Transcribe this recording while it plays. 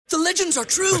The legends are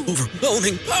true.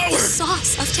 Overwhelming power!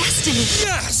 Sauce of destiny.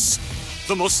 Yes!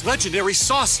 The most legendary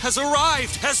sauce has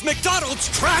arrived as McDonald's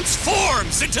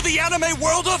transforms into the anime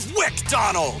world of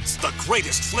WickDonald's. The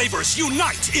greatest flavors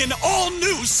unite in all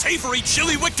new savory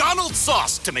chili McDonald's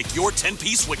sauce to make your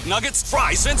 10-piece Wick Nuggets,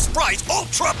 fries, and Sprite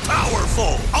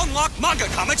ultra-powerful. Unlock manga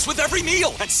comics with every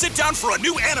meal and sit down for a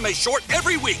new anime short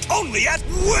every week only at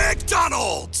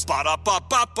WickDonald's.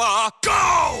 Ba-da-ba-ba-ba,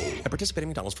 go! At participating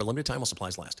McDonald's for a limited time while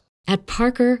supplies last. At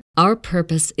Parker, our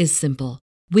purpose is simple.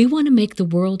 We want to make the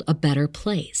world a better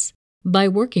place by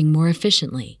working more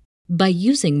efficiently, by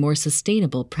using more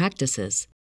sustainable practices,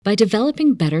 by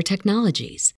developing better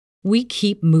technologies. We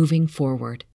keep moving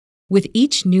forward. With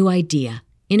each new idea,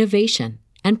 innovation,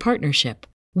 and partnership,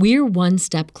 we're one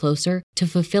step closer to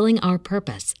fulfilling our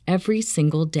purpose every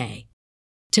single day.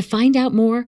 To find out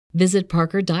more, visit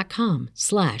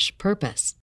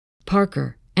parker.com/purpose.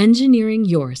 Parker, engineering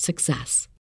your success.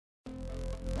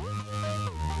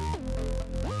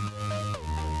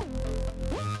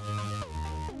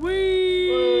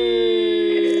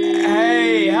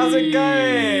 Hey, how's it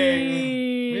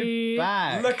going? We're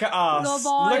back. Look at us.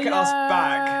 Love Look at us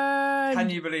back. Island. Can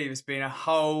you believe it's been a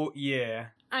whole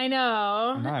year? I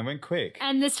know. No, it went quick.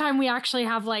 And this time we actually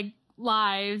have like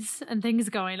lives and things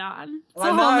going on. It's a I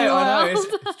whole know, new I know. world.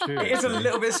 It's true. It is a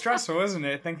little bit stressful, isn't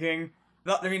it? Thinking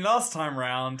that, I mean, last time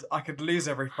round, I could lose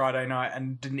every Friday night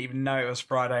and didn't even know it was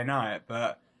Friday night.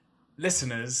 But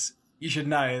listeners, you should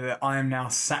know that I am now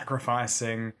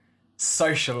sacrificing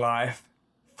social life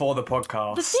for the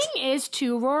podcast. The thing is,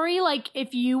 too, Rory, like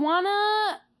if you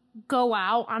wanna go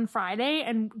out on Friday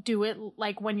and do it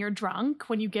like when you're drunk,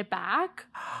 when you get back,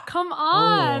 come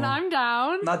on, I'm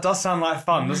down. That does sound like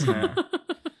fun, doesn't it?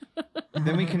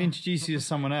 Then we can introduce you to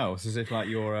someone else, as if like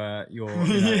your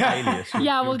Yeah. alias.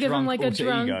 Yeah, your we'll give him like a alter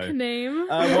drunk ego. name.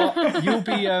 Well,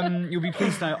 you'll be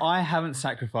pleased to know I haven't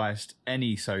sacrificed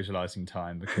any socialising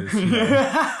time because you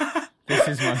know, this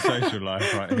is my social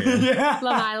life right here. Yeah.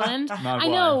 Love Island. My I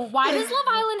know. wife. Why does Love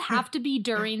Island have to be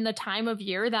during the time of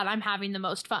year that I'm having the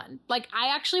most fun? Like,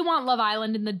 I actually want Love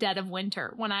Island in the dead of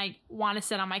winter when I want to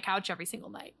sit on my couch every single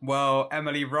night. Well,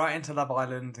 Emily, right into Love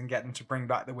Island and get them to bring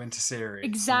back the winter series.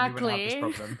 and Exactly. we wouldn't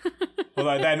have this problem.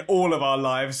 Although then all of our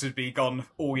lives would be gone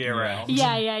all year round.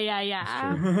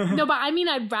 Yeah. No, but I mean,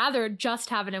 I'd rather just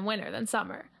have it in winter than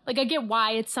summer. Like, I get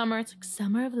why it's summer. It's like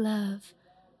summer of love.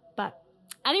 But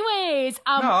anyways,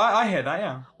 No, I hear that,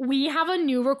 yeah. we have a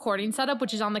new recording setup,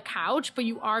 which is on the couch, but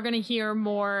you are going to hear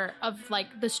more of,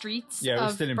 like, the streets Yeah, we're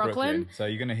of still in Brooklyn, so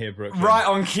you're going to hear Brooklyn. Right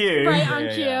on cue. Right on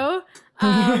Yeah, cue. yeah.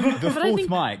 The But I fourth think-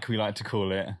 mic, we like to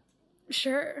call it.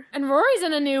 Sure. And Rory's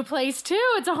in a new place, too.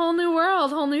 It's a whole new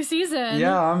world, whole new season.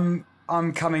 Yeah,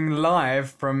 I'm coming live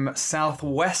from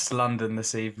southwest London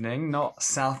this evening, not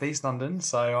southeast London,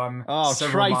 so I'm Oh,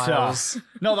 several traitor. miles.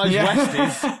 Not those Yeah.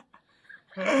 Westies.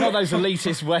 Not those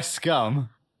elitist West scum.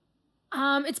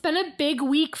 It's been a big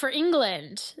week for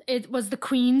England. It was the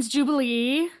Queen's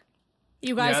Jubilee.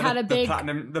 You guys Yeah, had a big...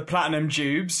 the platinum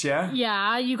tubes, yeah.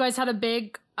 Yeah, you guys had a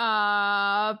big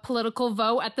political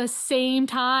vote at the same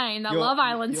time that Love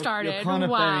Island started. You're kind of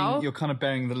Wow.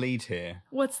 bearing the lead here.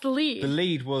 What's the lead? The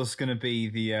lead was going to be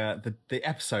the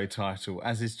episode title,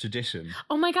 as is tradition.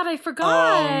 Oh my god, I forgot.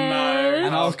 Oh, no.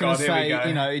 And I was Oh, going God, to here we say, go.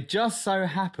 you know, it just so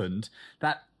happened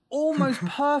that almost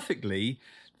perfectly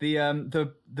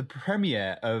the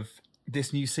premiere of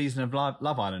this new season of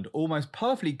Love Island almost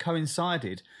perfectly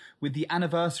coincided with the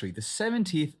anniversary, the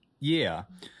 70th year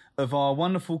of our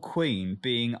wonderful Queen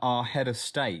being our head of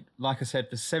state. Like I said,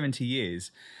 for 70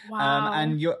 years. Wow.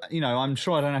 And I'm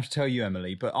sure I don't have to tell you,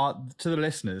 Emily, but to the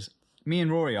listeners, me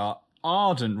and Rory are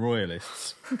ardent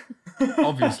royalists,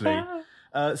 obviously.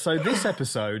 So this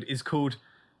episode is called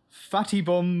Fatty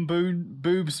Bomb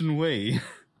Boobs and Wee.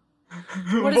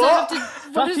 What does that have to...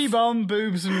 Fatty Bomb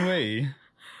Boobs and Wee.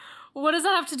 What does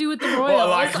that have to do with the royals? What,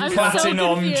 like I'm Platinum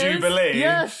so confused. Jubilee?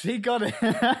 Yes, he got it.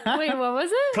 Wait, what was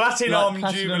it? Platinum, Like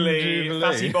Platinum Jubilee, Jubilee.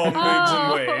 Fatty Bomb, Boobs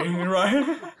and Wee,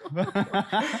 right?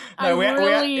 I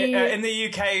really... in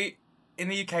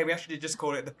the UK, we actually just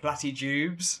call it the Platty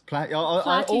Jubes. I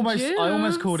Platty almost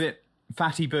Jubes. called it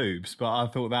Fatty Boobs, but I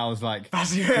thought that was like...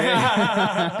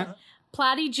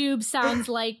 Platty Jube sounds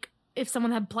like if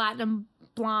someone had platinum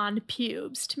blonde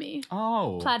pubes to me.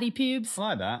 Oh. Platty pubes. I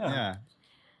like that, yeah.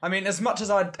 I mean, as much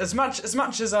as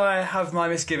I have my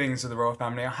misgivings with the royal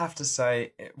family, I have to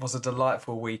say it was a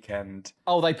delightful weekend.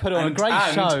 Oh, they put on a great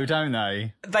show, don't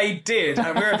they? They did, and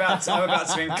I'm about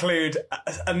to include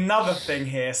another thing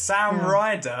here. Sam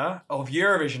Ryder of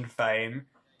Eurovision fame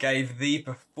gave the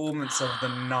performance of the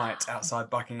night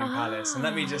outside Buckingham Palace, and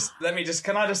let me just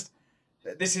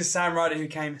This is Sam Ryder, who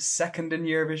came second in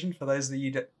Eurovision. For those of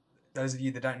you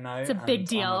that don't know, It's a big and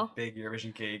deal. I'm a big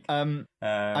Eurovision geek.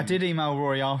 I did email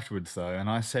Rory afterwards though, and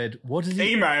I said, "What does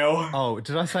he Email. Oh,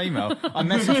 did I say email? I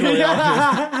messaged Rory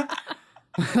afterwards.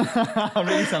 I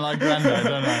really sound like Grandad,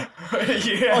 don't I?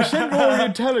 Yeah. I sent Rory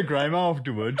a telegram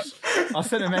afterwards. I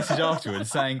sent a message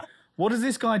afterwards saying, "What does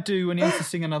this guy do when he has to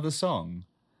sing another song?"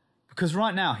 Because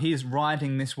right now he is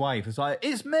riding this wave. It's like,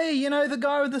 it's me, the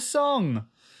guy with the song.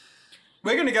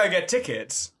 We're gonna go get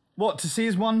tickets. What, to see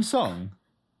his one song?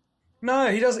 No,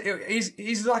 he does.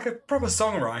 He's like a proper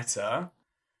songwriter.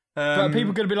 But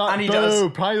people are going to be like, and he boo,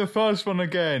 does. play the first one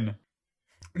again.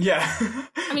 Yeah.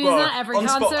 I mean, isn't that every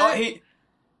concert?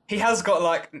 He has got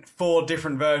like 4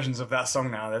 different versions of that song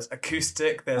now. There's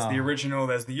acoustic, there's the original,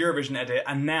 there's the Eurovision edit,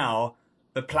 and now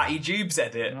the Platty Jubes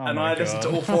edit. And my I listened to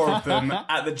all 4 of them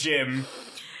at the gym,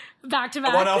 Back to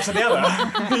back. one after the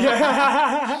other.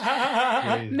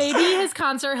 Yeah. Maybe his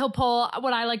concert he'll pull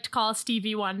what I like to call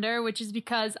Stevie Wonder, which is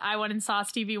because I went and saw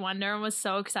Stevie Wonder and was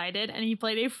so excited, and he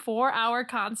played a 4-hour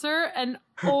concert and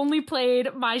only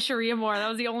played My Sharia Moore. That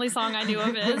was the only song I knew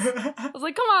of his. I was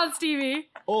like, come on, Stevie.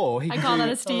 Or he can call do, that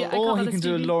a Steve- I or call he that a can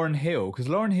do a Stevie. Lauryn Hill, because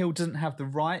Lauryn Hill doesn't have the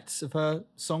rights of her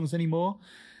songs anymore.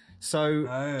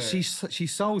 So she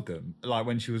sold them like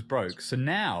when she was broke. So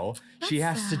now she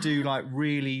has to do like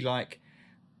really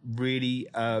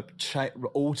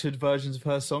altered versions of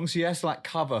her songs. She has to like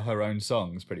cover her own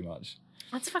songs pretty much.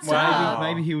 That's fucked Wow. up.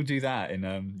 Maybe he will do that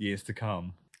in years to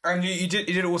come. And you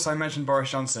did also mention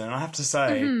Boris Johnson, and I have to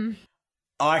say,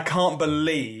 I can't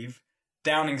believe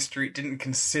Downing Street didn't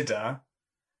consider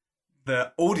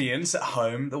the audience at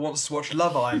home that wants to watch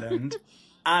Love Island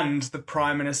and the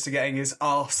Prime Minister getting his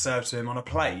arse served to him on a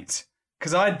plate.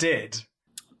 Because I did.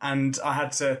 And I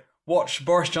had to watch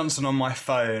Boris Johnson on my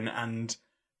phone and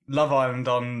Love Island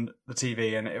on the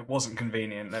TV, and it wasn't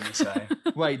convenient, let me say.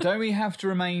 Wait, don't we have to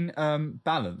remain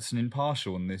balanced and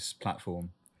impartial on this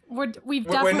platform? We've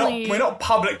definitely... We're not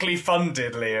publicly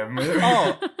funded, Liam.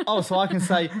 So I can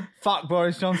say, fuck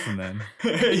Boris Johnson then.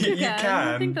 You I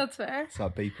can. think that's fair. So I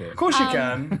beep it. Of course you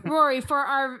can. Rory, for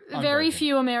our very joking.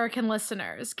 few American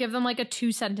listeners, give them like a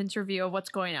 2-sentence review of what's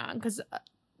going on, because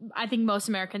I think most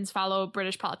Americans follow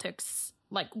British politics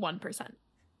like 1%.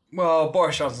 Well,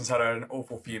 Boris Johnson's had an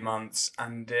awful few months,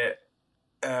 and it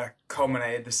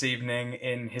culminated this evening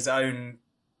in his own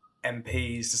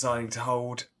MPs deciding to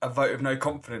hold a vote of no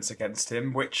confidence against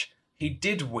him, which he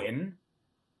did win,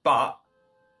 but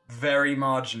very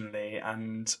marginally.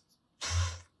 And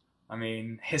I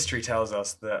mean, history tells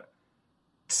us that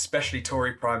especially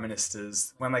Tory prime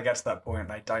ministers, when they get to that point,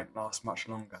 they don't last much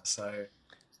longer. So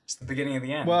it's the beginning of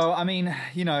the end. Well, I mean,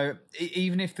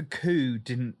 even if the coup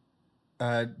didn't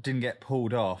get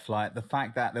pulled off, like the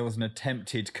fact that there was an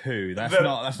attempted coup,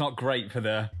 that's not great for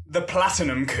the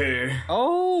platinum coup.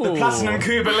 Oh, The platinum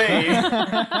Jubilee.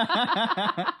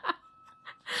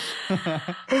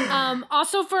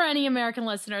 Also, for any American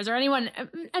listeners or anyone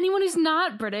who's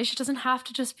not British, it doesn't have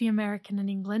to just be American in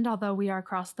England, although we are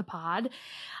across the pod.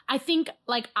 I think,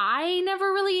 like, I never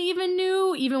really even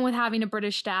knew, even with having a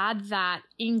British dad, that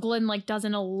England, like,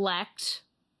 doesn't elect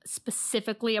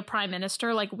specifically a prime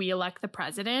minister like we elect the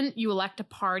president. You elect a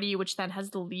party which then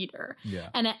has the leader. Yeah.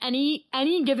 And at any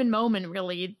given moment,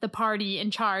 really, the party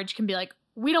in charge can be like,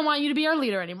 we don't want you to be our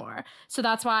leader anymore. So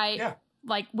that's why,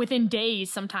 like, within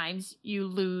days, sometimes you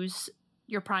lose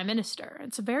your prime minister.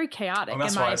 It's very chaotic,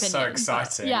 That's in my why it's opinion. so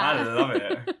exciting. Yeah. I love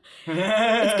it.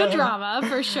 It's good drama,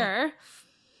 for sure.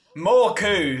 More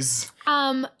coups.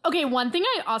 Okay, one thing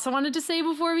I also wanted to say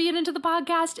before we get into the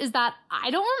podcast is that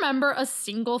I don't remember a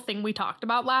single thing we talked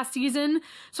about last season,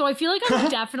 so I feel like I'm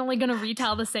definitely going to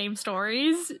retell the same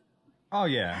stories. Oh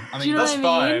yeah, I Do you mean know That's what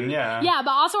I mean? fine, yeah. Yeah,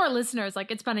 but also our listeners,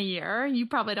 like, it's been a year. You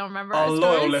probably don't remember Our our loyal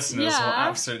stories. listeners will Yeah.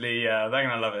 absolutely, they're going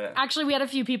to love it. Actually, we had a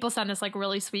few people send us, like,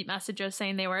 really sweet messages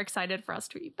saying they were excited for us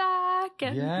to be back.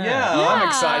 And Yeah, I'm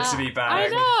excited to be back. I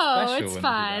know, Special it's when we do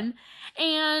fun.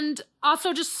 And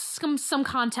also just some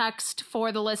context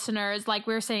for the listeners. Like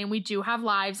we were saying, we do have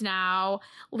lives now.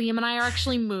 Liam and I are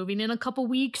actually moving in a couple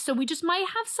weeks, so we just might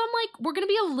have some, like, we're going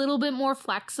to be a little bit more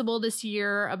flexible this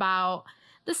year about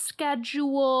the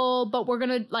schedule, but we're going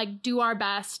to, like, do our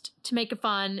best to make it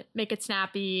fun, make it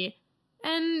snappy,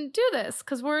 and do this,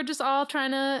 because we're just all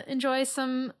trying to enjoy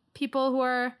some people who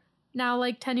are now,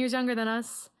 like, 10 years younger than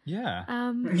us. yeah.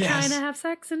 Yes. Trying to have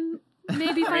sex and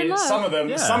maybe I find mean, love.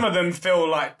 some of them feel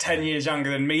like 10 years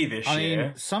younger than me this I year.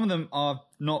 mean, some of them are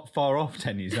not far off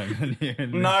 10 years younger than you.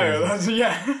 No, that's,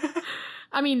 yeah.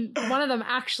 I mean, one of them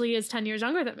actually is 10 years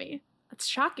younger than me. That's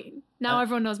shocking. Now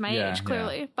everyone knows my yeah, age,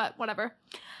 clearly, but whatever.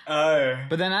 Oh.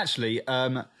 But then actually,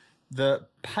 that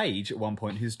Paige, at one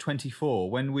point, who's 24,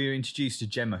 when we were introduced to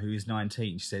Gemma, who is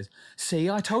 19, she says, "See,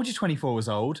 I told you 24 was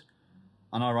old."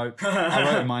 And I wrote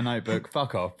in my notebook,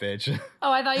 "Fuck off, bitch."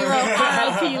 Oh, I thought you wrote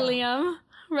R.I.P. Liam.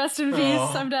 Rest in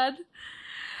peace. I'm dead.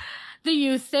 The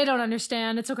youth, they don't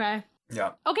understand. It's okay.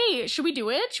 Yeah. Okay, should we do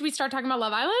it? Should we start talking about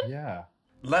Love Island? Yeah.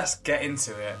 Let's get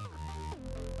into it.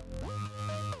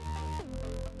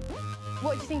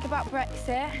 What do you think about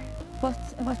Brexit?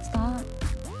 What's that?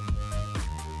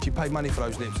 She paid money for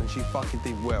those lips and she fucking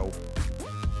did well.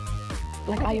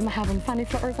 Like, I am having fanny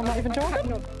flutters, I'm not even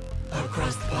joking.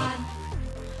 Across the pond,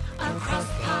 across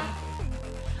the pond,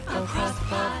 across the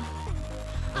pond,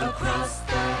 across the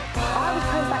pond. I was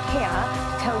coming back here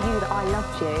to tell you that I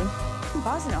loved you. I'm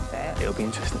buzzing off it. It'll be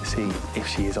interesting to see if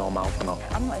she is all mouth or not.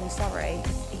 I'm not even sorry,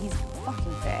 because he's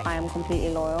fucking fit. I am completely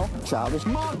loyal. Childish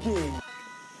monkey.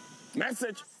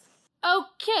 Message.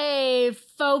 Okay,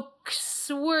 folks,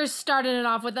 we're starting it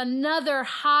off with another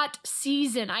hot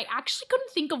season. I actually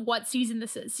couldn't think of what season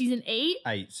this is. Season 8?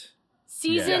 8.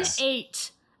 Season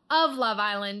 8 of Love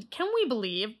Island. Can we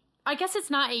believe? I guess it's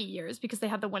not 8 years because they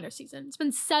had the winter season. It's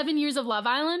been 7 years of Love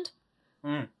Island.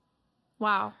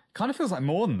 Wow. Kind of feels like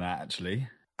more than that, actually.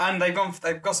 And they've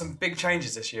got some big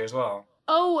changes this year as well.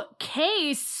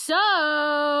 Okay,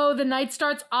 so the night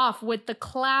starts off with the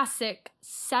classic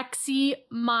sexy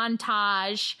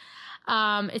montage.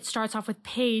 It starts off with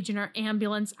Paige in her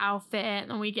ambulance outfit,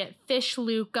 and we get Fish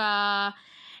Luca.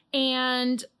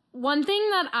 And one thing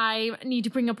that I need to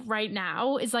bring up right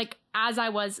now is, like,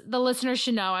 the listeners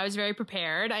should know, I was very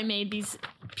prepared. I made these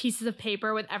pieces of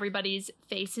paper with everybody's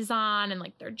faces on and,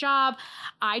 like, their job.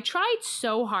 I tried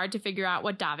so hard to figure out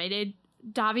what Davide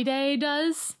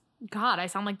does. God, I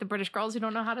sound like the British girls who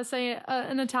don't know how to say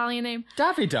an Italian name.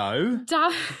 Davido?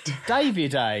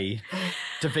 Davide?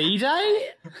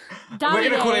 Davide? We're going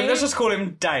to call him, let's just call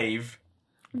him Dave.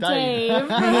 Dave.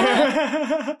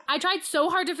 I tried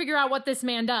so hard to figure out what this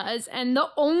man does, and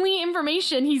the only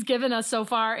information he's given us so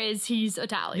far is he's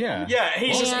Italian. Yeah,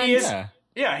 he's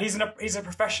a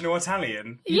professional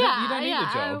Italian. You don't need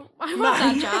a job. I want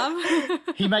that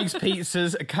job. He makes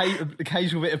pizzas,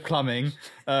 occasional bit of plumbing,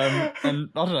 and I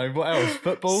don't know, what else?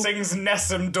 Football? Sings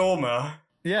Nessun Dorma.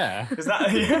 Yeah. Is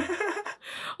that...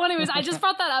 Well, anyways, I just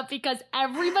brought that up because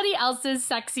everybody else's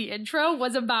sexy intro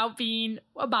was about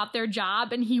their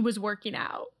job, and he was working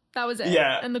out. That was it.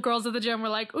 Yeah. And the girls at the gym were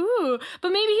like, ooh, but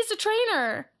maybe he's a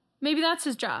trainer. Maybe that's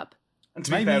his job. And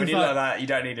to be fair, when you look like that, you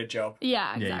don't need a job.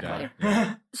 Yeah, exactly.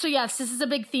 So yes, this is a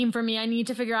big theme for me. I need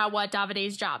to figure out what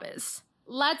Davide's job is.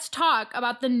 Let's talk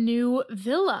about the new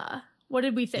villa. What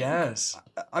did we think? Yes.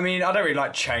 I mean, I don't really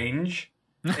like change.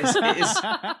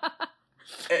 It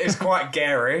is quite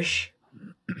garish.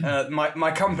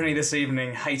 My company this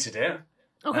evening hated it.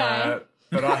 Okay.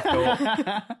 But I thought,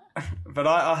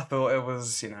 I thought it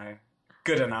was,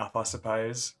 good enough, I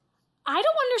suppose. I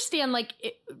don't understand,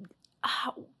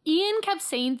 Ian kept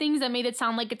saying things that made it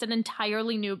sound like it's an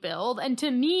entirely new build, and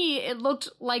to me, it looked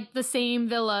like the same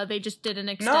villa. They just did an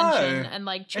extension and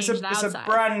changed the outside. It's a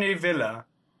brand new villa.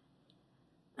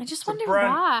 I just wonder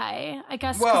why. I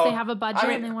guess because they have a budget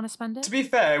and they want to spend it. To be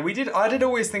fair, I did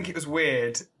always think it was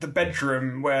weird, the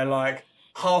bedroom where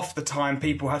half the time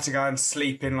people had to go and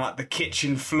sleep in the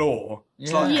kitchen floor.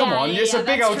 It's come on, it's a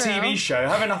big old true. TV show.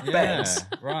 Have enough beds.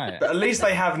 Right. But at least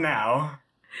they have now.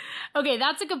 Okay,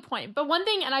 that's a good point. But one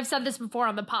thing, and I've said this before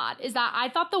on the pod, is that I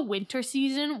thought the winter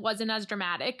season wasn't as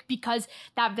dramatic because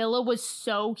that villa was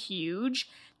so huge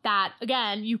that,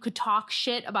 again, you could talk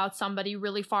shit about somebody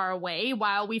really far away,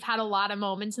 while we've had a lot of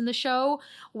moments in the show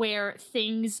where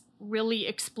things really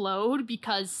explode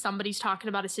because somebody's talking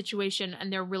about a situation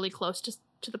and they're really close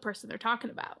to the person they're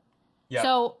talking about. Yep.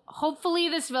 So hopefully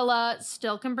this villa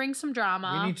still can bring some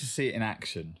drama. We need to see it in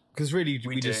action. Because really,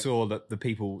 we just saw that the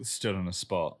people stood on a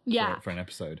spot for an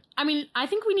episode. I mean, I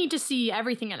think we need to see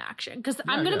everything in action. Because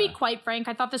I'm going to be quite frank,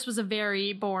 I thought this was a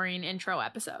very boring intro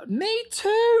episode. Me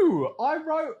too!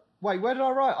 Wait, where did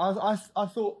I write? I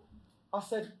thought, I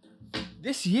said,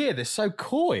 this year they're so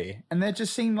coy. And they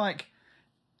just seem like...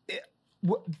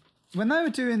 when they were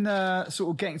doing the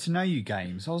sort of getting to know you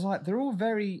games, I was like, they're all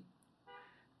very...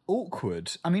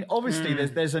 awkward. I mean, obviously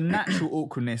there's a natural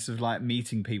awkwardness of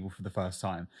meeting people for the first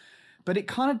time, but it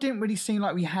kind of didn't really seem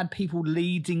like we had people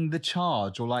leading the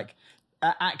charge or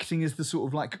acting as the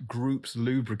sort of group's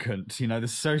lubricant, the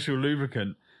social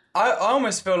lubricant. I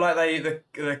almost feel like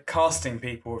the casting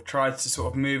people have tried to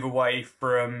sort of move away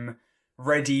from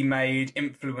ready-made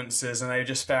influencers, and they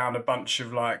just found a bunch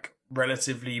of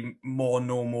relatively more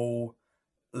normal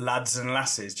lads and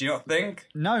lasses. Do you not think?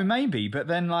 No, maybe, but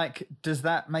then does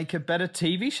that make a better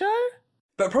TV show?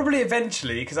 But probably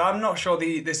eventually, because I'm not sure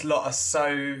this lot are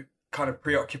so kind of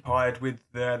preoccupied with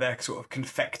their sort of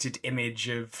confected image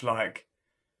of like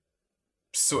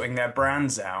sorting their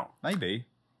brands out. Maybe.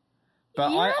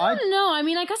 But yeah, I don't know. I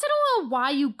mean, I guess I don't know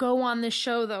why you go on this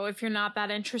show though if you're not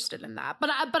that interested in that. But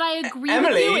I agree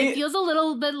Emily, with you. It feels a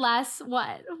little bit less.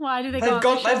 What? Why did they go?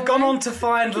 They've gone on to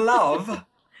find love.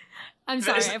 I'm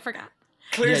sorry, I forgot.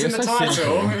 Clues in the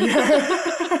title.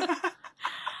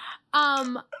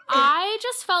 I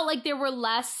just felt like there were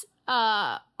less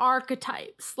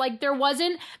archetypes. Like there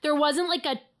wasn't like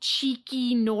a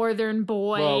cheeky northern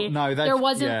boy. Well, no, there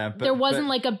wasn't. Yeah, but, there wasn't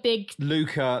like a big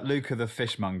Luca the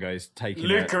fishmonger is taking.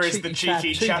 Luca is the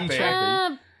cheeky chappy.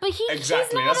 But exactly. He's not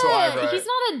that's what I wrote. He's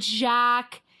not a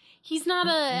Jack. He's not a.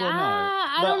 Well, no.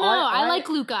 I But don't know. I like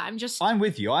Luca. I'm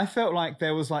with you. I felt like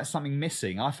there was like something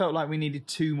missing. I felt like we needed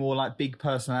two more like big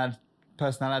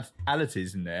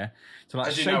personalities in there to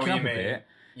like shake it up a bit.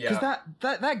 Because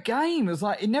that game was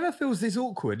like, it never feels this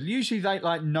awkward. Usually they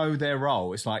like know their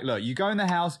role. It's like, look, you go in the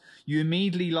house, you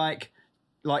immediately like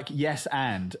yes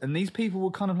and these people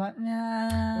were kind of like,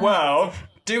 nah. Well,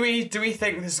 do we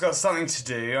think this has got something to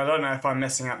do? I don't know if I'm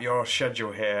messing up your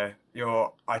schedule here,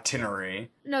 your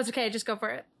itinerary. No, it's okay. Just go for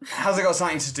it. Has it got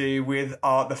something to do with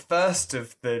the first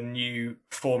of the new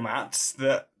formats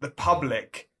that the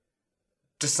public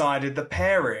decided the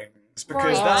pairing?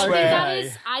 Because that's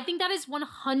where I think that is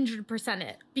 100%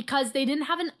 it. Because they didn't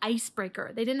have an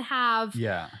icebreaker. They didn't have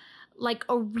like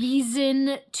a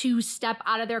reason to step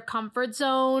out of their comfort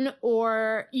zone,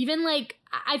 or even like,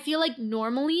 I feel like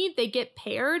normally they get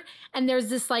paired and there's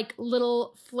this like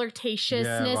little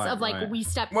flirtatiousness of like we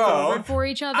step forward for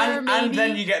each other. And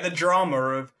then you get the drama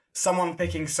of someone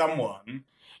picking someone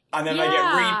and then they get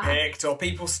repicked, or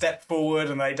people step forward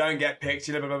and they don't get picked,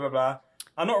 blah, blah, blah, blah.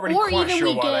 I'm not really quite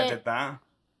sure why they did that.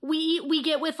 We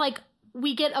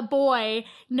get a boy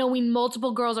knowing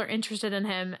multiple girls are interested in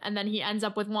him, and then he ends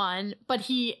up with one, but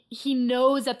he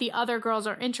knows that the other girls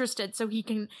are interested, so he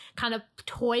can kind of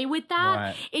toy with that.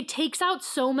 Right. It takes out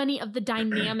so many of the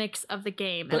dynamics of the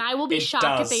game, and I will be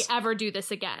shocked if they ever do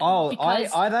this again. Oh,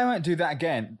 they won't do that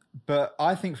again, but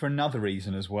I think for another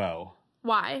reason as well.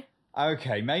 Why?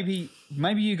 Okay, maybe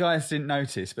you guys didn't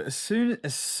notice, but as soon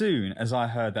as I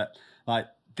heard that, like,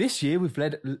 this year we've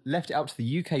left it up to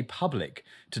the UK public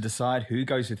to decide who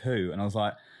goes with who, and I was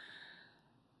like,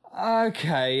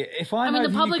 okay, if I know the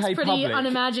the public's UK pretty public,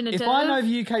 unimaginative. if I know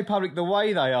the UK public the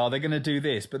way they are, they're going to do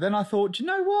this. But then I thought, do you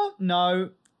know what?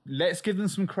 No, let's give them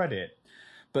some credit.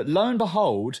 But lo and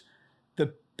behold,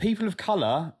 the people of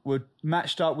colour were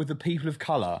matched up with the people of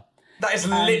colour. That is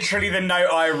literally the note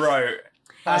I wrote.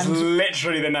 That's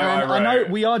literally the note I wrote. I know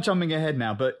we are jumping ahead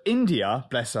now, but India,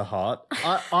 bless her heart,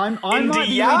 I might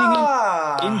be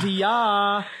reading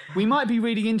India. We might be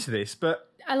reading into this,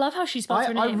 but I love how she spells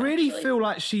her name. I really feel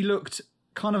like she looked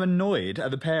kind of annoyed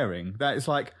at the pairing. That it's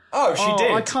like, she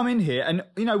did. I come in here, and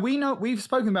we've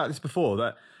spoken about this before,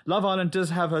 that Love Island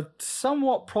does have a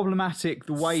somewhat problematic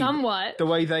the way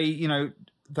they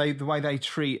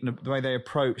treat and the way they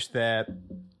approach their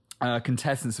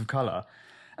contestants of colour.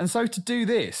 And so to do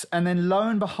this, and then lo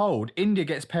and behold, India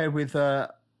gets paired with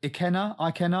Ikenna.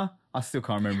 I still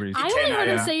can't remember his name. I only heard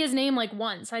him say his name like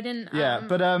once. I didn't. Yeah,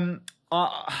 but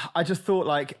I just thought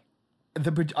like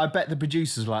I bet the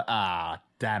producers were like,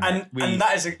 damn it. And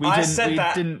that is we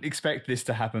didn't expect this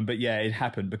to happen, but yeah, it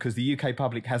happened because the UK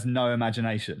public has no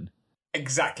imagination.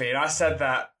 Exactly, and I said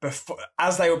that before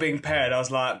as they were being paired. I was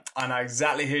like, I know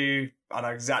exactly who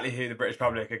the British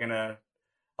public are gonna.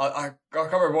 I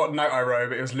can't remember what note I wrote,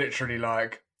 but it was literally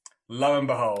like, lo and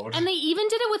behold. And they even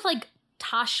did it with like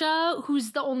Tasha,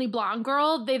 who's the only blonde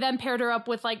girl. They then paired her up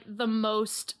with like the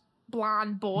most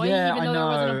blonde boy, even though there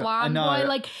wasn't a blonde boy.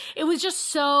 Like, it was just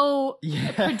so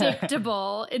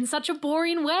predictable in such a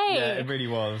boring way. Yeah, it really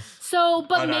was. So,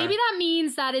 but maybe that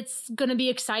means that it's going to be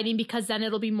exciting because then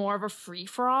it'll be more of a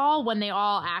free-for-all when they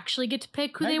all actually get to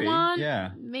pick who they want.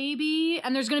 Yeah. Maybe.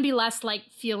 And there's going to be less like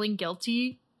feeling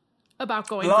guilty about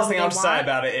going. The last thing I'll say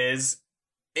about it is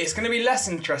it's going to be less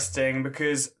interesting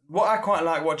because what I quite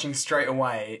like watching straight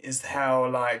away is how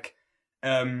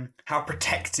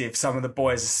protective some of the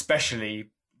boys especially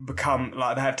become,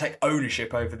 like they have to take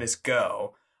ownership over this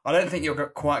girl. I don't think you're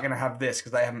quite going to have this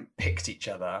because they haven't picked each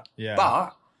other. Yeah.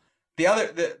 But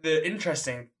the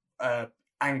interesting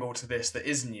angle to this that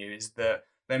is new is that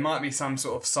there might be some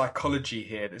sort of psychology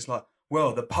here that's like,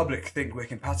 well, the public think we're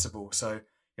compatible, so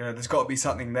there's got to be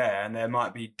something there, and there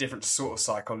might be different sort of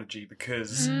psychology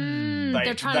because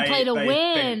they're trying to play to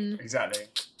win. Exactly.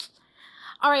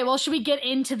 All right, well, should we get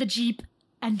into the Jeep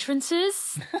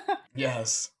entrances?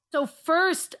 Yes. So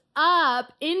first,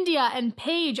 up, India and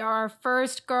Paige are our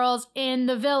first girls in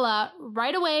the villa.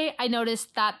 Right away, I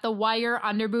noticed that the wire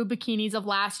underboob bikinis of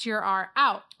last year are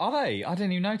out. Are they? I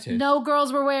didn't even notice. No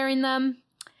girls were wearing them.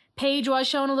 Paige was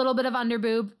showing a little bit of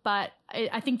underboob, but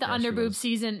I think the underboob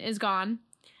season is gone.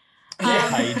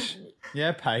 Paige.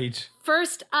 Yeah, Paige.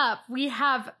 First up, we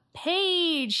have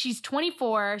Paige. She's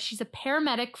 24. She's a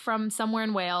paramedic from somewhere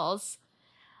in Wales.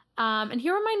 And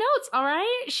here are my notes, all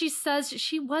right? She says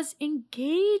she was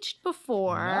engaged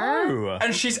before. No.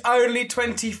 And she's only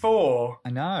 24.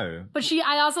 I know. But she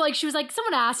was like,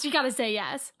 someone asked, you gotta say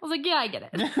yes. I was like, yeah, I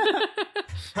get it.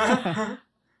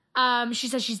 She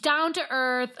says she's down to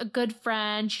earth, a good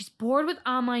friend. She's bored with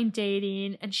online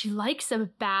dating, and she likes a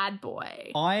bad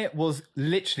boy. I was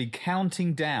literally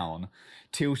counting down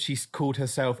till she called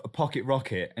herself a pocket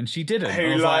rocket, and she didn't.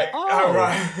 I was like, oh,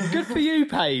 right. Good for you,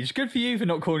 Paige. Good for you for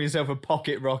not calling yourself a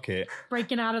pocket rocket.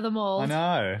 Breaking out of the mold. I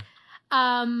know.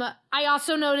 I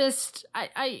also noticed,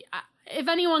 I if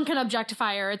anyone can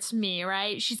objectify her, it's me,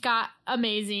 right? She's got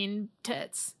amazing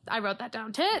tits. I wrote that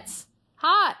down. Tits.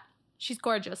 Hot. She's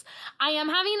gorgeous. I am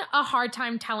having a hard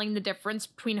time telling the difference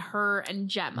between her and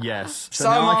Gemma. Yes. So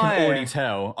now I can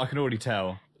already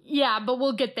tell. Yeah, but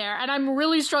we'll get there. And I'm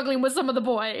really struggling with some of the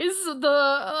boys.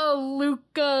 The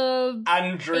Luca...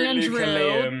 Andrew. Luca,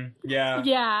 Liam. Yeah.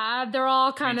 Yeah, they're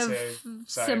all kind of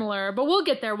similar. But we'll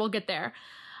get there.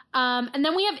 And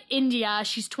then we have India.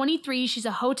 She's 23. She's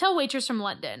a hotel waitress from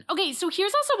London. Okay, so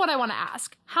here's also what I want to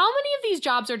ask. How many of these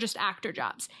jobs are just actor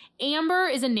jobs? Amber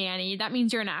is a nanny. That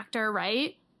means you're an actor,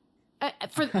 right?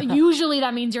 Usually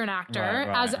that means you're an actor.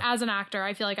 Right. As an actor,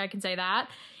 I feel like I can say that.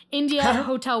 India,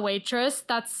 hotel waitress.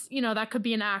 That's, that could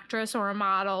be an actress or a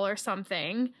model or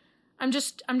something. I'm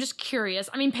just curious.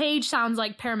 I mean, Paige sounds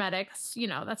like paramedics.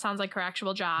 That sounds like her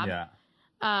actual job.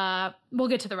 Yeah. We'll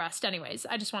get to the rest anyways.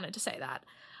 I just wanted to say that.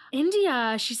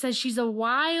 India, she says she's a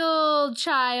wild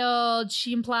child.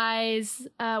 She implies,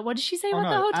 what did she say about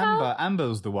the hotel?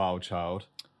 Amber's the wild child.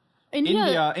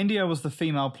 India was the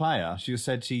female player. She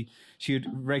said she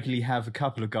would regularly have a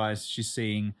couple of guys she's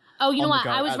seeing. Oh, you know what?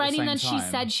 I was writing that she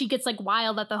said she gets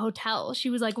wild at the hotel.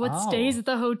 She was like, what stays at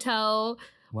the hotel?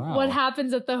 Wow. What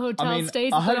happens at the hotel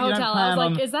stays at the hotel. I was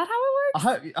like, is that how it works?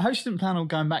 I hope she didn't plan on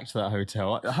going back to that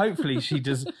hotel. Hopefully she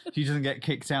doesn't get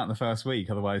kicked out in the first week.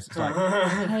 Otherwise it's like,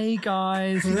 hey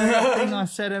guys, that thing I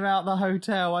said about the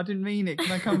hotel, I didn't mean it. Can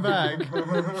I come back?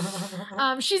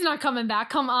 She's not coming back.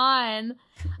 Come on.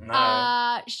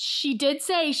 No. She did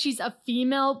say she's a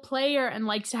female player and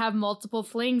likes to have multiple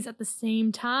flings at the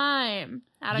same time.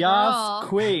 Yes,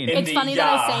 queen. It's funny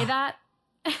that I say that.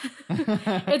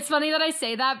 It's funny that I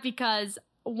say that because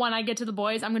when I get to the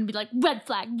boys, I'm going to be like, red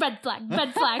flag, red flag,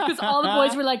 red flag. Because all the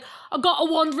boys were like, I got a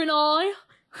wandering eye.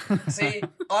 See,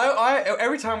 I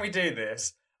every time we do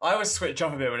this, I always switch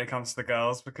off a bit when it comes to the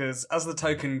girls because as the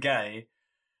token gay,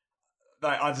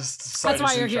 I just so That's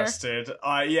disinterested.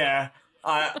 Why you're here.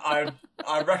 I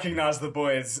recognise the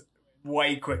boys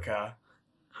way quicker.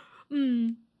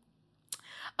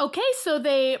 Okay, so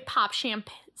they pop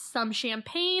some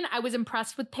champagne. I was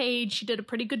impressed with Paige. She did a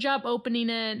pretty good job opening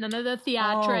it. None of the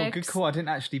theatrics. Oh, good call. I didn't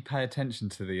actually pay attention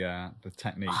to the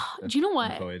technique. Do you know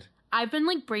what? Employed. I've been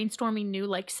brainstorming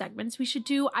new segments we should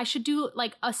do. I should do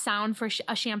a sound for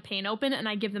a champagne open, and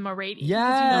I give them a rating.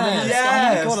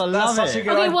 Yes. Oh my God, I love That's such a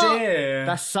good idea.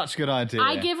 That's such a good idea.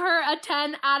 I give her a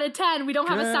 10 out of 10. We don't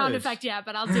have a sound effect yet,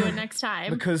 but I'll do it next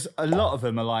time. Because a lot of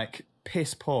them are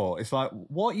piss poor. It's like,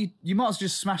 what? You might as well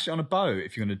just smash it on a boat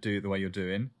if you're going to do it the way you're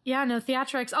doing. Yeah, no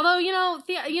theatrics. Although,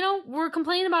 we're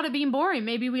complaining about it being boring.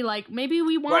 Maybe we want people to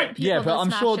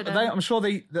smash it. I'm sure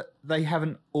they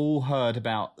haven't all heard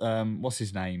about what's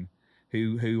his name,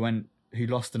 who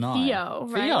lost an eye. Theo,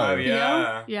 right? Theo, oh,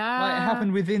 yeah. Yeah. It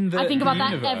happened within the I think about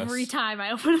universe. that every time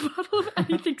I open a bottle of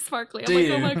anything sparkly. I'm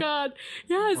like, oh my God.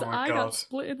 Yeah, his eye got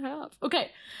split in half. Okay.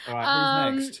 All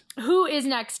right, who's next? Who is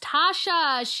next?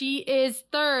 Tasha. She is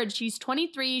third. She's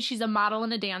 23. She's a model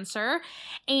and a dancer.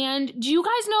 And do you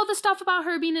guys know the stuff about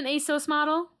her being an ASOS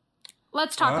model?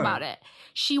 Let's talk about it.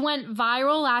 She went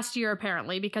viral last year,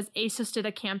 apparently, because ASOS did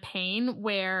a campaign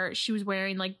where she was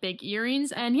wearing big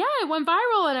earrings. And yeah, it went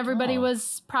viral and everybody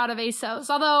was proud of ASOS.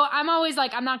 Although I'm always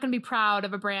I'm not going to be proud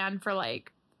of a brand for doing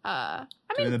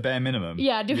the bare minimum.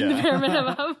 Yeah, doing the bare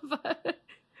minimum.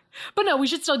 But no, we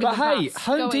should still give them props. Hey,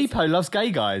 Home Depot loves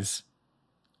gay guys.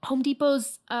 Home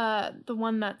Depot's the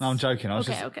one that's... No, I'm joking. I was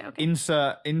okay.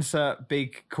 Insert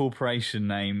big corporation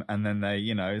name, and then they,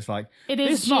 it's like... It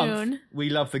is this June. Month, we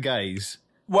love the gays.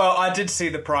 Well, I did see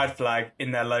the pride flag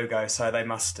in their logo, so they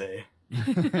must do.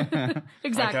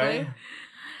 Exactly. Okay.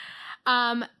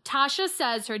 Tasha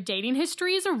says her dating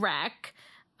history is a wreck.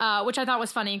 which I thought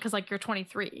was funny because like you're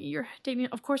 23, you're dating.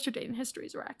 Of course, your dating history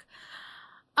is wreck.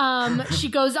 She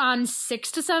goes on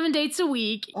 6 to 7 dates a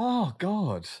week. Oh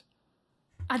God.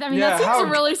 I mean, that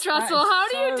seems really stressful. How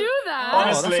do you do that?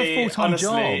 Honestly, that's a full-time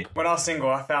job. when I was single,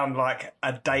 I found like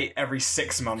a date every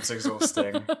 6 months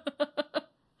exhausting.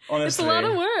 Honestly. It's a lot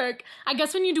of work. I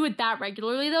guess when you do it that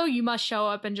regularly, though, you must show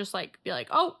up and just like be like,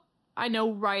 oh, I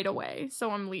know right away,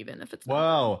 so I'm leaving if it's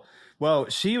not. Well,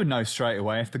 she would know straight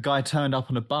away if the guy turned up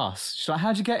on a bus. She's like,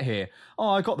 how'd you get here?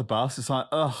 Oh, I got the bus. It's like,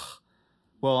 ugh.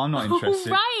 Well, I'm not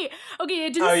interested. Right. Okay,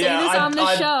 it didn't say this on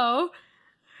the show.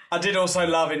 I did also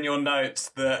love in your notes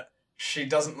that she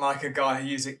doesn't like a guy who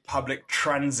uses public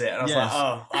transit. And I was like,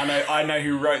 oh, I know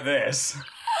who wrote this.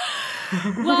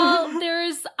 Well,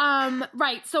 there's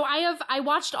right. So I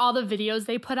watched all the videos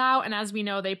they put out, and as we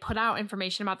know, they put out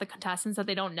information about the contestants that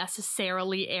they don't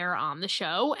necessarily air on the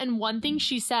show. And one thing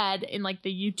she said in like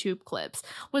the YouTube clips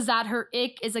was that her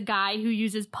ick is a guy who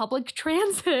uses public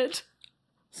transit.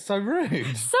 So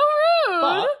rude. So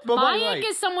rude. But My wait. ick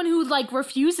is someone who like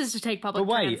refuses to take public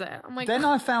transit. I'm like, then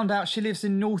I found out she lives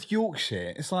in North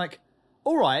Yorkshire. It's like,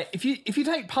 all right, if you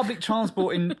take public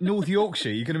transport in North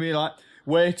Yorkshire, you're going to be like,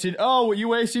 waiting. Oh, what, you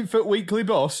waiting for Weekly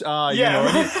Boss? You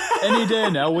know, any day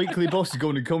now, Weekly Boss is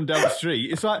going to come down the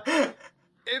street. It's like,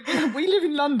 we live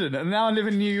in London and now I live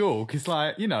in New York. It's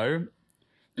like, you know.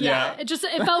 Yeah.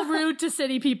 It felt rude to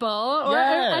city people or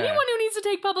anyone who needs to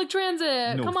take public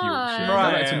transit. North Come on. Yorkshire.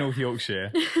 Right. Go back to North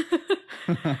Yorkshire.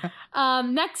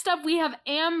 Next up, we have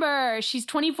Amber. She's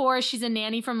 24. She's a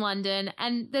nanny from London.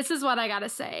 And this is what I gotta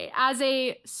say. As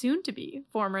a soon-to-be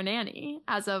former nanny,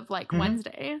 as of like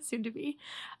Wednesday, soon-to-be,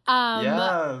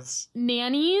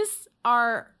 nannies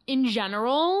are, in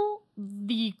general,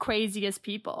 the craziest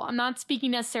people. I'm not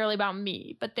speaking necessarily about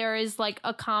me, but there is like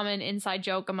a common inside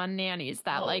joke among nannies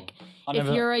that if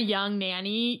you're a young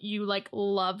nanny, you like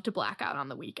love to black out on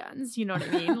the weekends. You know what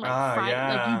I mean? Like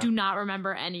Friday, like you do not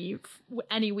remember any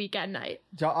weekend night.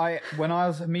 When I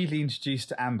was immediately introduced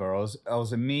to Amber, I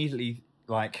was immediately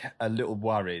like a little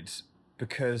worried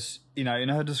because, you know, in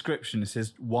her description it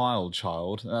says wild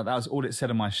child. That was all it said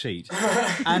on my sheet.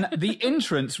 And the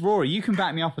entrance, Rory, you can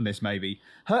back me up on this maybe.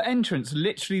 Her entrance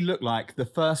literally looked like the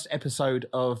first episode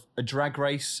of a drag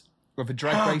race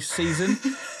season.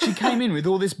 She came in with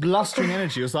all this blustering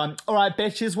energy. It was like, all right,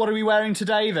 bitches, what are we wearing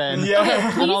today then? Yeah.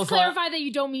 Okay, please clarify that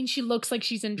you don't mean she looks like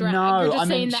she's in drag. No, you're just I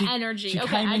mean, saying the energy. She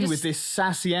came in with this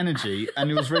sassy energy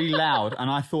and it was really loud. And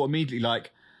I thought immediately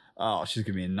like, oh, she's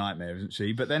going to be a nightmare, isn't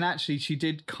she? But then actually she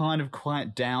did kind of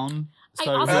quiet down.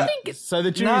 So, I also think... So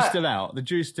the jury's still out. The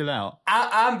jury's still out.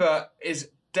 Amber is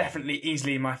definitely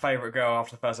easily my favourite girl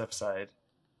after the first episode.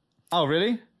 Oh,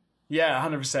 really? Yeah,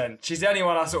 100%. She's the only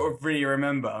one I sort of really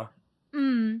remember.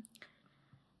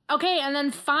 Okay, and then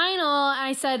final,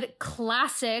 I said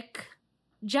classic.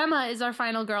 Gemma is our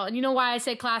final girl. And you know why I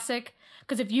say classic?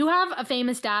 Because if you have a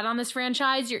famous dad on this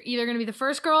franchise, you're either going to be the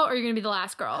first girl or you're going to be the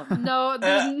last girl. No,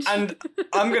 and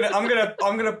I'm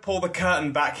gonna pull the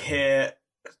curtain back here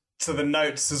to the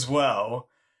notes as well.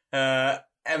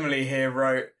 Emily here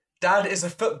wrote, "Dad is a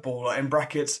footballer," in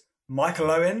brackets,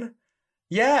 Michael Owen.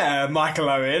 Yeah, Michael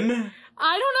Owen.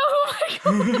 I don't know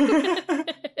who Michael Owen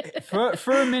is.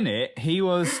 For a minute, he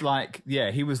was like,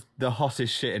 he was the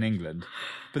hottest shit in England.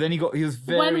 But then he was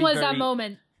very, when was that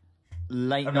moment?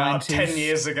 Late About 90s. 10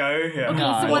 years ago. Yeah.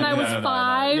 Okay, so when I was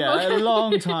 5. Yeah, okay. a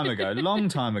long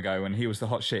time ago when he was the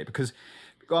hot shit. Because,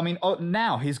 I mean,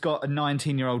 now he's got a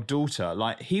 19-year-old daughter.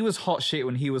 Like, he was hot shit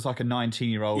when he was like a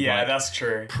 19-year-old. Yeah, that's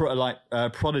true.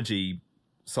 Prodigy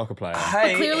soccer player.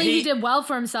 But clearly he did well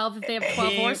for himself if they have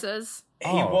 12 horses.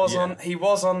 He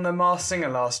was on The Masked Singer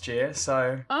last year,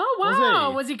 so... Oh,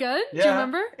 wow. Was he good? Yeah. Do you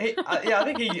remember? I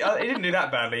think he didn't do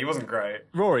that badly. He wasn't great.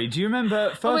 Rory, do you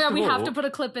remember, oh my God, we have to put a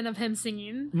clip in of him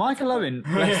singing. Michael Owen,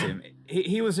 bless him,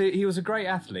 he was a great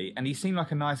athlete and he seemed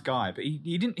like a nice guy, but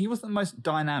he wasn't the most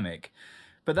dynamic.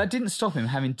 But that didn't stop him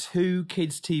having 2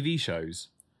 kids' TV shows.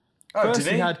 Oh, did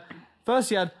he? First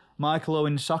he had Michael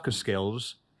Owen soccer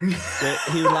skills. That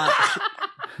he would like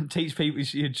teach people.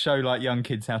 He'd show like young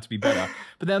kids how to be better.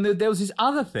 But then there was this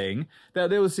other thing.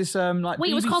 There was this like wait,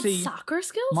 BBC, it was called Soccer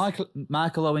Skills.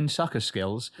 Michael Owen soccer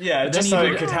skills. Yeah, just so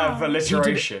it could have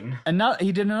alliteration.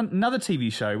 He did another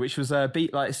TV show which was like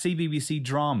a CBBC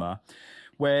drama,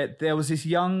 where there was this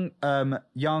young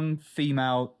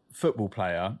female football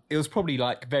player. It was probably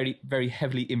like very very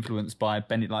heavily influenced by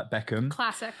Bend It Like Beckham.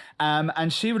 Classic.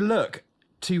 And she would look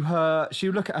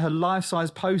at her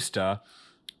life-size poster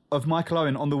of Michael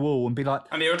Owen on the wall and be like,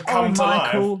 and he would come to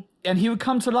life. And he would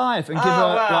come to life and give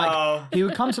her like he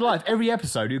would come to life every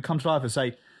episode. He would come to life and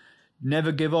say,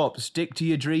 never give up, stick to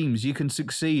your dreams, you can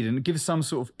succeed, and give some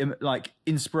sort of like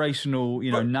inspirational,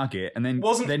 nugget, and then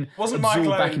wasn't absorb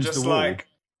Michael back Owen into just the wall. like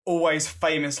always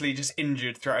famously just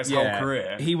injured throughout his whole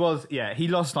career? He was. Yeah, he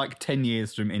lost like 10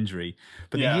 years from injury,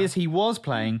 but the years he was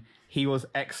playing, he was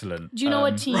excellent. Do you know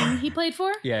what team he played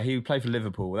for? Yeah, he played for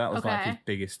Liverpool. That was like his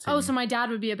biggest team. Oh, so my dad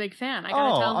would be a big fan. I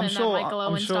gotta tell him that Michael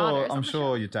Owen's daughter is on I'm the sure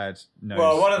show. your dad knows.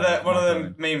 Well, one of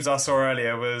the memes I saw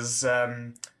earlier was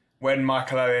when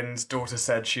Michael Owen's daughter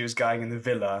said she was going in the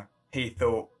Villa, he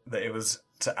thought that it was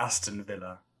to Aston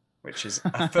Villa, which is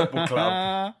a football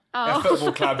club. A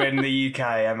football club in the UK,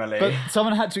 Emily. But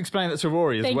someone had to explain that to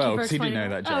Rory as Thank well, you for because he didn't know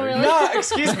that joke. Oh, really? No,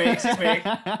 excuse me.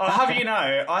 I'll have you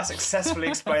know, I successfully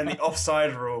explained the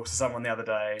offside rule to someone the other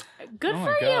day. Good Oh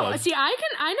for my God. you. See,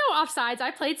 I know offsides.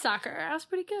 I played soccer. I was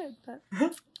pretty good. But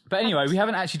But anyway, we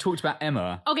haven't actually talked about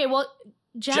Emma. okay, well,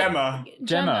 Gemma.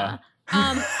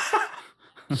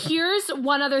 Here's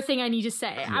one other thing I need to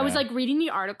say. I was Yeah. like reading the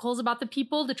articles about the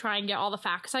people to try and get all the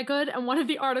facts I could, and one of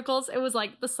the articles, it was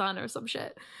like The Sun or some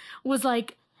shit, was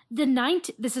like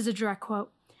this is a direct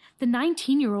quote. The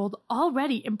 19-year-old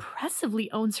already impressively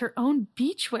owns her own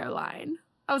beachwear line.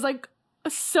 I was like,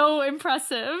 so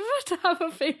impressive to have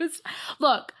a famous.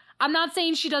 Look, I'm not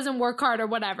saying she doesn't work hard or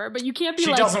whatever, but you can't be She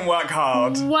like, doesn't work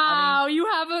hard. wow, you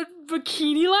have a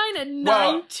bikini line at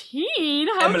 19?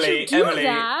 How'd you do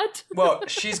that? Well,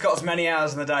 she's got as many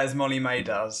hours in the day as Molly May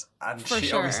does, and For she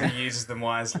sure. obviously uses them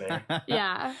wisely.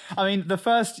 Yeah. I mean,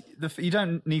 you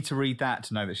don't need to read that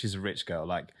to know that she's a rich girl.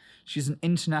 Like, she's an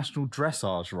international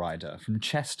dressage rider from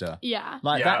Chester. Yeah.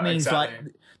 Like, Yeah, that means,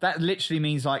 exactly. that literally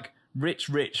means, like, rich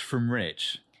from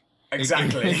rich.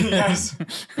 Exactly, yes.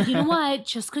 You know what?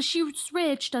 Just because she's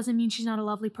rich doesn't mean she's not a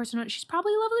lovely person. She's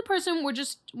probably a lovely person. We're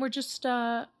just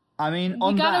I mean, we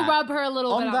on gotta that, rub her a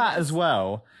little bit on on that this. as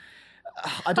well.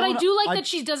 But I do like that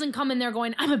she doesn't come in there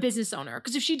going, I'm a business owner.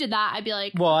 Because if she did that, I'd be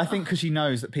like, Well, I think because she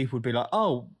knows that people would be like,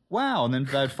 oh, wow. And then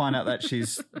they'd find out that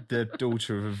she's the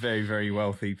daughter of a very, very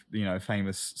wealthy,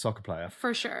 famous soccer player.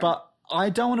 for sure. But I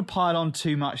don't want to pile on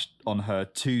too much on her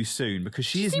too soon because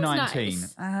she is seems 19.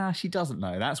 nice. She doesn't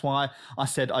know. That's why I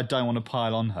said I don't want to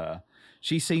pile on her.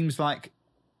 She seems like...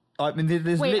 I mean,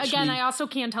 there's Wait, literally... again, I also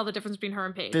can't tell the difference between her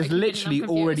and Paige. There's I keep getting literally them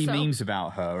confused, already so- memes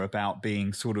about her, about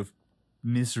being sort of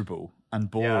miserable and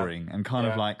boring and kind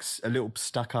of like a little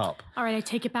stuck up. All right, I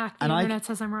take it back. The And internet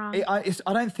says I'm wrong. I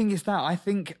don't think it's that. I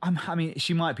mean,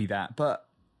 she might be that, but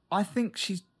I think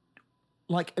she's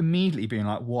like immediately being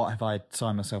like, what have I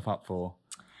signed myself up for?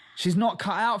 She's not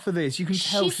cut out for this. You can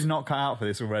tell she's not cut out for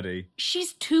this already.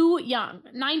 She's too young.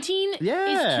 19 is too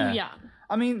young.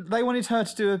 I mean, they wanted her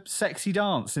to do a sexy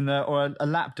dance or a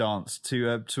lap dance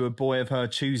to a boy of her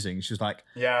choosing. She was like,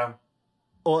 yeah.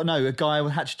 Or no, a guy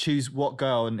had to choose what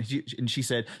girl, and she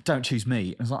said, "Don't choose me."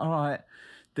 And I was like, "All right,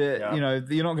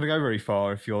 you're not going to go very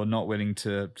far if you're not willing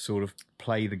to sort of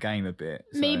play the game a bit."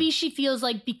 So. Maybe she feels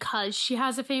like because she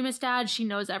has a famous dad, she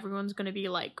knows everyone's going to be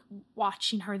like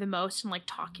watching her the most and like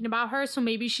talking about her. So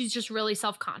maybe she's just really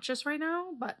self-conscious right now.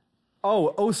 But oh,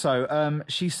 also,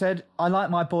 she said, "I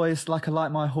like my boys like I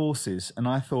like my horses," and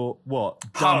I thought, "What?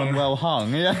 Done and well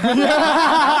hung?" Yeah.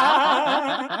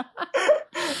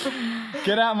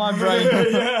 Get out of my brain.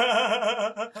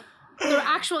 Their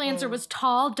actual answer was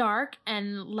tall, dark,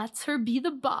 and lets her be the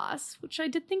boss, which I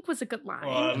did think was a good line.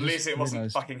 Well, at least it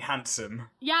wasn't fucking handsome.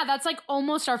 Yeah, that's like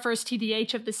almost our first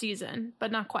TDH of the season,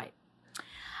 but not quite.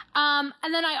 And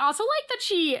then I also like that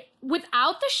she,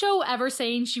 without the show ever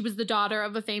saying she was the daughter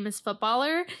of a famous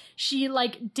footballer, she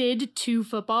like did 2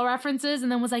 football references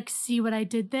and then was like, see what I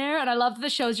did there? And I love the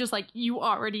show's just like, you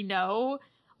already know.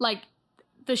 Like,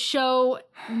 the show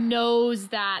knows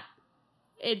that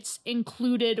it's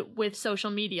included with social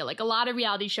media. Like, a lot of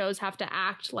reality shows have to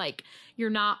act like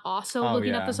you're not also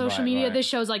looking at the social media. This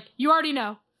show's like, you already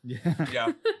know.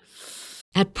 Yeah.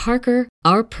 At Parker,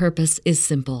 our purpose is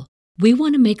simple. We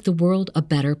want to make the world a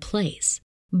better place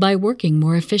by working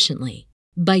more efficiently,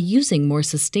 by using more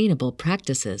sustainable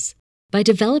practices, by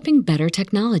developing better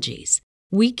technologies.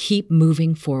 We keep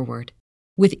moving forward.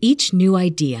 With each new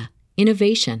idea,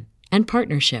 innovation, and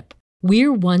partnership,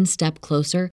 we're one step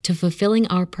closer to fulfilling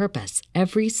our purpose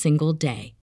every single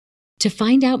day. To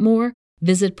find out more,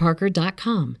 visit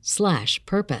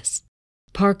parker.com/purpose.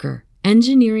 Parker,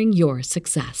 engineering your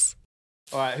success.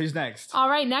 All right, who's next? All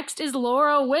right, next is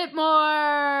Laura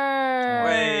Whitmore.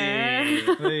 Hey.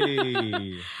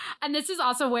 And this is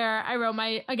also where I wrote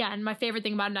my favorite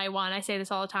thing about Night One, I say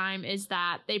this all the time, is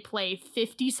that they play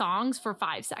 50 songs for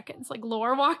 5 seconds. Like,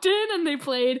 Laura walked in and they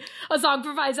played a song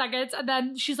for 5 seconds, and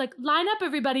then she's like, line up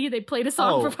everybody. They played a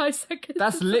song for 5 seconds.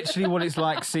 That's literally what it's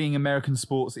like seeing American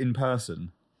sports in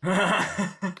person.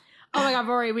 Oh my God,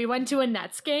 Rory, we went to a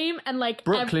Nets game and like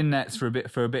Brooklyn Nets for a bit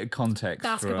of context.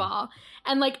 Basketball.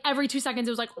 And like every 2 seconds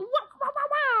it was like, wow,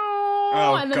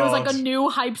 Oh, and then it was like God. a new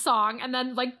hype song. And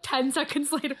then like 10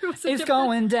 seconds later it was It's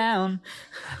going down.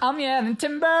 I'm yelling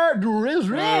timber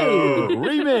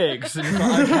remix. And it's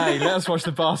like, okay, let us watch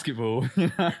the basketball.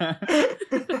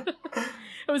 It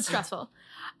was stressful.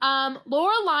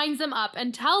 Laura lines them up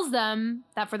and tells them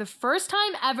that for the first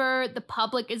time ever, the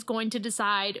public is going to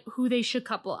decide who they should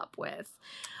couple up with.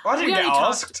 I didn't We get already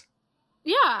asked.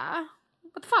 Yeah.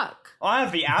 What the fuck? I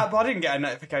have the app, but I didn't get a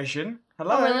notification.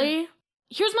 Hello? Oh, really?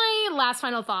 Here's my last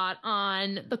final thought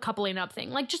on the coupling up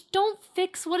thing. Like, just don't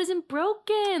fix what isn't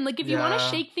broken. Like, if you want to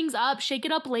Yeah. shake things up, shake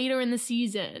it up later in the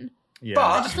season. Yeah. But,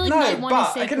 I just feel like night one is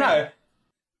sacred. no.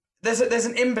 There's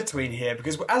an in-between here,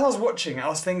 because as I was watching it, I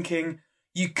was thinking,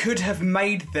 you could have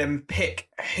made them pick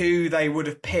who they would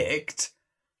have picked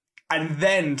and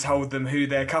then told them who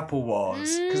their couple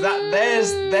was. Because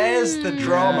there's the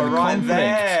drama the right conflict.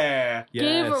 there.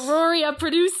 Give Rory a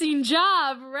producing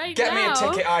job right Get me now. a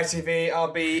ticket, ITV.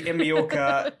 I'll be in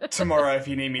Mallorca tomorrow if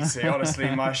you need me to.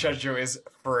 Honestly, my schedule is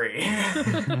free.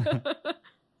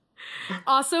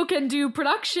 Also can do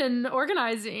production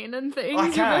organizing and things. I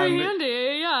You're very can.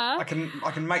 handy, yeah. I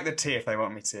can make the tea if they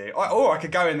want me to. Or I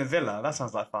could go in the villa. That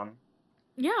sounds like fun.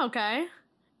 Yeah, okay.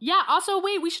 Yeah, also,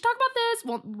 wait, we should talk about this.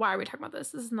 Well, why are we talking about this?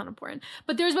 This is not important.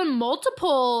 But there's been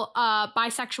multiple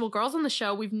bisexual girls on the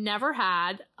show. We've never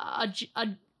had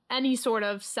any sort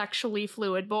of sexually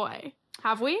fluid boy.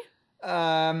 Have we?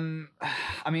 I mean,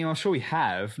 I'm sure we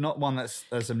have. Not one that's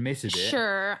admitted it.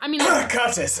 Sure. I mean... like,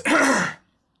 Curtis!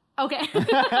 okay.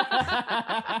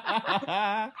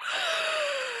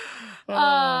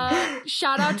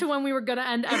 Shout out to when we were gonna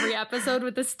end every episode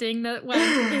with the sting that went,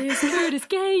 "Is Curtis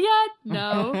gay yet?"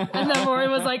 No. And then Rory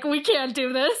was like, "We can't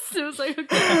do this." It was like,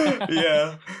 okay.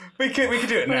 Yeah. We could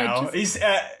do it But I now. just- He's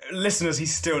listeners,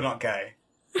 he's still not gay.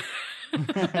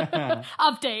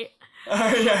 Update.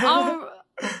 Yeah.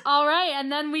 All right,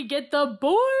 and then we get the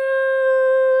boys.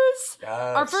 Yes.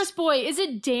 Our first boy, is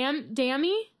it Dammy?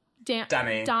 Dammy.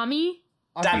 Dammy?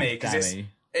 Dammy, because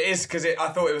I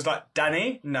thought it was like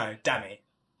Danny. No, Dammy.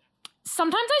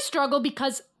 Sometimes I struggle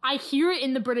because I hear it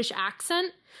in the British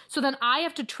accent, so then I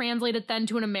have to translate it then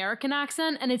to an American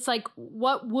accent, and it's like,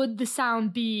 what would the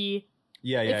sound be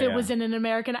if it was in an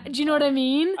American? Do you know what I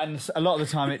mean? And a lot of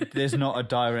the time, there's not a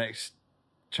direct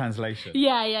translation.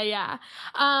 Yeah.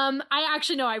 I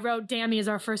actually know I wrote Dammy as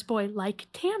our first boy, like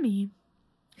Tammy.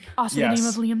 Also the name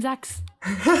of Liam's ex.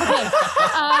 Okay.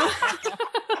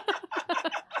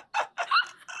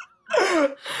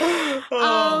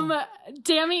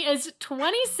 Dammy is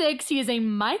 26. He is a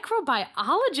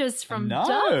microbiologist from No.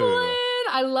 Dublin.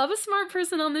 I love a smart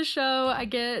person on this show. I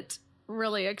get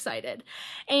really excited.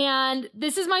 And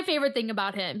this is my favorite thing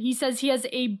about him. He says he has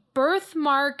a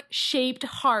birthmark-shaped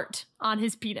heart on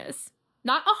his penis.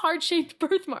 Not a heart-shaped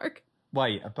birthmark.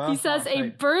 Wait, a birthmark? He says a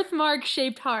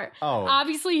birthmark-shaped heart. Oh.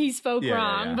 Obviously, he spoke Yeah,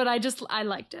 wrong, yeah. but I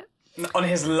liked it. On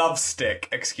his love stick,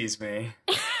 excuse me.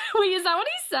 Wait, is that what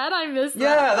he said? I missed that.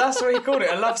 Yeah, that's what he called it,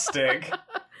 a love stick.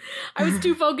 I was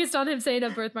too focused on him saying a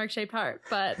birthmark-shaped heart.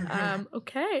 But,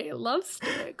 okay, love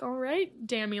stick. All right,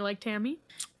 Dammy like Tammy.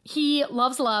 He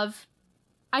loves love.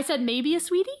 I said maybe a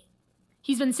sweetie?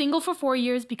 He's been single for 4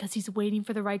 years because he's waiting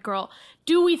for the right girl.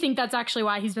 Do we think that's actually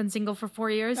why he's been single for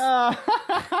 4 years?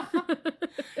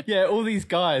 Yeah, all these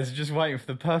guys are just waiting for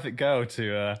the perfect girl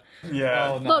to...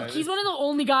 Yeah. Oh, no. Look, he's one of the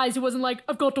only guys who wasn't like,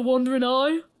 I've got the wandering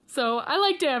eye. So I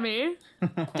like Dammy.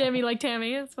 Dammy like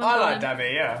Tammy. That's what I'm I like calling.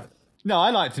 Dammy, yeah. No,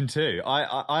 I liked him too.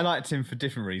 I liked him for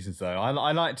different reasons, though.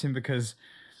 I liked him because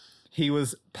he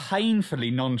was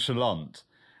painfully nonchalant.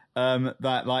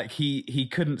 That like he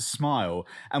couldn't smile,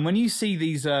 and when you see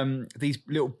these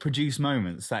little produced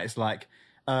moments, that it's like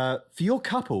for your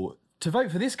couple to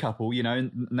vote for this couple, you know,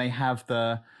 and they have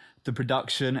the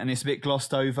production, and it's a bit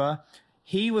glossed over.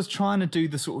 He was trying to do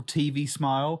the sort of TV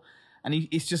smile, and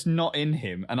it's just not in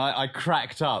him. And I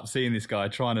cracked up seeing this guy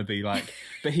trying to be like,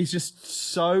 but he's just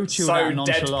so chilled So out and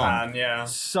nonchalant, deadpan, yeah.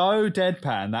 so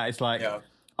deadpan that it's like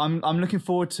I'm looking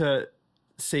forward to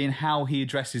seeing how he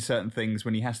addresses certain things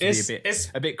when he has to be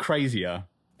a bit crazier.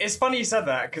 It's funny you said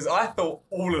that, because I thought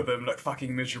all of them looked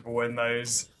fucking miserable in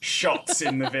those shots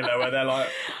in the villa where they're like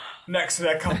next to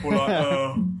their couple,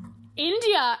 like,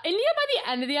 India by the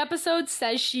end of the episode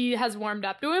says she has warmed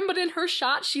up to him, but in her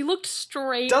shot she looked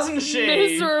straight Doesn't she?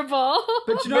 miserable.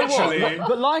 But you know Literally. what?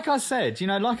 But like I said,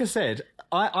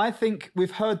 I think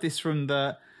we've heard this from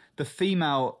the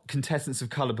female contestants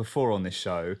of colour before on this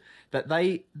show, that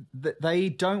they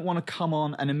don't want to come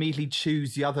on and immediately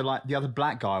choose the other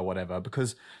black guy or whatever,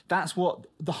 because that's what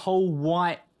the whole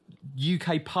white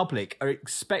UK public are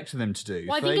expecting them to do.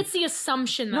 Well, I think it's the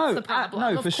assumption that's the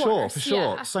problem. No, for sure.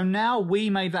 So now we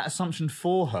made that assumption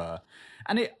for her.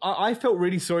 And I felt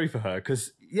really sorry for her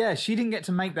because, she didn't get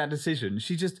to make that decision.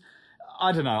 She just...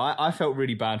 I don't know. I felt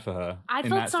really bad for her. I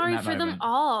felt sorry for them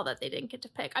all that they didn't get to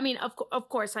pick. I mean, of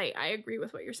course, I agree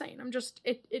with what you're saying. I'm just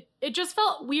it just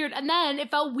felt weird, and then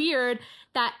it felt weird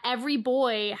that every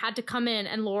boy had to come in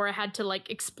and Laura had to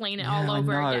like explain it all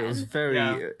over again. It was very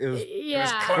it was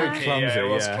clunky. clumsy. It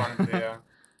was clunky. Yeah.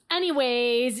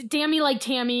 Anyways, Dammy Like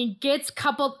Tammy gets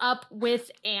coupled up with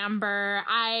Amber.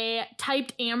 I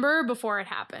typed Amber before it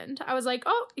happened. I was like,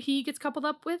 oh, he gets coupled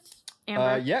up with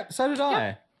Amber. So did I.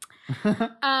 Yep.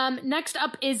 Next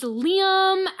up is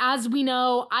Liam. As we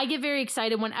know, I get very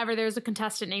excited whenever there's a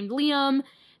contestant named Liam.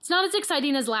 It's not as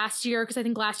exciting as last year because I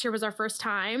think last year was our first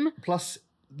time. Plus,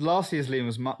 last year's Liam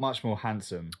was much more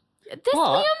handsome. This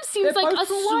Liam seems like a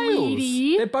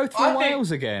sweetie. They're both from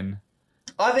Wales again.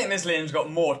 I think this Liam's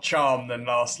got more charm than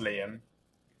last Liam.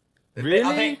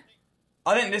 Really?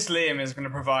 I think this Liam is going to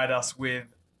provide us with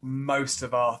most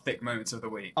of our thick moments of the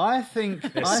week. I think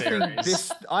this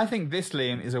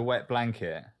Liam is a wet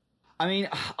blanket. I mean,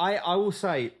 I will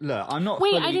say, look, I'm not.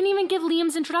 Wait, I didn't even give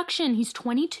Liam's introduction. He's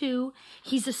 22.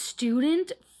 He's a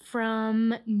student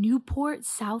from Newport,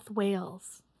 South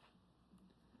Wales.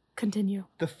 Continue.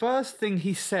 The first thing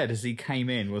he said as he came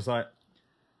in was like,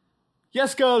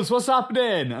 "Yes, girls, what's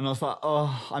happening?" And I was like,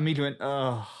 "Oh," I immediately went,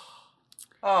 "Oh,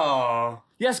 oh,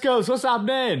 yes, girls, what's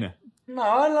happening?" No,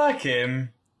 I like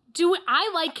him.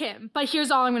 I like him, but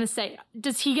here's all I'm going to say.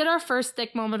 Does he get our first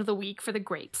thick moment of the week for the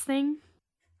grapes thing?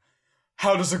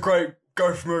 How does a grape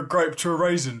go from a grape to a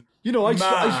raisin? You know, I'm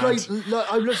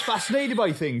just fascinated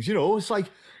by things, you know. It's like,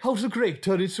 how does a grape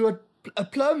turn into a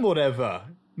plum, whatever?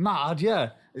 Mad,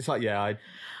 yeah. It's like,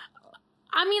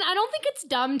 I mean, I don't think it's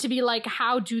dumb to be like,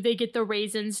 how do they get the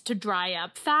raisins to dry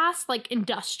up fast, like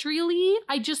industrially?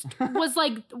 I just was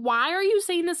like, why are you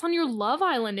saying this on your Love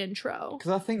Island intro?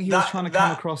 Because I think he was trying to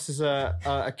come across as a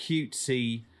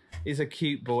cutesy, is a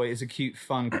cute boy, is a cute,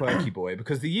 fun, quirky boy.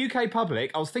 Because the UK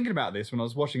public, I was thinking about this when I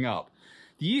was watching up,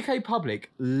 the UK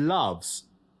public loves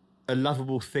a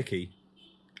lovable thickie.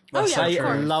 Oh yeah, they of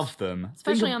course. love them.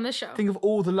 Especially on this show. Think of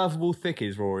all the lovable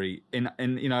thickies, Rory. In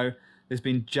you know, there's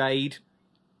been Jade,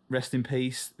 rest in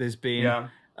peace. There's been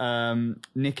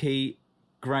Nikki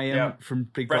Graham from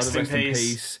Big Brother, rest in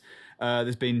peace.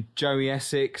 There's been Joey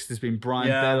Essex. There's been Brian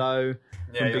Bello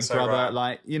from Big Brother. Right.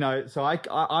 Like, you know, so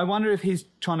I wonder if he's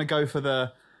trying to go for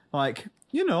the, like,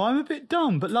 you know, I'm a bit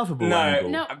dumb but lovable angle.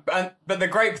 No. But the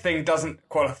grape thing doesn't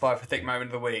qualify for thick moment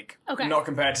of the week. Okay. Not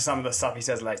compared to some of the stuff he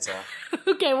says later.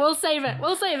 Okay, we'll save it.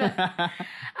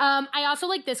 I also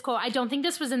like this quote. I don't think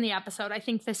this was in the episode. I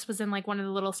think this was in like one of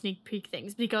the little sneak peek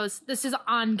things because this is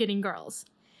on Getting Girls.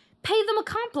 Pay them a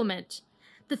compliment.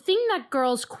 The thing that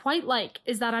girls quite like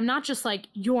is that I'm not just like,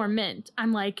 you're mint.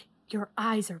 I'm like, your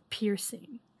eyes are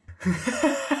piercing.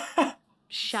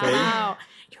 Shout out.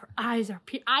 Your eyes are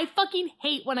I fucking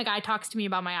hate when a guy talks to me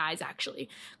about my eyes, actually.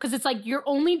 Because it's like, you're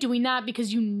only doing that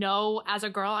because you know, as a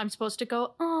girl, I'm supposed to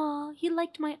go, oh, he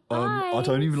liked my eyes. I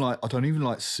don't even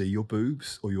like see your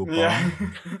boobs or your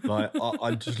bum. Like,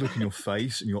 I just look in your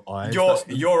face and your eyes.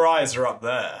 Your eyes are up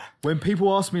there. When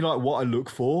people ask me like what I look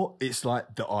for, it's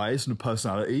like the eyes and the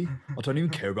personality. I don't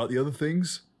even care about the other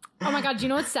things. Oh my God, do you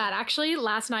know what's sad? Actually,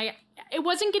 last night, it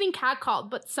wasn't getting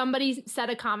catcalled, but somebody said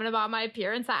a comment about my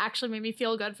appearance that actually made me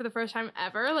feel good for the first time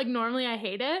ever. Like, normally I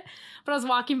hate it. But I was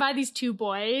walking by these two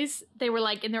boys. They were,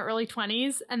 like, in their early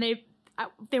 20s, and they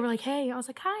were like, hey. I was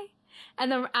like, hi.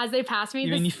 And then as they passed me...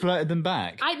 You flirted them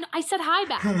back? I said hi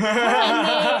back. And they,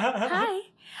 hi.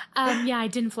 Yeah, I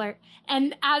didn't flirt.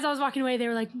 And as I was walking away, they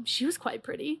were like, she was quite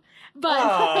pretty. But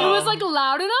it was like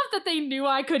loud enough that they knew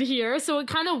I could hear. So it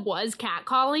kind of was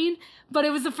catcalling. But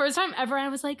it was the first time ever I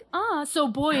was like, so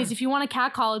boys, if you want to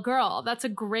catcall a girl, that's a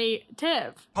great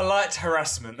tip. Polite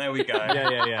harassment. There we go.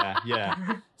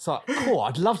 Yeah. So, cool.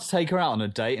 I'd love to take her out on a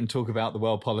date and talk about the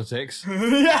world politics.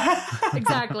 Yeah.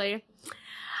 Exactly.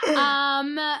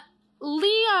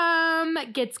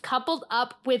 Liam gets coupled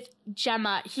up with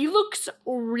Gemma. He looks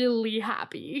really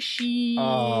happy. She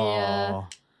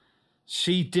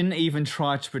didn't even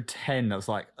try to pretend. I was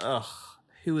like, ugh,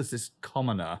 who is this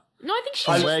commoner? No, I think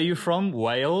she's where are you from?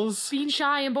 Wales? Being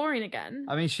shy and boring again.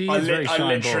 I mean, she is very shy and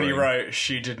boring. I literally wrote,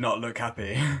 she did not look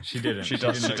happy. She didn't. She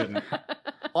didn't.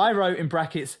 I wrote in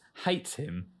brackets, hates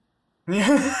him.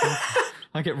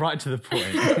 I get right to the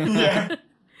point. Yeah.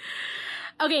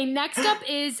 Okay, next up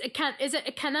is is it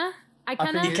Ikenna?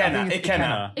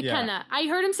 Ikenna. I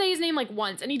heard him say his name like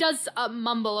once, and he does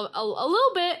mumble a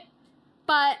little bit,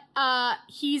 But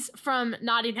he's from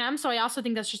Nottingham, so I also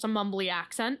think that's just a mumbly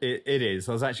accent. It is.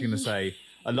 I was actually going to say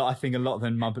I think a lot of the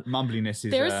mumbliness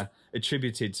is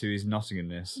attributed to his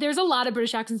Nottinghamness. There's a lot of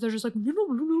British accents. They're just like, I'm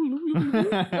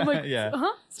like, yeah,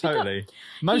 speak totally. up.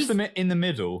 Most of them in the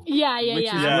middle.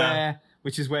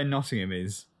 Which is where Nottingham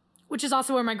is. Which is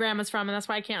also where my grandma's from, and that's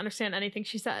why I can't understand anything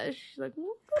she says. She's like,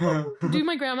 do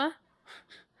my grandma.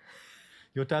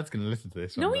 Your dad's going to listen to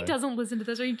this. No, he doesn't listen to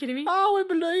this. Are you kidding me? Oh,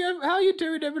 Emily, how you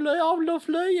doing, Emily? Oh,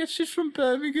 lovely. Yes, she's from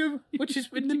Birmingham, which is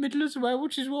in the middle as well,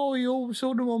 which is why we all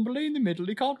sort of mumbly in the middle.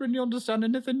 He can't really understand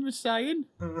anything we're saying.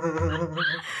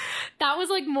 That was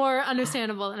like more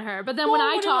understandable than her. But then when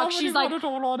I talk, she's like, I've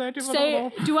got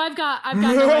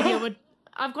no idea what...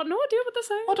 I've got no idea what they're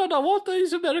saying. I don't know what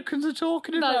these Americans are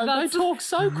talking about. They talk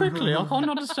so quickly, I can't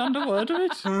understand a word of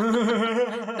it.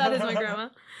 That is my grandma.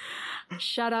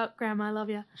 Shout out, Grandma. I love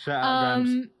you. Shout out,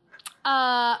 Grams.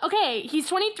 Okay, he's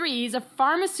 23. He's a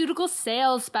pharmaceutical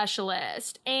sales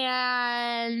specialist.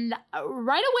 And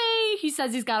right away, he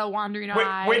says he's got a wandering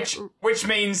eye. Which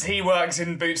means he works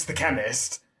in Boots the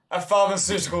Chemist. A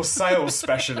pharmaceutical sales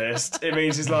specialist. It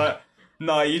means he's like...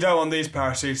 No, you don't want these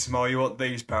paracetamol, you want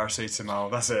these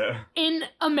paracetamol. That's it. In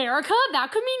America,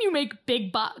 that could mean you make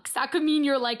big bucks. That could mean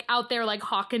you're like out there like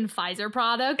hawking Pfizer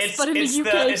products. But in the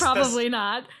UK, probably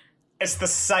not. It's the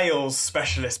sales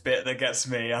specialist bit that gets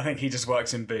me. I think he just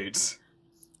works in Boots.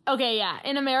 Okay, yeah.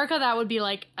 In America, that would be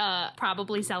like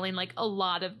probably selling like a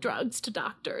lot of drugs to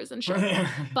doctors and shit.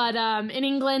 But in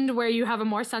England, where you have a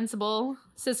more sensible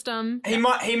system, he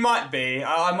might be.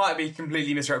 I might be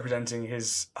completely misrepresenting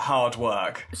his hard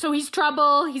work. So he's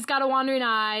trouble. He's got a wandering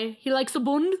eye. He likes a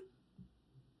bun.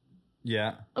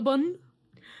 Yeah. A bun.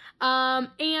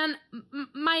 And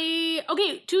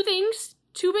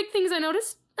two big things I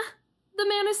noticed. The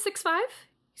man is 6'5".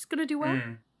 He's gonna do well.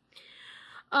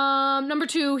 Number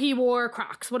 2, he wore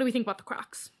Crocs. What do we think about the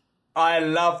Crocs? I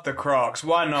love the Crocs.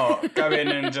 Why not? Go in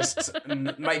and just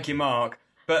make your mark.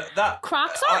 But that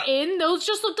Crocs are in. Those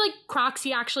just looked like Crocs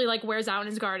he actually like wears out in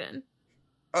his garden.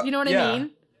 You know what I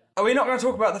mean? Are we not going to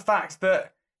talk about the fact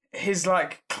that his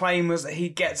like claim was that he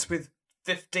gets with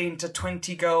 15 to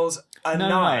 20 girls a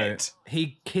night? No.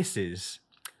 He kisses.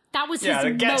 That was the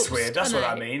his gets most with. That's what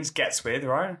that night. means. Gets with,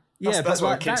 right? That's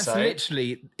what kids say.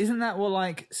 Literally, isn't that what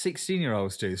like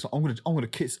 16-year-olds do? So I'm gonna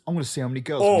kiss. I'm gonna see how many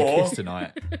girls I'm gonna kiss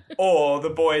tonight. Or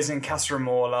the boys in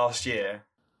Castlemore last year.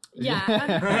 Yeah,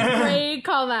 great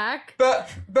callback. But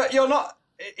you're not.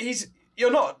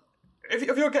 You're not.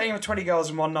 If you're getting with 20 girls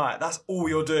in one night, that's all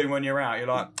you're doing when you're out. You're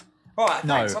like, all right,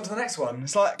 thanks. On to the next one.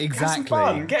 It's like have some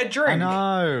fun, get a drink.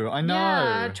 I know.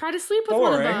 Yeah, try to sleep with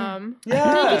one of them.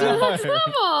 Yeah, take it to the next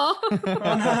level.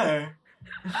 I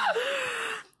know.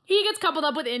 He gets coupled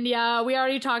up with India. We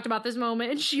already talked about this moment,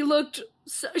 and she looked.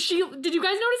 Did you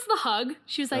guys notice the hug?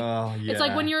 She was like, it's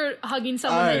like when you're hugging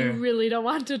someone that you really don't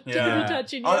want to be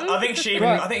touching you. I think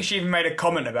she even made a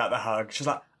comment about the hug. She was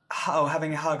like, "Oh,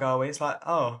 having a hug, are we?" It's like,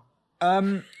 oh.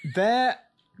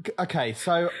 Okay,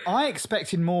 so I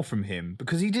expected more from him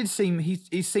because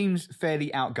he seems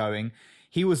fairly outgoing.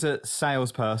 He was a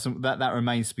salesperson. That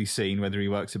remains to be seen whether he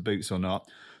works at Boots or not.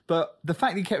 But the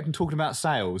fact that he kept on talking about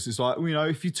sales is like,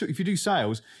 if you do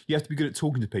sales, you have to be good at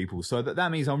talking to people. So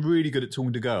that means I'm really good at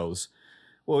talking to girls.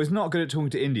 Well, he's not good at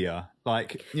talking to India.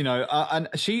 Like, and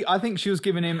I think she was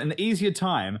giving him an easier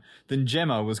time than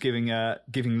Gemma was giving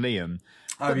Liam.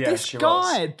 Oh, yeah, she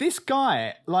was. This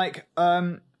guy, like,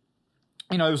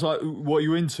 was like, what are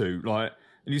you into? Like,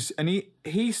 and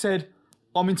he said,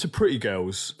 I'm into pretty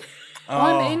girls.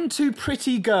 I'm into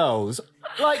pretty girls.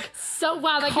 Like, so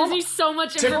wow, that gives me so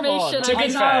much information. To be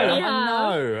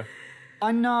fair,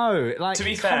 I know. Like, to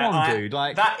be fair, dude.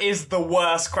 Like, that is the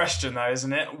worst question, though,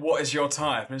 isn't it? What is your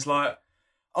type? And it's like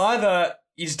either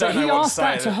you just don't know what to say. He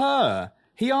asked that to her.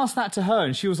 He asked that to her,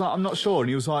 and she was like, "I'm not sure." And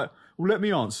he was like, "Well, let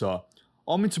me answer.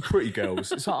 I'm into pretty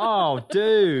girls." It's like, oh,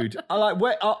 dude.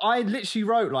 I literally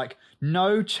wrote like,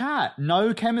 no chat,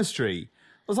 no chemistry.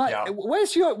 I was like,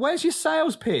 where's your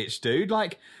sales pitch, dude?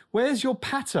 Like, where's your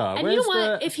patter? And you know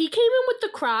what? If he came in with the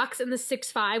Crocs and the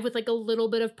 6'5" with like a little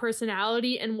bit of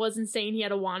personality and wasn't saying he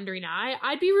had a wandering eye,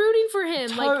 I'd be rooting for him.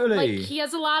 Totally. Like he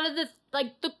has a lot of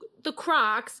the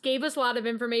Crocs gave us a lot of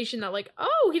information that like,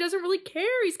 oh, he doesn't really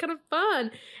care. He's kind of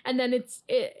fun. And then it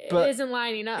isn't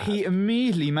lining up. He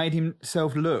immediately made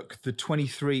himself look the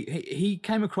 23. He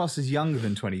came across as younger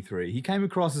than 23. He came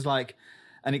across as like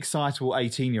an excitable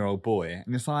 18-year-old boy.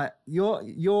 And it's like, you're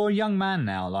a young man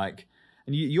now, like,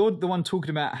 and you're the one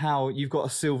talking about how you've got a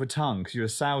silver tongue because you're a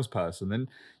salesperson, then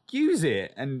use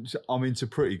it. And I'm into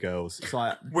pretty girls. It's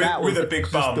like with a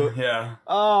big bum.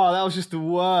 Oh, that was just the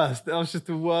worst. That was just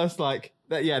the worst. Like,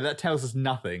 that tells us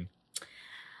nothing.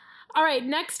 All right,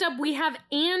 next up we have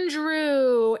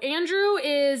Andrew. Andrew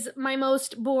is my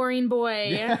most boring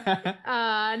boy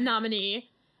nominee.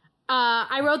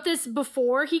 I wrote this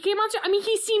before he came on. I mean,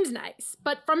 he seems nice,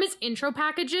 but from his intro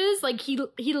packages, like he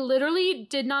literally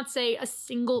did not say a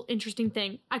single interesting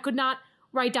thing. I could not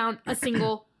write down a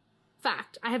single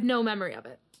fact. I have no memory of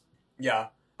it. Yeah.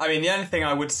 I mean, the only thing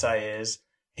I would say is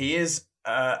he is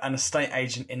an estate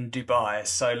agent in Dubai.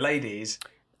 So, ladies,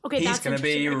 okay, he's going to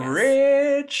be interesting, I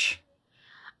rich.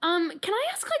 Can I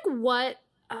ask, like,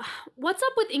 what's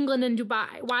up with England and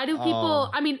Dubai? Why do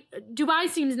people... I mean, Dubai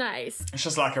seems nice. It's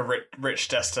just like a rich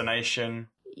destination.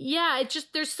 Yeah, it's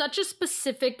just there's such a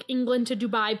specific England to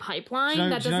Dubai pipeline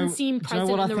that doesn't seem present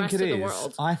in the rest of the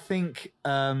world. I think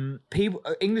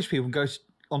English people go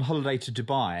on holiday to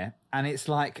Dubai and it's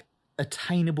like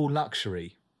attainable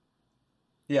luxury.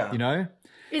 Yeah. You know?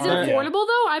 Is it affordable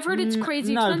though? I've heard it's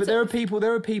crazy expensive. No, but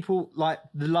there are people like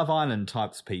the Love Island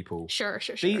types of people. Sure.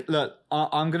 Look,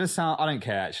 I'm going to sound... I don't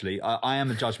care, actually. I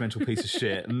am a judgmental piece of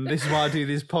shit, and this is why I do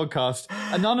this podcast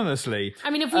anonymously. I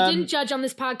mean, if we didn't judge on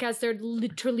this podcast, there'd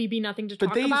literally be nothing to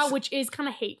talk about, which is kind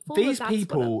of hateful.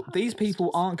 These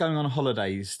people aren't going on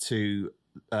holidays to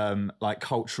like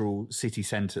cultural city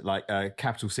centre, like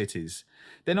capital cities.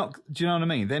 They're not. Do you know what I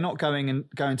mean? They're not going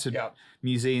to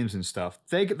museums and stuff.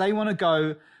 They want to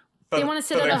go. They want to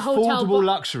sit at a hotel.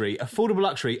 Affordable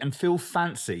luxury, and feel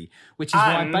fancy, which is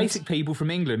why basic people from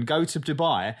England go to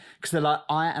Dubai because they're like,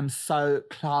 I am so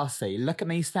classy. Look at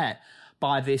me set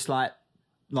by this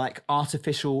like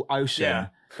artificial ocean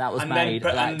that was made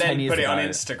like 10 years ago. And then put it on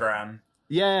Instagram.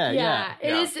 Yeah.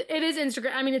 It is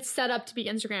Instagram. I mean, it's set up to be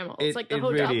Instagrammable. It's like the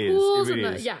hotel pools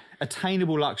and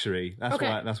attainable luxury.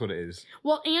 That's what it is.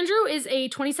 Well, Andrew is a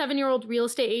 27-year-old real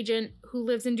estate agent who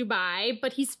lives in Dubai,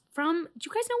 but he's from... Do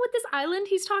you guys know what this island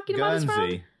he's talking about is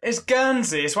from? It's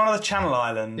Guernsey. It's one of the Channel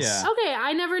Islands. Yeah. Okay,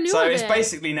 I never knew So of it's it.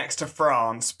 basically next to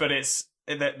France, but it's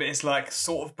like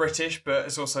sort of British, but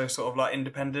it's also sort of like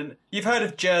independent. You've heard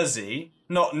of Jersey,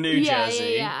 not New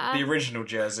Jersey, the original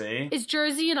Jersey. Is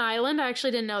Jersey an island? I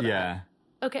actually didn't know that. Yeah.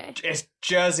 Okay. It's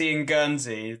Jersey and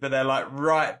Guernsey, but they're like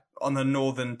right on the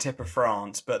northern tip of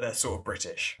France, but they're sort of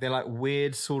British. They're like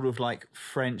weird sort of like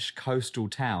French coastal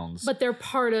towns. But they're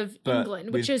part of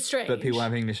England, which is strange. But people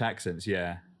have English accents,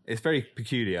 yeah. It's very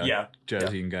peculiar,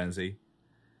 Jersey and Guernsey.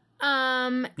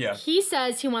 He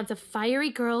says he wants a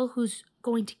fiery girl who's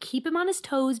going to keep him on his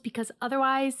toes because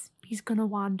otherwise he's gonna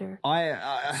wander.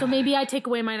 So maybe I take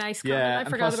away my nice comment. I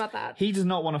forgot about that. He does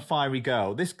not want a fiery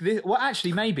girl. This well,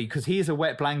 actually, maybe because he is a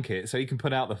wet blanket, so he can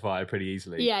put out the fire pretty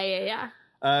easily. Yeah.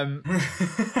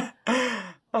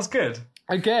 That's good.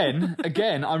 Again,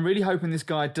 I'm really hoping this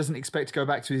guy doesn't expect to go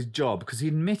back to his job because he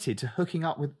admitted to hooking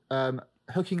up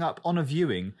on a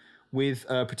viewing with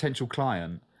a potential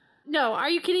client. No, are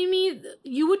you kidding me?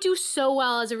 You would do so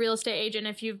well as a real estate agent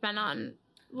if you've been on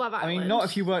Love Island. I mean, not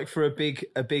if you work for a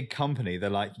big company.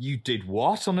 They're like, you did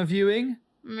what on a viewing?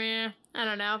 Meh, I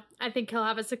don't know. I think he'll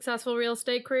have a successful real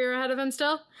estate career ahead of him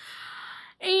still.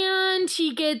 And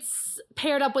he gets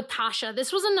paired up with Tasha.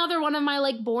 This was another one of my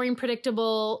like boring,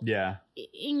 predictable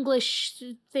English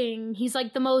thing. He's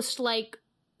like the most like,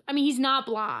 I mean, he's not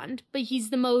blonde, but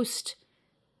he's the most...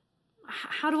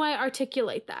 How do I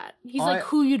articulate that? He's like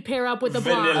who you'd pair up with a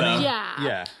blonde.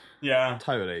 Yeah,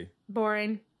 totally.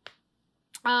 Boring.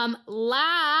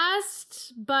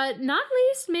 Last but not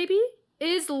least, maybe,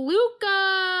 is Luca.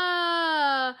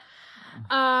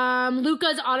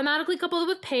 Luca's automatically coupled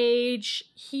with Paige.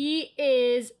 He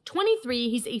is 23.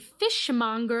 He's a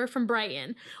fishmonger from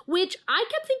Brighton, which I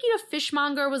kept thinking a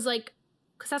fishmonger was like,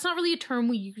 because that's not really a term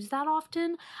we use that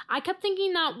often. I kept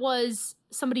thinking that was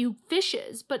somebody who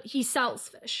fishes, but he sells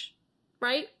fish,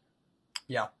 right?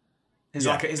 Yeah. He's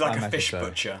like a fish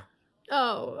butcher.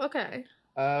 Oh, okay.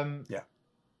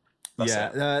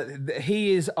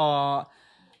 He is our...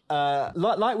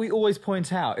 like we always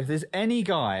point out, if there's any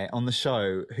guy on the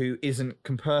show who isn't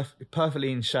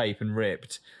perfectly in shape and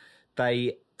ripped,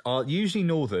 they are usually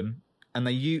Northern,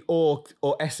 and or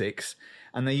Essex,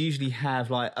 and they usually have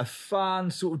like a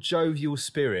fun sort of jovial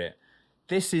spirit.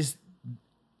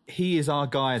 He is our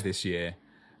guy this year.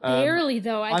 Barely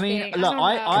though. I mean, think. look,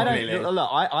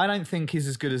 I don't think he's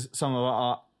as good as some of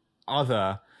our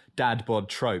other dad bod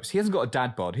tropes. He hasn't got a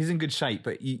dad bod. He's in good shape,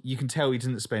 but you can tell he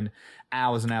doesn't spend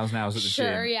hours and hours and hours at the gym.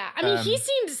 Sure, yeah. I mean, he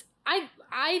seems.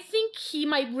 I think he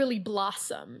might really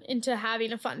blossom into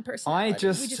having a fun personality.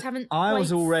 We just haven't. I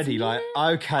was already like,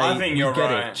 okay, I think we you're get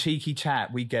right. it. Cheeky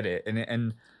chat, we get it,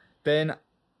 and then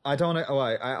I don't want to. Oh,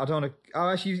 I don't want to. Oh,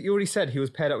 actually, you already said he was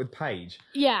paired up with Paige.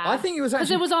 Yeah. I think it was actually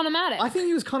because it was automatic. I think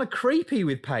he was kind of creepy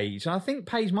with Paige, and I think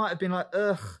Paige might have been like,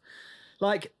 ugh,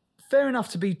 like fair enough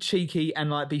to be cheeky and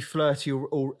like be flirty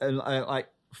or like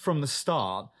from the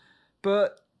start,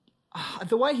 but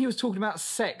the way he was talking about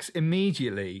sex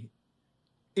immediately.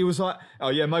 It was like, oh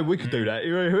yeah, maybe we could do that.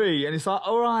 And it's like,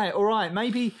 all right,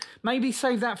 maybe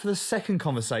save that for the second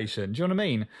conversation. Do you know what I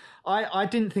mean? I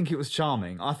didn't think it was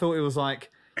charming. I thought it was like,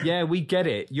 yeah, we get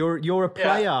it. You're a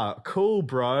player. Yeah. Cool,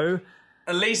 bro.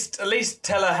 At least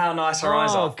tell her how nice her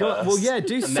eyes are God. first. Well, yeah,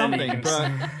 do something,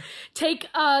 but take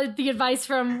the advice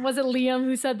from, was it Liam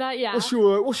who said that? Yeah. What's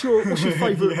your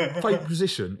favourite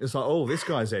position? It's like, oh, this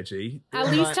guy's edgy.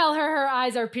 At least tell her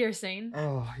eyes are piercing.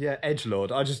 Oh yeah,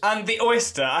 edgelord. And the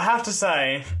oyster. I have to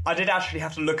say, I did actually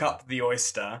have to look up the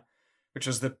oyster, which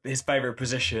was his favourite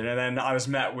position, and then I was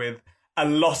met with a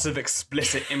lot of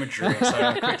explicit imagery, so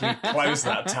I quickly closed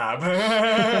that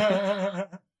tab.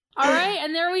 All right,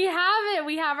 and there we have it.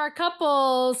 We have our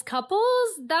couples. Couples?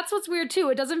 That's what's weird, too.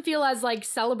 It doesn't feel as, like,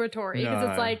 celebratory, because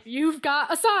it's like, you've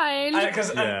got assigned.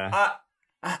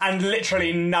 And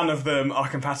literally none of them are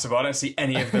compatible. I don't see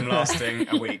any of them lasting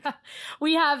a week.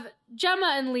 We have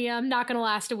Gemma and Liam, not going to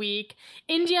last a week.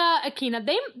 India, Akina,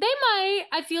 they might.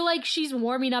 I feel like she's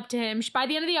warming up to him. By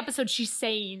the end of the episode, she's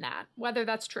saying that, whether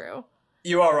that's true.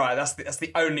 You are right. That's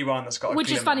the only one that's got a Which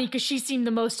is glimmer. funny because she seemed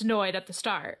the most annoyed at the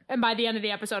start. And by the end of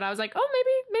the episode, I was like, oh,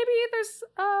 maybe there's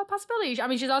a possibility. I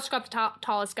mean, she's also got the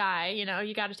tallest guy. You know,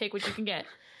 you got to take what you can get.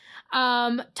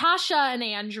 Tasha and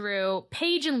Andrew,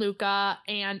 Paige and Luca,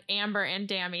 and Amber and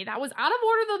Dami. That was out of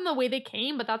order than the way they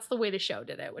came, but that's the way the show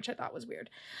did it, which I thought was weird.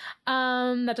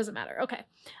 That doesn't matter. Okay.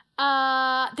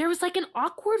 There was like an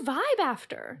awkward vibe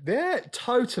after. Yeah,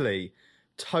 totally.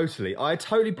 I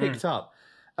totally picked up.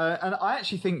 And I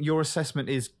actually think your assessment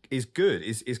is good,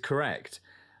 is correct.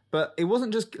 But it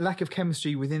wasn't just lack of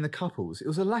chemistry within the couples. It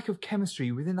was a lack of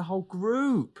chemistry within the whole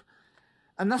group.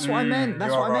 And that's what I meant.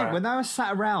 That's what I meant. When they were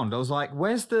sat around, I was like,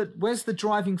 where's the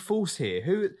driving force here?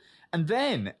 Who? And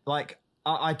then, like,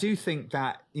 I do think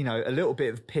that, you know, a little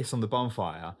bit of piss on the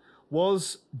bonfire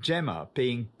was Gemma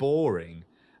being boring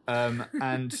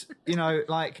and, you know,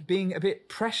 like being a bit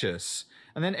precious.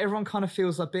 And then everyone kind of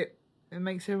feels a bit, it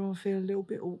makes everyone feel a little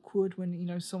bit awkward when, you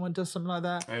know, someone does something like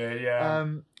that.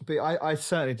 But I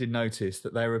certainly did notice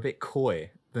that they were a bit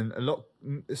coy,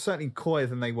 certainly coyer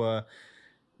than they were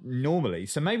normally.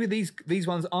 So maybe these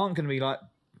ones aren't going to be like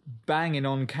banging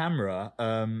on camera,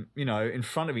 you know, in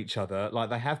front of each other like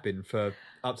they have been for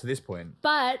up to this point.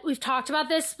 But we've talked about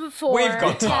this before. We've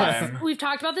got time. Yes, we've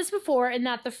talked about this before in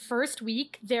that the first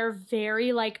week, they're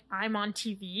very like, I'm on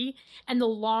TV. And the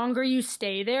longer you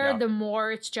stay there, the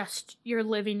more it's just you're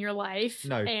living your life.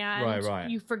 No, and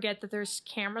right. you forget that there's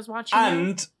cameras watching you.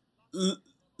 And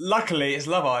luckily, it's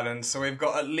Love Island, so we've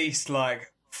got at least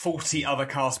like 40 other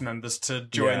cast members to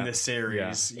join this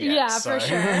series. For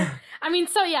sure. I mean,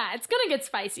 so yeah, it's gonna get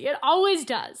spicy. It always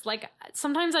does. Like,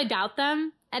 sometimes I doubt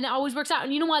them, and it always works out.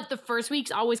 And you know what? The first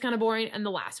week's always kind of boring, and the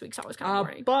last week's always kind of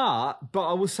boring. But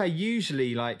I will say,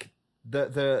 usually, like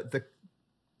the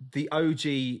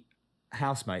OG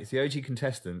housemates, the OG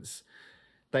contestants,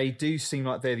 they do seem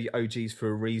like they're the OGs for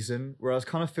a reason. Whereas, I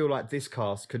kind of feel like this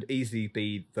cast could easily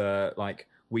be the like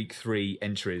week 3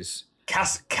 entries. Or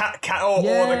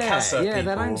the Casa people. They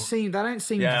don't seem that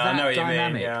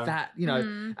dynamic. That, you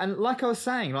know, and like I was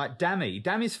saying, like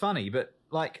Dami's funny, but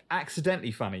like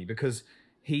accidentally funny because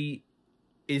he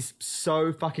is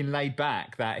so fucking laid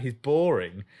back that he's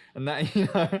boring, and that, you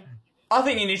know. I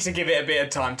think you need to give it a bit of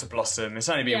time to blossom. It's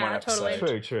only been one episode.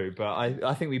 Totally. True, but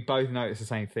I think we both noticed the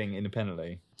same thing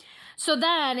independently. So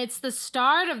then it's the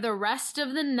start of the rest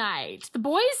of the night. The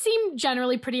boys seem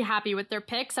generally pretty happy with their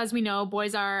picks. As we know,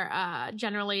 boys are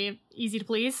generally easy to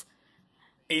please.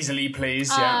 Easily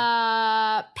pleased,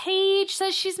 yeah. Paige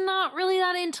says she's not really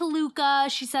that into Luca.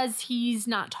 She says he's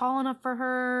not tall enough for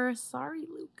her. Sorry,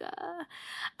 Luca.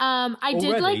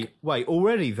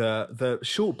 Already the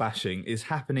short bashing is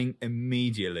happening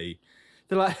immediately.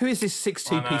 They're like, who is this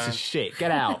 6'2" piece of shit?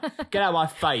 Get out. Get out of my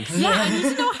face. Yeah, I need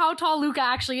to know how tall Luca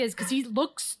actually is, because he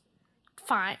looks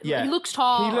fine. Yeah. He looks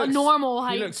tall, a normal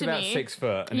height to me. He looks about 6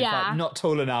 foot, and it's like, not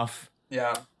tall enough.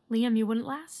 Yeah. Liam, you wouldn't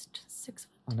last 6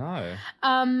 foot. I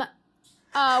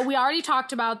know. We already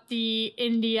talked about the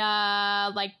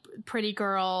India, like, pretty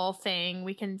girl thing.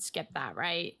 We can skip that,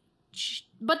 right?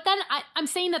 But then I'm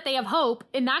saying that they have hope.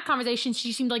 In that conversation,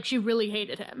 she seemed like she really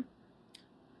hated him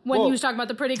when he was talking about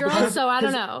the pretty girl, so I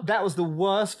don't know. That was the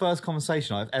worst first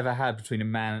conversation I've ever had between a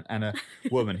man and a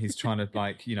woman who's trying to,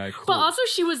 like, you know... But also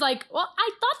she was like, well, I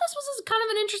thought this was kind of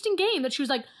an interesting game that she was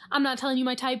like, I'm not telling you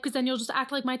my type because then you'll just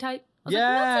act like my type. I was like,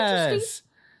 that's interesting.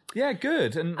 Yeah,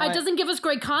 good. And It doesn't give us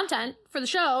great content for the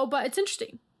show, but it's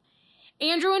interesting.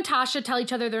 Andrew and Tasha tell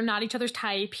each other they're not each other's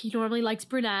type. He normally likes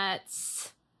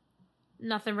brunettes.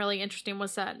 Nothing really interesting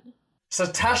was said. So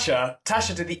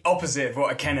Tasha did the opposite of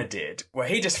what Ikenna did, where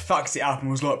he just fucked it up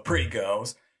and was like, pretty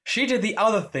girls. She did the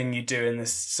other thing you do in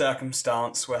this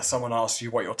circumstance where someone asks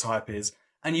you what your type is,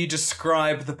 and you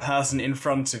describe the person in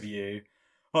front of you.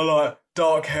 I like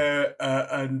dark hair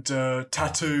and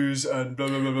tattoos and blah,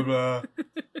 blah, blah, blah, blah.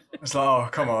 It's like, oh,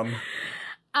 come on.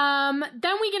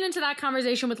 Then we get into that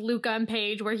conversation with Luca and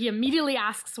Paige where he immediately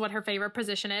asks what her favorite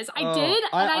position is. I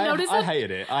noticed I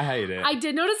hated it. I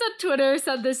did notice that Twitter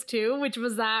said this too, which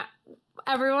was that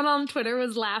everyone on Twitter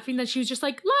was laughing that she was just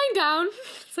like, lying down.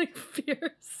 It's like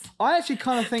fierce. I actually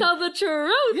kind of think... Tell the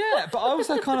truth. Yeah, but I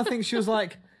also kind of think she was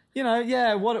like, you know,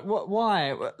 yeah,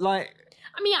 why? Like...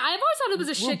 I mean, I've always thought it was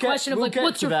a shit question of like,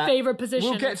 what's your favorite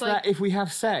position? We'll get it's to like, that if we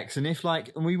have sex, and if like,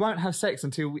 and we won't have sex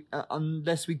until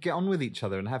unless we get on with each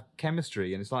other and have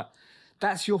chemistry, and it's like,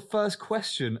 that's your first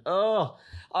question. Oh,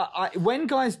 when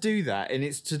guys do that, and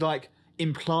it's to like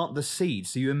implant the seed,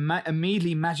 so you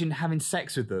immediately imagine having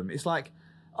sex with them. It's like,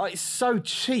 oh, it's so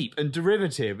cheap and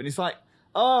derivative, and it's like.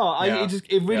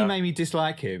 It really made me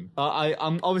dislike him.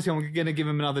 I'm going to give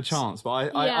him another chance, but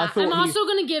I thought I'm also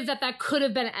going to give that could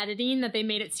have been editing, that they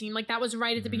made it seem like that was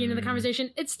right at the beginning of the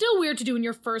conversation. It's still weird to do in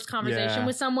your first conversation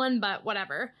with someone, but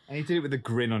whatever. And he did it with a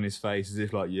grin on his face, as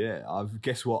if like,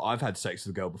 guess what? I've had sex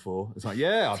with a girl before. It's like,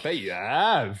 yeah, I bet you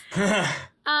have.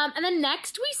 And then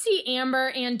next we see Amber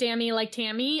and Dammy like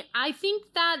Tammy. I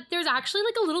think that there's actually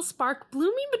like a little spark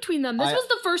blooming between them. This was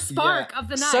the first spark of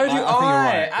the night. So do I.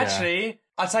 Right, actually,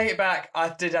 I take it back. I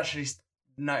did actually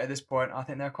note at this point, I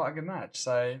think they're quite a good match.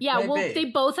 So yeah, maybe. Well, they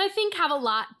both, I think, have a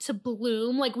lot to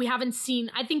bloom. Like, we haven't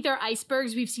seen, I think they're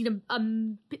icebergs. We've seen a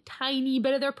tiny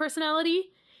bit of their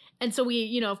personality. And so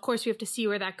we, of course we have to see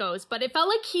where that goes. But it felt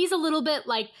like he's a little bit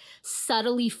like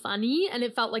subtly funny, and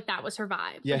it felt like that was her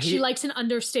vibe. Yeah, like she likes an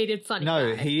understated funny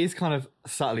guy. He is kind of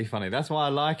subtly funny. That's why I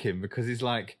like him, because he's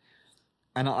like,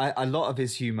 and a lot of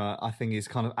his humour, I think, is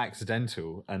kind of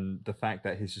accidental. And the fact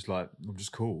that he's just like, I'm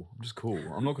just cool.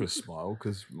 I'm not going to smile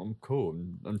because I'm cool.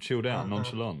 I'm chilled out,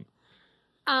 nonchalant.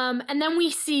 And then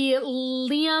we see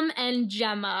Liam and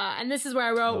Gemma. And this is where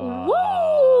I wrote,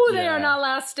 woo, they are not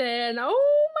lasting.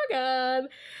 Oh my God.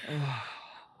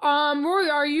 Rory,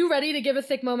 are you ready to give a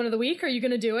thick moment of the week? Are you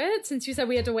going to do it since you said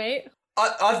we had to wait?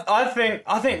 I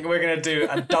think we're going to do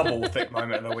a double thick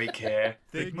moment of the week here.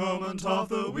 Thick moment of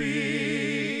the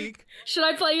week. Should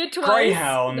I play it twice?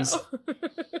 Greyhounds.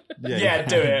 No. Yeah,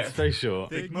 do it. It's very short.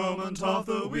 Thick moment of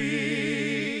the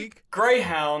week.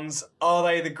 Greyhounds, are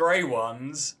they the grey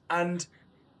ones? And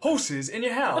horses in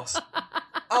your house?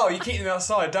 Oh, you keep them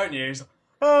outside, don't you?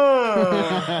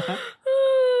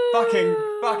 Fucking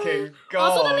God.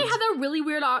 Also, then they had that really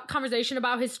weird conversation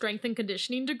about his strength and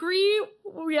conditioning degree.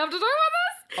 We have to talk about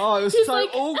this? Oh, it was so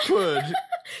awkward.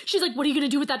 She's like, what are you going to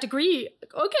do with that degree?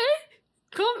 Like, okay,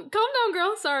 calm down,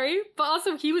 girl. Sorry. But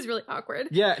also, he was really awkward.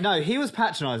 Yeah, no, he was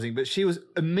patronising, but she was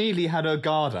immediately had her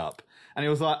guard up. And it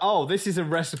was like, oh, this is a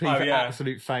recipe for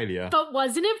absolute failure. But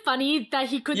wasn't it funny that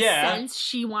he could sense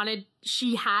she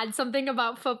had something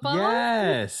about football?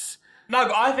 Yes. No,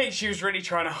 but I think she was really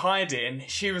trying to hide it, and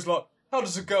she was like, how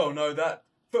does a girl know that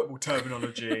football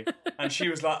terminology? And she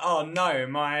was like, oh no,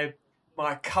 my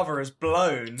cover is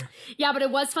blown. Yeah, but it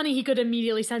was funny, he could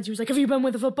immediately sense, he was like, have you been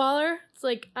with a footballer? It's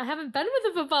like, I haven't been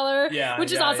with a footballer. Yeah,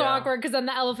 which is also awkward, because then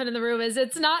the elephant in the room is,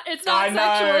 it's not sexual,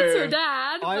 it's her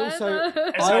dad. I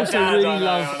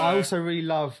also really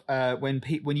love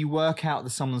when you work out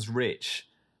that someone's rich,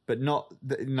 but not,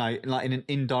 like in an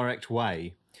indirect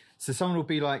way. So someone will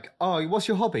be like, oh, what's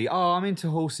your hobby? Oh, I'm into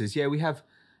horses. Yeah, we have...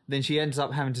 Then she ends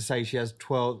up having to say she has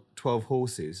 12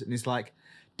 horses. And it's like,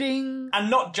 ding! And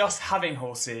not just having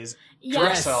horses.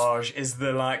 Yes. Dressage is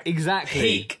the,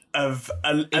 peak of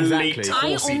elite horsiness.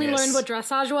 I only learned what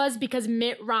dressage was because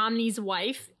Mitt Romney's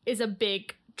wife is a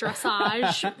big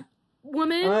dressage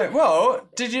woman. Well,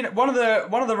 did you know, one of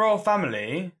the royal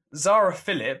family, Zara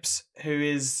Phillips, who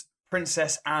is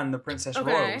Princess Anne, the Princess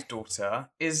Royal's daughter,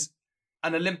 is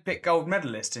an Olympic gold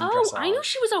medalist in dressage. Oh, I knew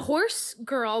she was a horse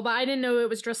girl, but I didn't know it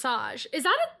was dressage. Is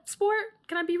that a sport?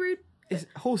 Can I be rude? It's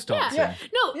horse dancing. Yeah.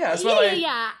 No. Yeah, It's where they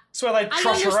trot I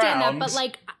understand around. that,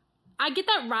 but I get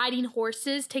that riding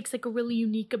horses takes a really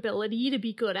unique ability to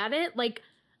be good at it.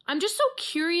 I'm just so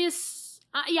curious.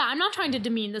 I'm not trying to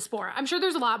demean the sport. I'm sure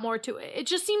there's a lot more to it. It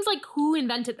just seems like, who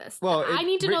invented this? Well, I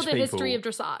need to know the history of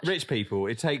dressage. Rich people.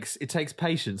 It takes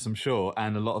patience, I'm sure,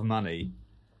 and a lot of money.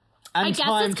 And I guess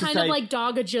time it's to kind say, of like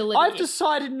dog agility. I've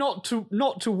decided not to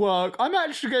work. I'm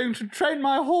actually going to train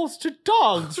my horse to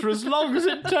dance for as long as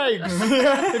it takes.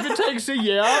 If it takes a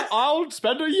year, I'll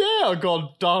spend a year. Gosh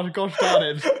darn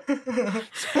it.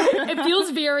 It feels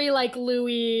very like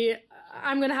Louis.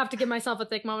 I'm going to have to give myself a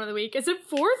thick moment of the week. Is it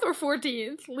 4th or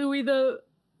 14th? Louis the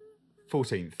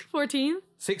 14th. 14th?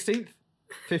 16th?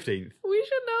 15th. We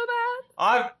should know that.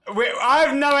 I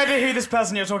have no idea who this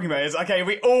person you're talking about is. Okay,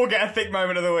 we all get a thick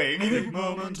moment of the week. Thick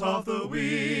moment of the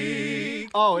week.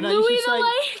 Oh, no, Louis you should the say,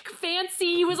 like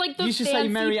fancy. He was like the you should fancy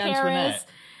say Marie Paris. Antoinette.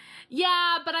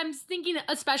 Yeah, but I'm thinking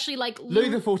especially like Louis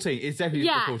the 14th. It's definitely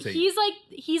yeah, the 14th. he's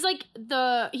like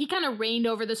he kind of reigned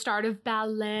over the start of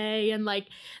ballet, and like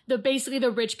basically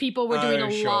the rich people were doing a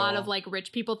lot of like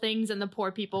rich people things, and the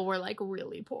poor people were like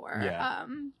really poor.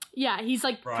 Yeah. He's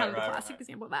like kind of the classic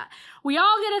example of that. We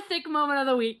all get a thick moment of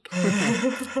the week.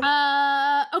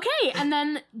 Okay, and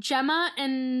then Gemma,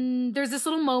 and there's this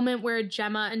little moment where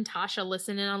Gemma and Tasha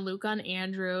listen in on Luca and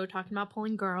Andrew talking about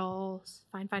pulling girls.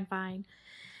 Fine.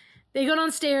 They go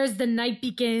downstairs, the night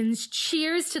begins.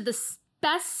 Cheers to the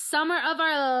best summer of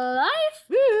our life,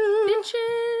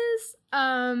 bitches.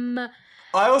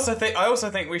 I also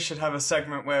think we should have a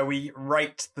segment where we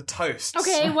rate the toasts.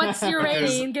 Okay, what's your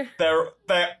rating? They're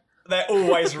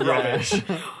always rubbish.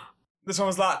 This one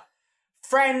was like,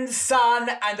 friends, son,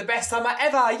 and the best summer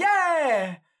ever,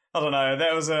 yeah! I don't know,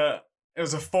 it was a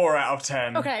 4 out of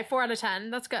 10. Okay, 4 out of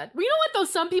 10. That's good. Well, you know what, though?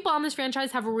 Some people on this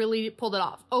franchise have really pulled it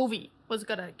off. Ovi was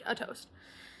good at a toast.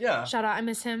 Yeah. Shout out, I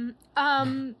miss him.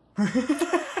 I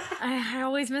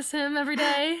always miss him every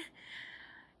day.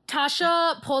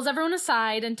 Tasha pulls everyone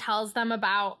aside and tells them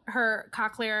about her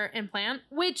cochlear implant,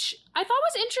 which I thought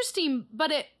was interesting,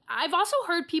 but I've also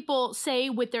heard people say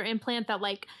with their implant that,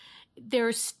 like,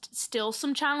 there's still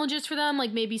some challenges for them,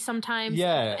 like maybe sometimes.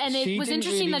 Yeah. And it was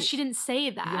interesting that she didn't say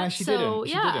that. Yeah, she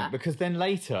didn't. Because then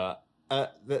later,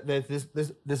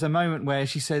 there's a moment where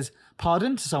she says,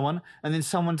 pardon to someone, and then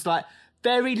someone's like,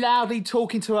 very loudly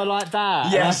talking to her like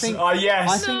that. Yes,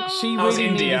 yes. I think she really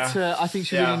India.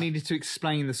 really needed to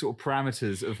explain the sort of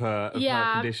parameters of her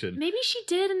condition. Maybe she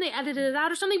did and they edited it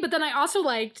out or something. But then I also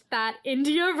liked that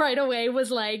India right away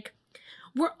was like,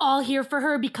 we're all here for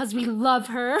her because we love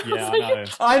her. Yeah,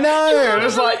 I know. It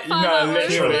was like,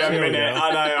 literally a minute.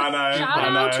 I know. Shout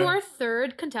out to our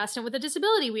third contestant with a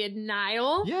disability. We had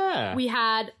Niall. Yeah. We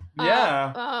had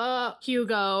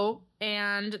Hugo.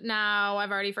 And now I've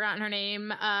already forgotten her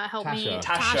name. Help me.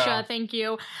 Tasha, thank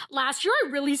you. Last year I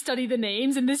really studied the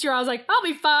names, and this year I was like, I'll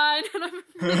be fine. And I'm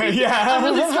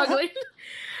really struggling.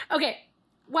 Okay.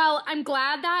 Well, I'm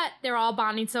glad that they're all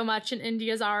bonding so much, and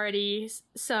India's already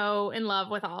so in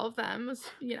love with all of them.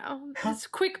 You know, this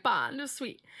quick bond was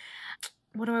sweet.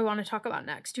 What do I want to talk about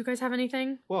next? Do you guys have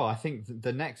anything? Well, I think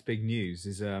the next big news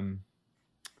is the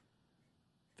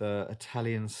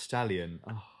Italian stallion.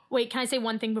 Oh. Wait, can I say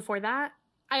one thing before that?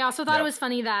 I also thought it was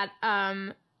funny that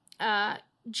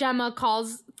Gemma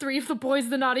calls 3 of the boys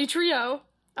the naughty trio.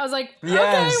 I was like,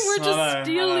 okay, we're just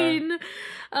stealing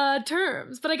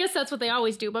terms. But I guess that's what they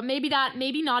always do. But maybe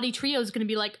naughty trio is going to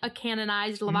be like a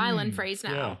canonized Love Island phrase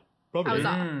now. Yeah, probably.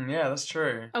 Yeah, that's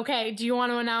true. Okay, do you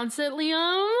want to announce it,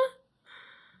 Liam?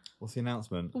 What's the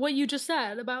announcement? What you just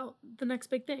said about the next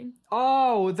big thing.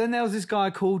 Oh, then there was this guy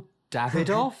called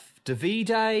Davido.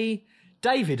 David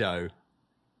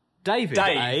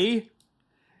A.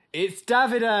 It's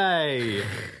Davide.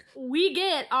 We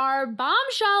get our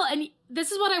bombshell, and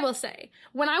this is what I will say.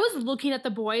 When I was looking at the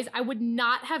boys, I would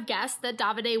not have guessed that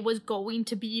Davide was going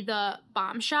to be the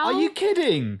bombshell. Are you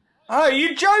kidding? Oh, are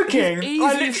you joking?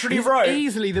 I literally wrote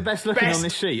easily the best looking on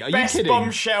this sheet. Are you kidding? Best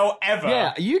bombshell ever.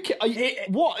 Yeah.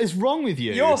 What is wrong with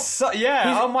you?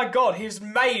 Oh my god, he's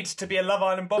made to be a Love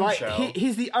Island bombshell. Like,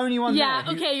 he's the only one. Yeah.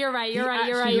 there. Okay. You're right. You're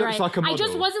right. Like a model. I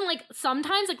just wasn't like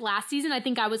sometimes like last season. I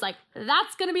think I was like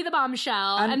that's gonna be the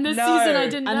bombshell, and this season I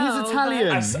didn't know. And he's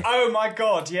Italian. Oh my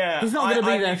god, yeah. He's not going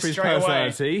to be there for his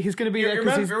personality. He's going to be there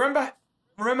because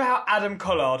Remember how Adam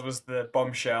Collard was the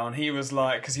bombshell, and he was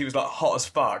like hot as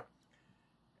fuck.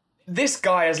 This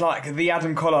guy is like the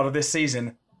Adam Collard of this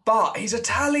season, but he's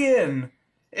Italian.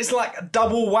 It's like a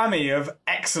double whammy of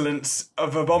excellence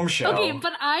of a bombshell. Okay,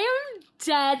 but I am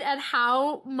dead at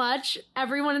how much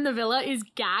everyone in the villa is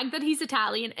gagged that he's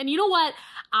Italian. And you know what?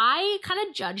 I kind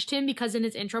of judged him because in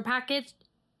his intro package,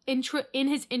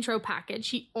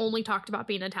 he only talked about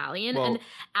being Italian. Well, and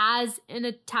as an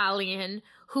Italian,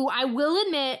 who I will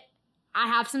admit, I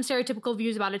have some stereotypical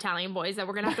views about Italian boys that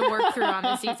we're going to have to work through on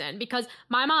this season. Because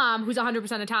my mom, who's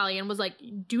 100% Italian, was like,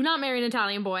 do not marry an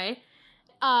Italian boy.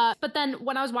 But then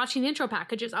when I was watching the intro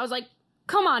packages, I was like,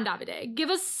 Come on, Davide. Give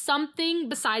us something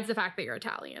besides the fact that you're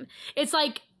Italian. It's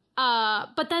like,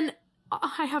 but then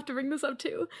I have to bring this up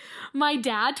too. My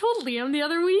dad told Liam the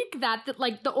other week that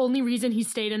like the only reason he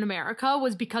stayed in America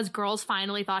was because girls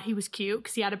finally thought he was cute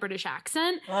because he had a British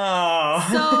accent. Oh.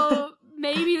 So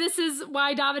maybe this is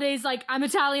why Davide's like, I'm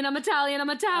Italian,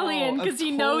 because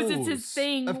he knows it's his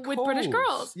thing with British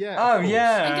girls. Yeah. Oh,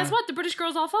 yeah. And guess what? The British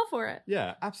girls all fell for it.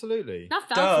 Yeah, absolutely. Not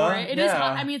fell for it. It is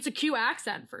hot. I mean, it's a cute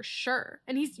accent for sure.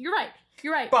 And you're right.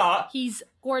 But he's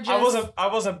gorgeous. I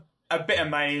was a bit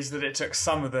amazed that it took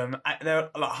some of them. They're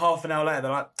like half an hour later.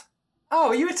 They're like, "Oh,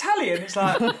 are you Italian?" It's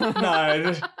like,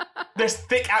 no, this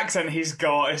thick accent he's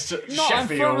got is just No,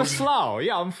 Sheffield. I'm from a Slough.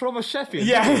 Yeah, I'm from a Sheffield.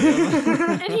 Yeah.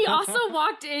 And he also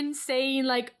walked in saying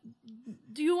like,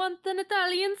 "Do you want an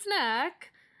Italian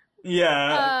snack?"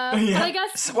 Yeah. But I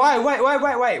guess.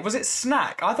 Wait. Was it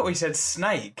snack? I thought he said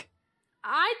snake.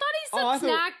 I thought he said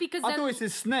snack because I thought it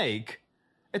said snake.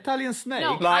 Italian snake.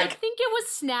 No, I think it was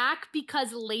snack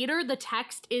because later the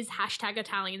text is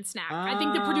 #Italian snack. I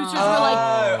think the producers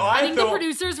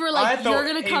were like, you're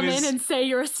gonna come in and say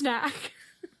you're a snack.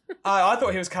 I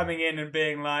thought he was coming in and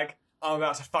being like, I'm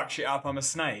about to fuck shit up, I'm a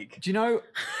snake. Do you know,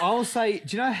 do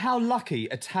you know how lucky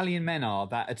Italian men are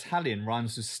that Italian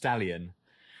rhymes with stallion?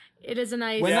 It is a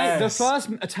nice... The first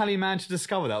Italian man to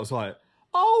discover that was like,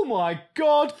 oh my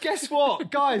God, guess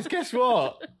what? Guys, guess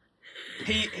what?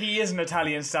 He is an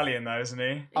Italian stallion though, isn't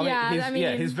he?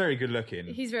 He's very good looking.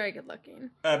 He's very good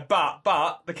looking.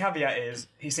 But the caveat is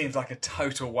he seems like a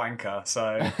total wanker.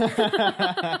 So,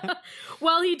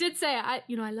 well, he did say, I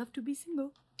love to be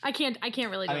single. I can't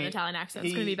really do an Italian accent.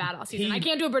 It's going to be bad all season. I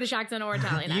can't do a British accent or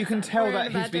Italian accent. You can tell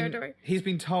that he's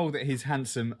been told that he's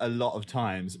handsome a lot of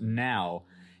times. Now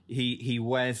he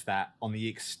wears that on the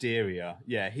exterior.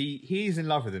 Yeah, he's in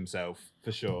love with himself.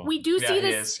 For sure. We do see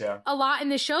this a lot in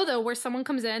this show, though, where someone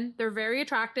comes in, they're very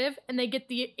attractive, and they get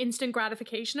the instant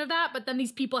gratification of that, but then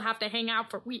these people have to hang out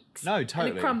for weeks. No,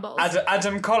 totally. And it crumbles.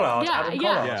 Adam Collard.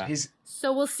 Yeah.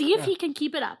 So we'll see if he can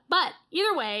keep it up. But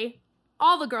either way,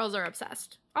 all the girls are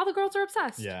obsessed.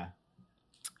 Yeah.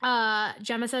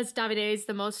 Gemma says Davide is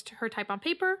the most her type on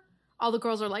paper. All the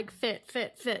girls are like, fit.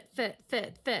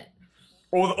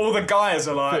 All the guys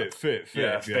are like fit.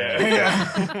 Yeah.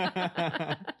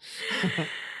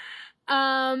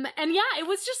 And yeah, it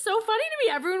was just so funny to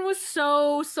me. Everyone was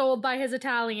so sold by his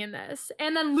Italianness.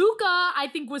 And then Luca, I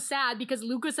think, was sad because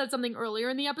Luca said something earlier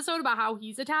in the episode about how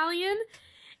he's Italian.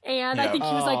 And I think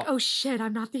he was like, oh shit,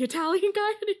 I'm not the Italian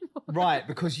guy anymore. Right,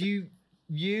 because you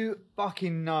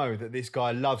fucking know that this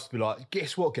guy loves to be like,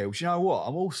 guess what, girls? You know what?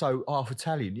 I'm also half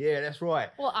Italian. Yeah, that's right.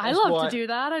 Well, I love to do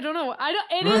that. I don't know.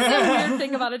 It is a weird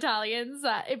thing about Italians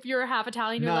that if you're half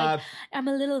Italian, you're like, I'm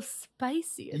a little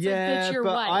spicy. It's like, bitch, you're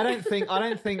white. I don't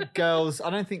think girls. I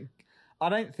don't think.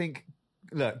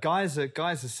 Look, guys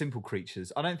are simple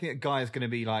creatures. I don't think a guy is going to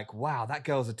be like, wow, that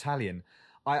girl's Italian.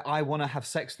 I want to have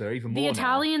sex with her even more. The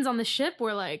Italians on the ship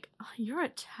were like, oh, you're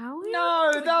Italian?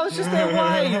 No, that was just their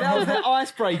way. That was their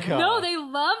icebreaker. No, they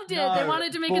loved it. No, they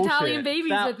wanted to make bullshit. Italian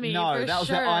babies with me. No, that was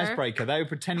their sure. icebreaker. They were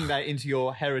pretending they were into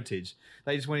your heritage.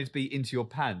 They just wanted to be into your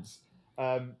pants.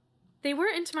 They were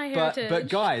into my heritage. But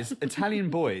guys, Italian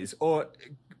boys or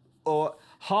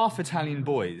half Italian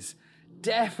boys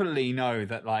definitely know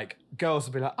that like girls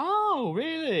will be like, oh,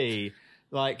 really?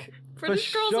 Like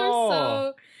British for girls sure. are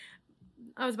so...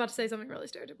 I was about to say something really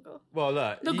stereotypical. Well,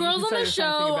 look. The girls on the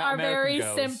show are very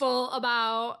simple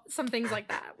about some things like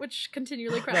that, which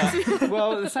continually cracks me.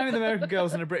 Well, the same with American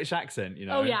girls in a British accent, you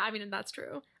know? Oh, yeah. I mean, that's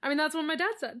true. I mean, that's what my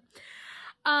dad said.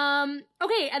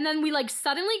 Okay, and then we, like,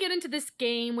 suddenly get into this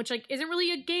game, which, like, isn't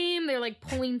really a game. They're, like,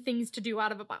 pulling things to do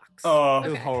out of a box. Oh, it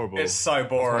was horrible. It's so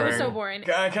boring. It was so boring.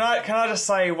 Can I just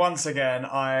say once again,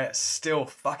 I still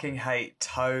fucking hate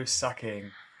toe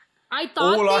sucking. I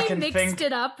thought they mixed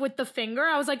it up with the finger.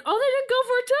 I was like, oh, they didn't go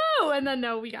for a toe. And then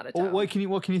no, we got a toe. What can you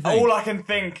think? All I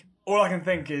can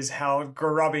think is how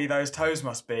grubby those toes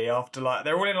must be after like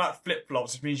they're all in like flip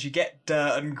flops, which means you get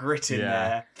dirt and grit in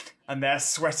there, and they're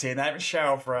sweaty and they haven't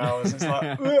showered for hours. It's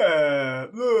like,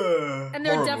 and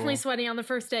they're definitely sweaty on the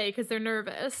first day because they're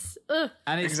nervous. Ugh.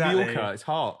 And it's Mallorca, it's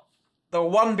hot. The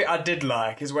one bit I did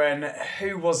like is when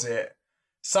who was it?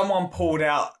 Someone pulled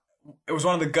out. It was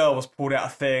one of the girls pulled out a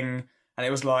thing, and it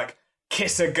was like,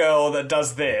 kiss a girl that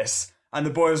does this. And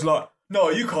the boy was like, no,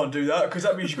 you can't do that, because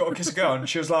that means you got to kiss a girl. And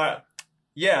she was like,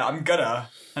 yeah, I'm gonna.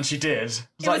 And she did. It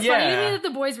was funny to me that the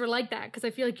boys were like that, because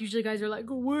I feel like usually guys are like,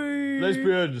 wait.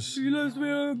 Lesbians.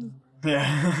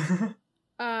 Yeah.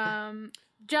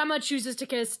 Gemma chooses to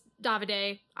kiss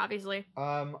Davide, obviously.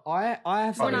 I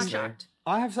have something. We're not shocked.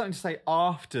 I have something to say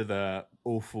after the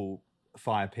awful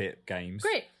fire pit games.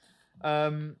 Great.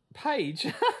 Paige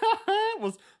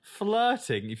was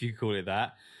flirting, if you could call it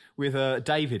that, with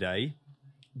Davido.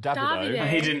 Davide.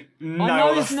 He didn't I know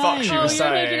what the fuck she was you're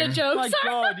saying. making a joke. My Sorry.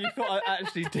 God, you thought I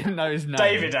actually didn't know his name.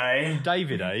 Davide.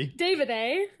 Davide.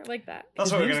 Davide. I like that.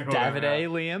 That's what we're going to call him.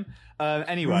 Davide, Liam.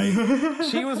 Anyway,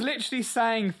 she was literally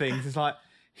saying things. It's like,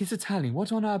 he's Italian. What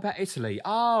do I know about Italy?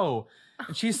 Oh.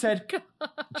 And she said,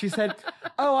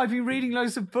 oh, I've been reading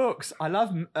loads of books. I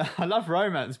love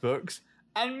romance books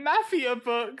and mafia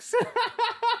books.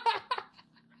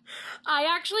 I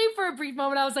actually, for a brief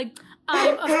moment, I was like,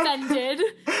 I'm offended.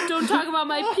 Don't talk about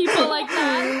my people like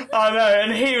that. I know,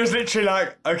 and he was literally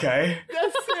like, okay.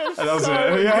 That's And that was so it.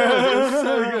 good. Yeah. It's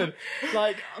so good.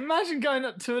 Like, imagine going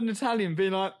up to an Italian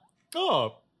being like,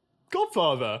 oh,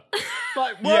 Godfather.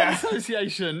 Like, word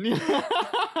association. Be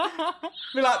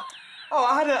like, oh,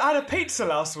 I had a pizza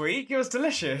last week. It was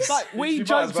delicious. Like, we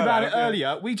joked about it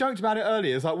earlier.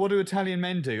 It's like, what do Italian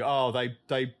men do? Oh, they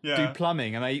do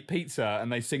plumbing and they eat pizza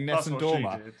and they sing Nessun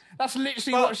Dorma. That's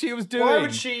literally what she was doing.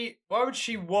 Why would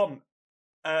she want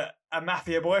a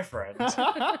mafia boyfriend?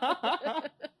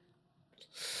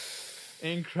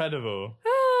 Incredible.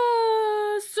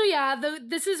 So yeah,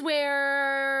 this is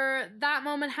where that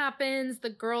moment happens. The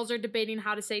girls are debating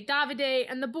how to say Davide,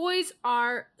 and the boys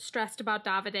are stressed about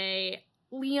Davide.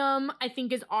 Liam, I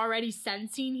think, is already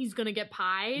sensing he's gonna get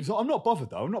pied. He's like, I'm not bothered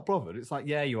though. I'm not bothered. It's like,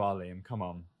 yeah, you are, Liam. Come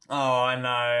on. Oh, I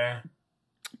know.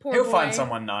 He'll find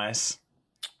someone nice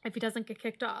if he doesn't get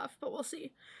kicked off, but we'll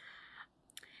see.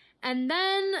 And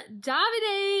then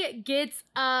Davide gets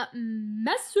a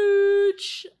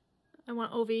message. I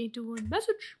want Ovi to a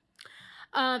message.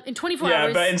 In 24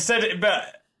 hours. Yeah,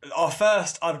 but our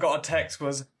first I've got a text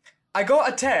was, I got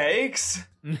a text.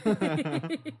 In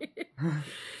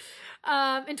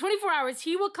 24 hours,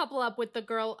 he will couple up with the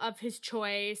girl of his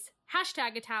choice.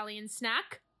 Hashtag Italian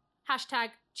snack.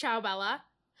 Hashtag Ciao Bella.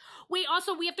 Wait,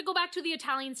 also, we have to go back to the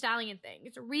Italian stallion thing.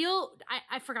 It's real.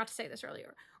 I forgot to say this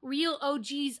earlier. Real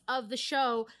OGs of the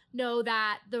show know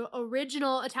that the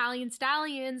original Italian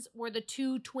stallions were the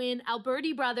two twin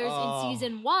Alberti brothers in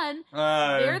season 1.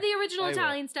 They're the original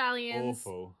Italian stallions.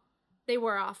 Awful. They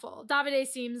were awful. Davide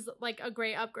seems like a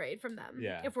great upgrade from them.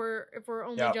 Yeah. If we're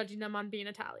only judging them on being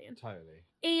Italian. Totally.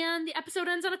 And the episode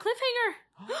ends on a cliffhanger.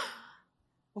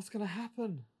 What's gonna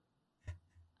happen?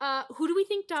 Who do we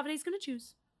think Davide's gonna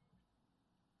choose?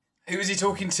 Who is he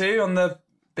talking to on the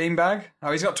beanbag?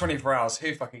 Oh, he's got 24 hours.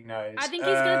 Who fucking knows? I think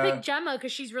he's gonna pick Gemma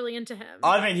because she's really into him.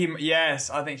 I think he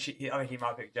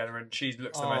might pick Jenna, and she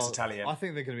looks the most Italian. I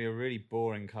think they're gonna be a really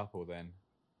boring couple then.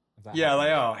 Yeah,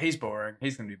 they are. He's boring.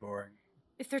 He's gonna be boring.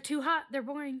 If they're too hot, they're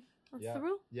boring. That's the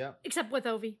rule. Yeah. Except with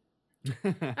Ovi.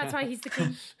 That's why he's the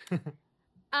king. Okay,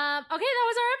 that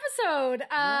was our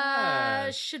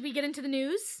episode. Should we get into the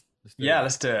news?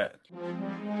 Let's do it.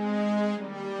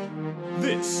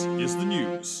 This is the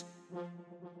news.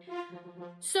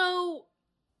 So,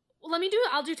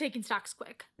 I'll do taking stocks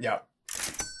quick. Yeah.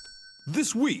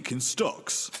 This week in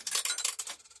stocks.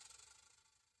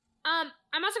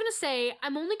 I'm also going to say,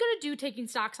 I'm only going to do taking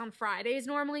stocks on Fridays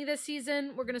normally this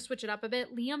season. We're going to switch it up a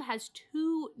bit. Liam has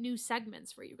 2 new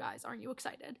segments for you guys. Aren't you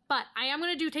excited? But I am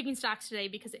going to do taking stocks today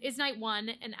because it is night 1.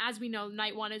 And as we know,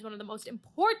 night 1 is one of the most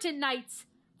important nights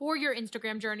for your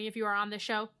Instagram journey if you are on this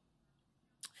show.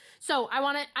 So I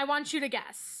want you to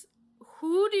guess.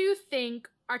 Who do you think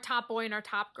our top boy and our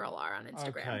top girl are on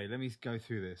Instagram? Okay, let me go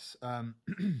through this.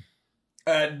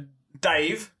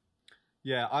 Dave.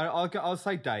 Yeah, I'll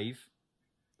say Dave.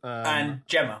 And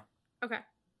Gemma. Okay.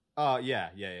 Oh, yeah.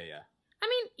 I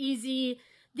mean, easy.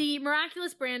 The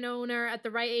miraculous brand owner at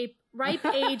the ripe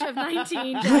age of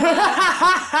 19 entered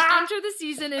the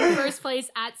season in first place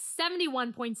at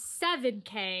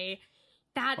 71.7K.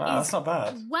 That's not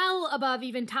bad. Well above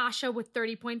even Tasha with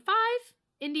 30.5.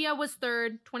 India was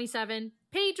third, 27.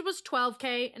 Paige was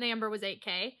 12K, and Amber was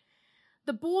 8K.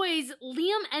 The boys,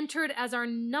 Liam entered as our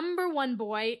number 1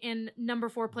 boy and number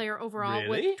 4 player overall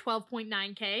with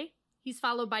 12.9K. He's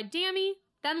followed by Dammy,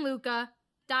 then Luca,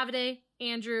 Davide,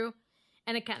 Andrew,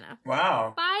 and Ikenna.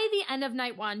 Wow. By the end of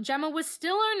night 1, Gemma was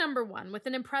still our number 1 with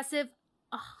an impressive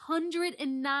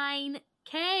 109K.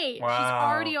 She's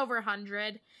already over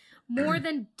 100. More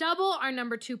than double our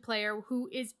number 2 player, who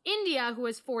is India, who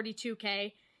has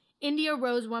 42K. India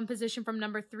rose 1 position from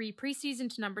number 3 preseason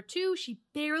to number 2. She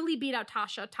barely beat out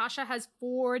Tasha. Tasha has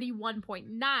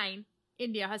 41.9.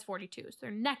 India has 42. So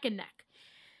they're neck and neck.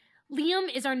 Liam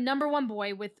is our number 1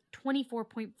 boy with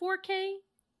 24.4K.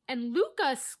 And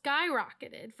Luca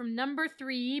skyrocketed from number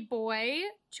 3 boy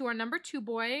to our number 2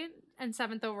 boy and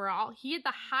 7th overall. He had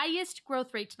the highest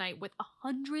growth rate tonight with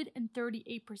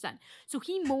 138%. So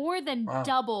he more than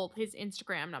doubled his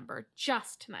Instagram number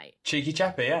just tonight. Cheeky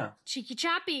chappy, yeah. Cheeky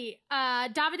chappy.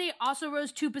 Davide also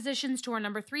rose 2 positions to our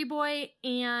number 3 boy.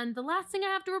 And the last thing I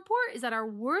have to report is that our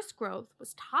worst growth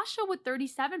was Tasha with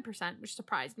 37%, which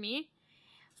surprised me.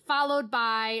 Followed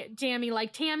by Dammy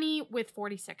Like Tammy with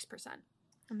 46%.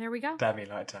 And there we go. Dammy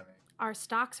Like Tammy. Our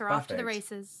stocks are off to the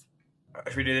races.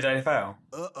 Should we do the daily fail?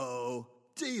 Uh-oh.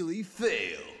 Daily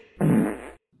fail.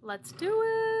 Let's do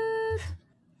it.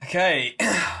 Okay,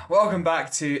 welcome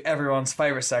back to everyone's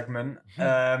favourite segment.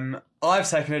 I've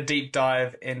taken a deep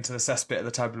dive into the cesspit of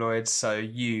the tabloids, so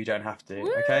you don't have to,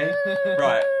 okay?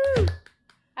 Right.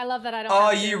 I love that I don't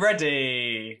Are have to. you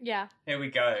ready? Yeah. Here we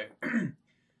go.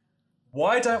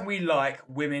 Why don't we like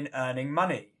women earning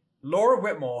money? Laura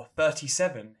Whitmore,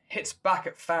 37, hits back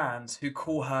at fans who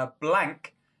call her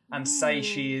blank and say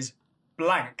she is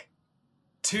blank.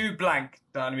 Too blank.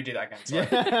 No, let me do that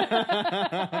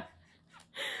again.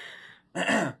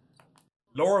 Sorry.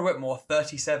 Laura Whitmore,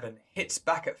 37, hits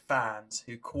back at fans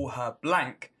who call her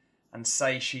blank and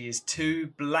say she is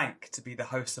too blank to be the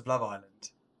host of Love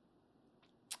Island.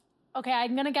 Okay,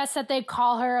 I'm going to guess that they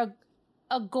call her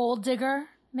a gold digger,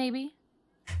 maybe.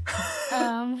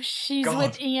 She's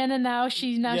with Ian and now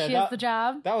she has the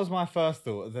job. That was my first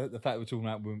thought, the fact we're talking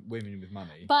about women with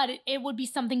money. But it would be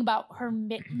something about her.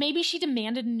 Maybe she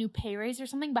demanded a new pay raise or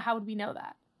something, but how would we know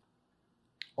that?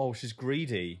 Oh, she's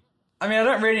greedy. I mean, I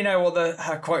don't really know what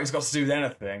her quote has got to do with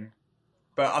anything,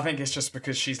 but I think it's just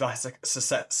because she's like a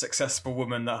successful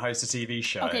woman that hosts a TV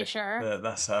show. Okay, sure.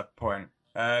 That's her point.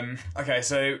 Okay,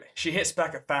 so she hits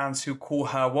back at fans who call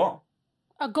her what?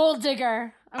 A gold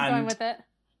digger. I'm going with it.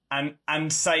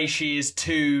 And say she is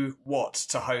too what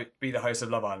to be the host of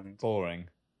Love Island? Boring.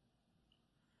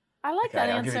 I like that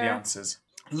answer. I'll give you the answers.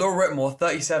 Laura Whitmore,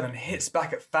 37, hits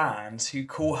back at fans who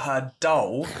call her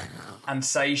dull and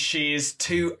say she is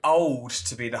too old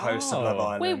to be the host of Love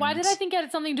Island. Wait, why did I think it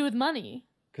had something to do with money?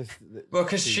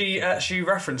 Because she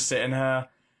referenced it in her...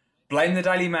 Blame the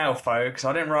Daily Mail, folks.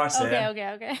 I didn't write it.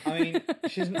 Okay. I mean,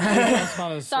 she's not as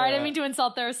fun as... Sorry, I didn't mean to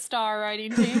insult their star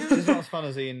writing team. She's not as fun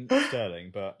as Ian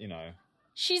Sterling, but, you know...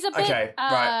 She's a bit... Okay,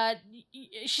 right.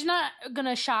 She's not going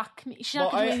to shock me. She's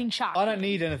not going to do anything shocking. I don't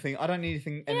need anything. I don't need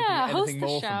anything host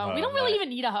more the show. from her. We don't really even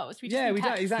need a host. We just need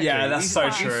don't, exactly. Yeah, that's so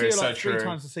true. We see her so true. 3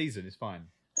 times a season. It's fine.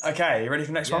 Okay, you ready for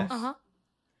the next one? Uh-huh.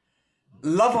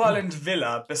 Love Island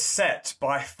villa beset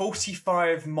by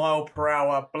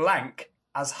 45-mile-per-hour blank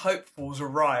as hopefuls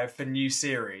arrive for new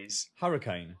series.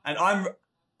 Hurricane. And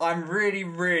I'm really,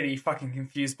 really fucking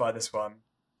confused by this one.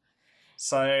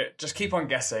 So just keep on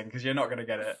guessing because you're not going to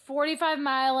get it. 45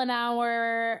 mile an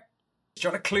hour. Do you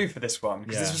want a clue for this one?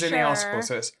 Because this was in the article.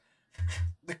 So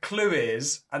the clue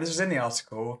is, and this was in the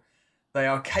article, they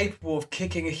are capable of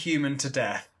kicking a human to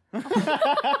death.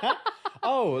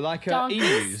 Oh, like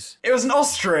emus. It was an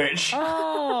ostrich.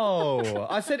 Oh,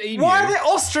 I said emu. Why are there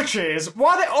ostriches?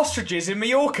 Why are there ostriches in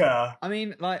Mallorca? I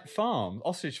mean, like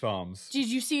ostrich farms. Did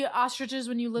you see ostriches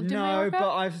when you lived in Mallorca? No, but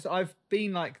I've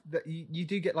been like you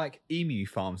do get like emu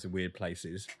farms in weird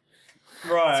places.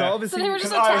 Right. So obviously, they were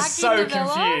just I was so attacking the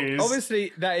villa? confused.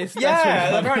 Obviously, that is.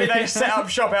 Yeah, apparently they set up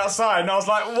shop outside, and I was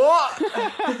like, what?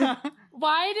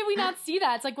 Why did we not see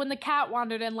that? It's like when the cat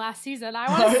wandered in last season. I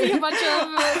want to see a bunch of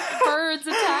birds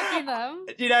attacking them.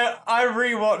 You know, I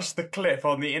rewatched the clip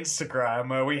on the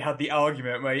Instagram where we had the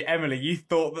argument where, Emily, you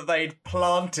thought that they'd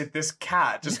planted this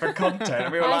cat just for content.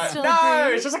 And we were like,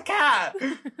 no, it's just a cat.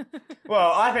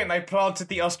 Well, I think they planted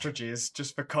the ostriches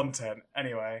just for content.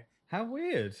 Anyway. How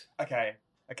weird. Okay,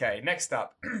 next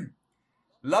up.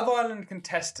 Love Island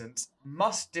contestants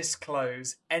must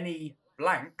disclose any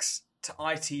blanks to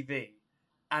ITV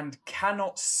and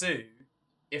cannot sue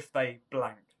if they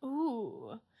blank.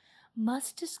 Ooh.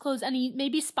 Must disclose any,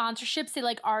 maybe sponsorships they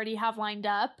like already have lined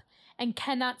up and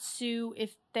cannot sue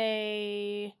if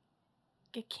they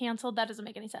get cancelled. That doesn't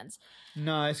make any sense.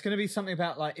 No, it's going to be something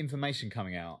about like information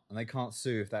coming out and they can't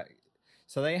sue if that...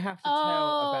 So they have to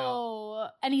tell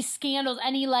about... any scandals,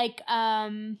 any like...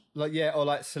 or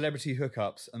like celebrity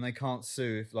hookups and they can't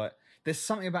sue if like... There's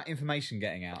something about information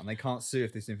getting out and they can't sue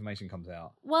if this information comes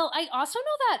out. Well, I also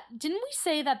know that, didn't we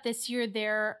say that this year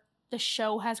the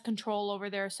show has control over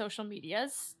their social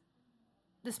medias?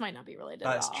 This might not be related at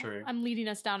all. That's true. I'm leading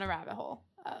us down a rabbit hole,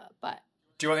 but...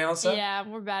 Do you want the answer? Yeah,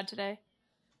 we're bad today.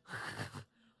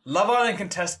 Love Island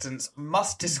contestants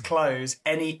must disclose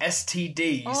any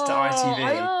STDs to ITV.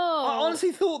 I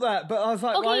honestly thought that, but I was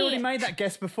like, well, I already made that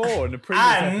guess before in the previous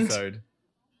episode.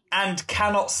 And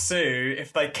cannot sue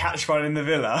if they catch one in the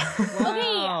villa. Wow. Okay,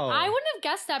 I wouldn't have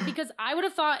have guessed that because I would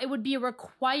have thought it would be a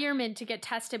requirement to get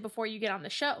tested before you get on the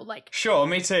show. Like, Sure,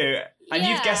 me too. And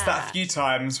you've guessed that Yeah. a few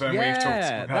times when we've talked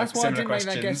about that's why I similar didn't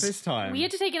questions. make that guess this time. we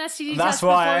had to take an STD That's test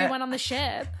before why- we went on the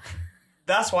ship.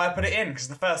 That's why I put it in, because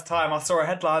the first time I saw a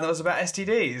headline that was about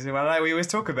STDs, and I know we always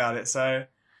talk about it, so...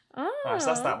 Oh, so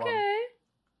that's that one. okay.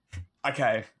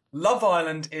 Okay. Love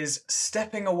Island is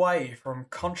stepping away from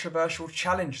controversial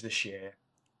challenge this year.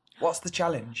 What's the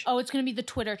challenge? Oh, it's going to be the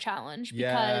Twitter challenge because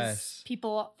Yes.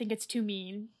 people think it's too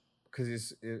mean.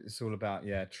 Because it's all about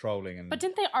trolling and. But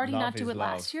didn't they already love not do is it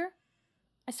love. last year?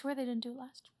 I swear they didn't do it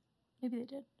last year. Maybe they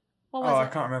did. What Oh, was I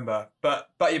it? can't remember. But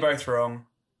you're both wrong.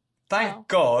 Thank Oh.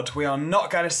 God we are not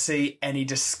going to see any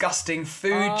disgusting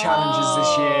food challenges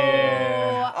this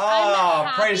year. I'm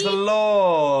Oh, praise the happy.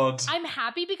 Lord. I'm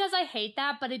happy because I hate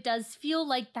that, but it does feel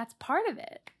like that's part of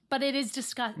it. But it is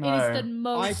disgusting. No. It is the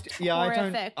most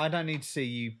horrific. I don't need to see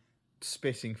you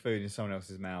spitting food in someone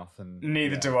else's mouth. And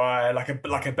Neither do I, like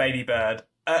a baby bird.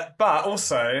 But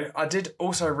also, I did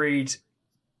also read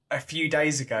a few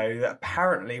days ago that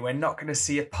apparently we're not going to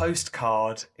see a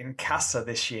postcard in Casa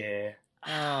this year.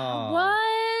 Oh.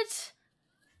 What?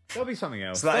 There'll be something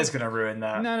else. So that is going to ruin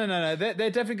that. No. They're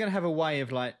definitely going to have a way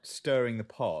of like stirring the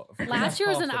pot. Last year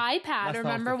was an iPad. that's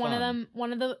Remember, half the fun.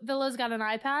 one of the villas got an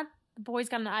iPad. The boys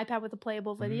got an iPad with a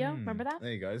playable video. Remember that?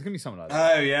 There you go. There's going to be something like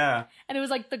that. Oh, yeah. And it was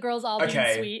like the girls all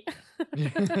Okay. being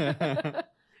sweet.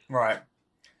 Right.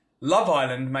 Love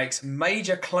Island makes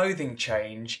major clothing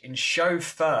change in show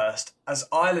first as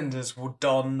Islanders will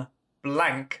don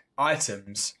blank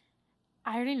items.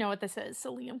 I already know what this is,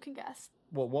 so Liam can guess.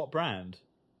 What brand?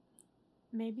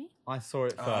 Maybe. I saw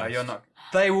it first. You're not.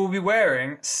 They will be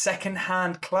wearing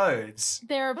second-hand clothes.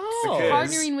 They're Because-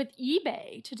 partnering with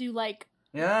eBay to do like.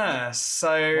 Yeah.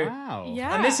 So. Wow.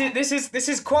 Yeah. And this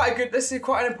is quite a good. This is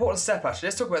quite an important step actually.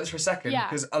 Let's talk about this for a second Yeah.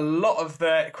 because a lot of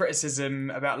the criticism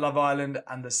about Love Island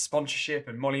and the sponsorship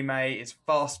and Molly May is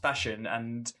fast fashion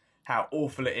and how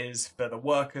awful it is for the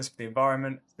workers, for the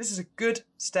environment. This is a good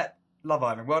step. Love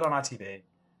Island. Well done, ITV.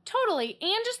 Totally.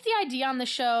 And just the idea on the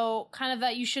show, kind of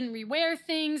that you shouldn't rewear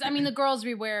things. I mean, the girls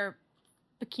rewear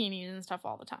bikinis and stuff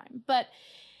all the time. But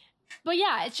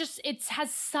yeah, it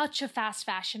has such a fast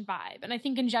fashion vibe. And I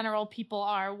think in general, people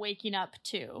are waking up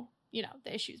to,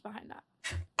 the issues behind that.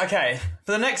 Okay,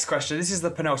 for the next question, this is the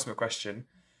penultimate question.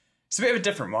 It's a bit of a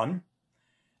different one.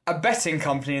 A betting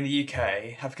company in the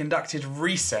UK have conducted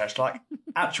research, like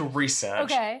actual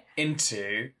research, Okay.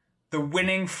 into the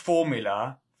winning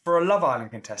formula for a Love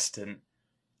Island contestant.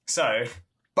 So,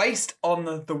 based on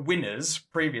the winners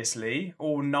previously,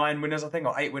 all 9 winners, I think,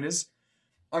 or 8 winners,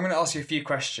 I'm going to ask you a few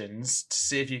questions to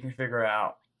see if you can figure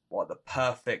out what the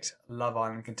perfect Love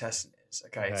Island contestant is.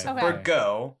 Okay, so for a Okay.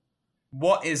 girl,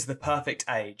 what is the perfect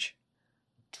age?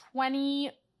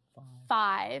 25.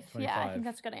 Yeah, I 25. think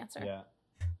that's a good answer. Yeah.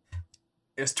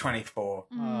 It's 24.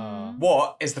 Mm.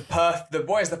 What is the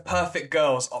perfect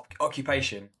girl's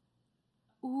occupation?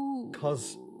 Ooh.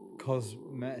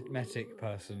 Cosmetic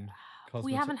person.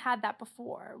 We haven't had that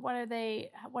before. What have they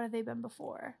been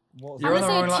before? What's You're I'm on,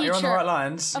 gonna the say wrong a you're on the teacher. right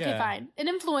lines. Okay, fine. An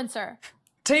influencer.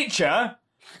 Teacher?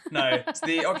 No, it's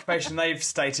the occupation they've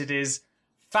stated is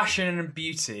fashion and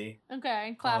beauty. Okay,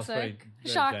 very- classic.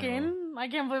 very Shocking. general. I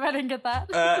can't believe I didn't get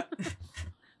that.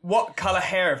 What colour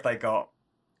hair have they got?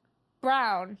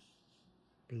 Brown.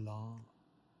 Blonde.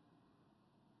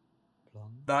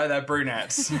 No, they're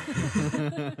brunettes.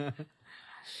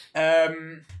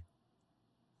 And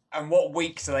what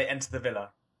week do they enter the villa?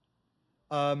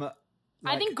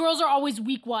 I think girls are always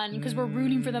week one because we're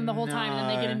rooting for them the whole time and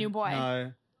then they get a new boy.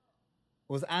 No.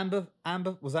 Was Amber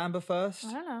first?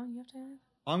 I don't know. You have to.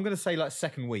 I'm gonna say like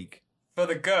second week. For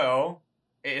the girl,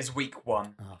 it is week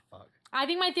 1. Oh fuck. I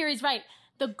think my theory is right.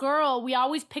 The girl, we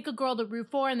always pick a girl to root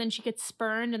for and then she gets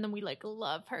spurned and then we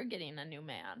love her getting a new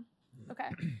man. Okay.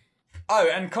 Oh,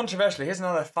 and controversially, here's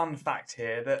another fun fact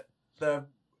here that the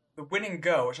winning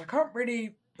girl,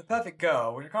 the perfect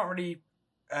girl, which I can't really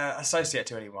associate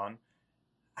to anyone,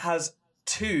 has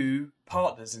 2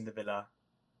 partners in the villa,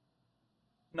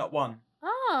 not 1.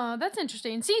 Oh, that's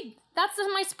interesting. See, that's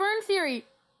my spurn theory.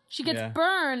 She gets Yeah.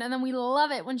 burned and then we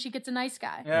love it when she gets a nice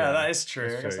guy. Yeah, that is true.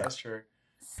 That's I guess true. that's true.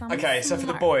 Some Okay, so for the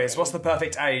smart boys, thing. what's the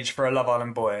perfect age for a Love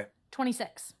Island boy?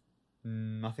 26.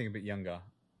 I think a bit younger.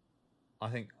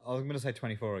 I'm gonna say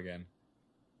 24 again.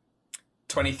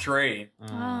 23.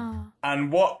 Ah.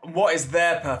 And what is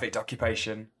their perfect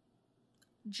occupation?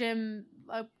 Gym,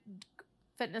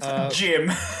 fitness. Gym.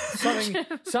 Something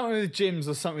with gyms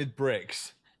or something with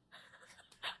bricks.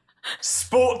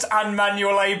 Sport and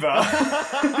manual labour.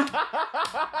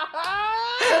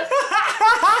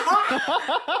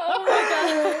 Oh my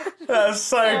god. That's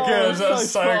so good. That's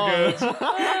so fun. good.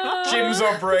 Gyms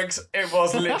or bricks, it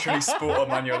was literally sport or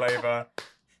manual labour.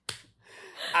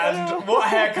 And what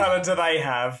hair colour do they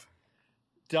have?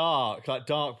 Dark, like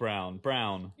dark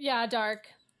brown. Yeah, dark.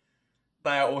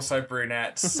 They are also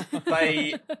brunettes.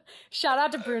 They Shout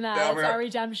out to brunettes, Yeah, our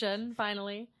redemption,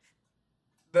 finally.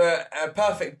 The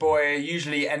perfect boy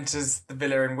usually enters the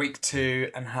villa in week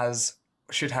 2 and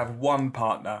should have one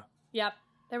partner. Yep.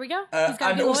 There we go. He's gotta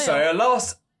And be also, loyal.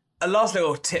 a last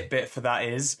little tidbit for that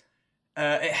is,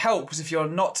 it helps if you're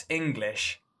not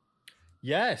English.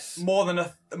 Yes. More than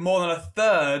a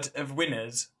third of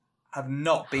winners have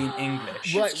not been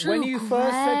English. Right, true, when you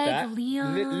first said that,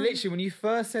 Liam. literally when you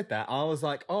first said that, I was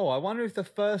like, oh, I wonder if the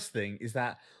first thing is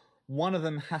that one of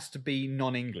them has to be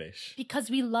non-English. Because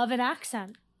we love an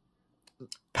accent.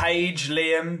 Paige,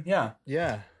 Liam, yeah.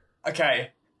 Yeah.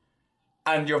 Okay.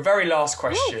 And your very last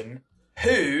question,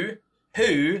 who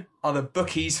are the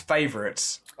bookies'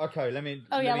 favourites? Okay, let me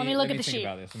look at the sheet.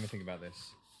 Let me think about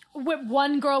this. With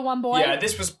one girl, one boy? Yeah,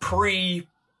 this was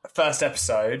pre-first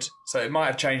episode, so it might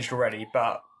have changed already,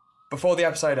 but before the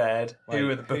episode aired, who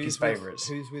were the bookies' favourites?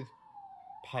 Who's with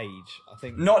Paige? I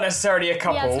think Not necessarily a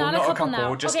couple, Yeah, it's not a couple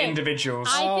now. just Okay, individuals.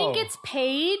 I think it's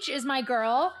Paige is my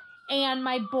girl, and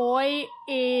my boy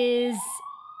is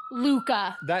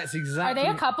Luca. That's exactly. Are they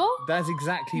a couple? That's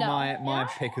exactly No. my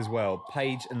pick as well.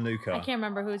 Paige and Luca. I can't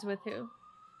remember who's with who.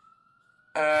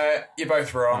 You're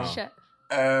both wrong. Shit.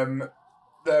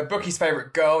 The bookie's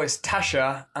favourite girl is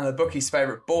Tasha, and the bookie's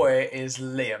favourite boy is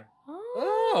Liam.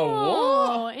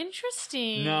 Oh,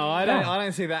 interesting. No, I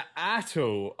don't see that at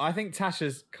all. I think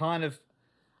Tasha's kind of.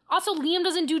 Also, Liam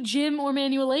doesn't do gym or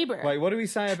manual labor. Wait, what do we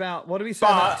say about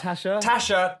Tasha?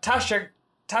 Tasha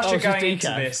she's going into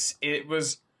decaf. this, it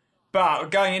was.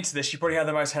 But going into this, she probably had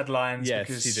the most headlines Yes,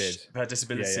 because she did. of her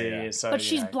disability. Yeah. So, But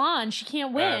she's blonde. She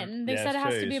can't win. They yeah, said it it's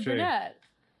has true, to be a it's true. brunette.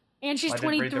 And she's I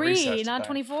didn't read the 23, research not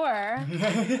today. 24.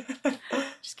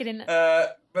 Just kidding.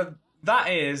 But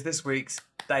that is this week's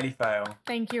Daily Fail.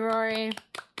 Thank you, Rory.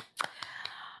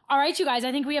 All right, you guys,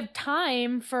 I think we have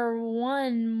time for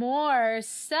one more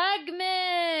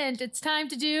segment. It's time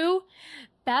to do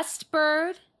Best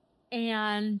Bird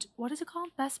and what is it called?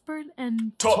 Best Bird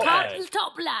and Top Lad.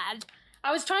 Top Lad.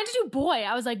 I was trying to do boy.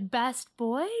 I was like, best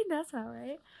boy? That's not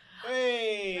right.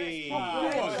 Hey!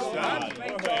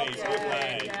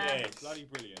 Bloody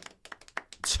brilliant.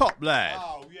 Top Lad.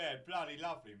 Oh, yeah, bloody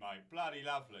lovely, mate. Bloody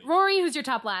lovely. Rory, who's your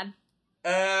top lad?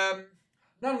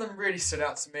 None of them really stood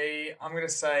out to me. I'm going to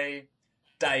say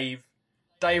Dave.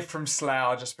 Dave from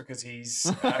Slough, just because he's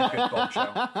a good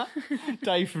bombshell.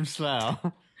 Dave from Slough.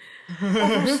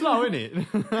 From Slough, innit?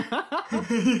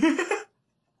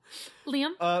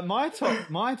 Liam? My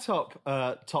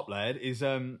top lad is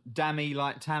Dammy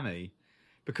like Tammy,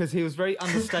 because he was very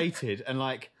understated and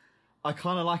like I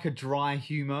kind of like a dry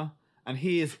humour, and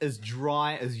he is as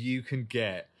dry as you can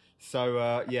get. So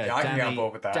I can get on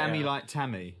board with that. Dammy like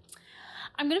Tammy.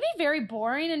 I'm going to be very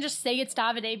boring and just say it's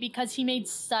Davide because he made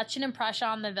such an impression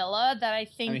on the Villa that I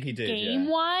think he did,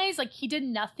 game-wise, like he did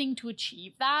nothing to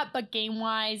achieve that, but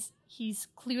game-wise, he's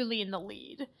clearly in the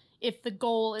lead if the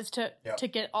goal is to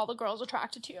get all the girls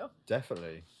attracted to you.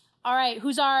 Definitely. All right,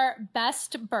 who's our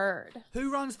best bird?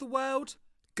 Who runs the world?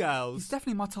 Girls. It's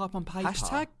definitely my type on paper.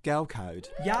 Hashtag girl code.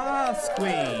 Yes,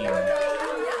 queen.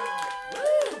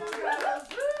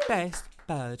 Best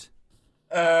bird.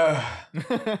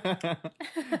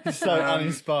 He's so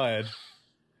uninspired.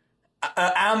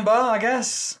 Amber, I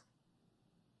guess.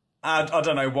 I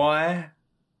don't know why.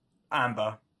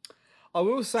 Amber. I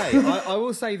will say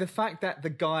the fact that the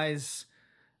guys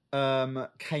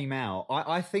came out.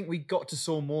 I think we got to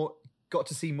see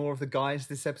more of the guys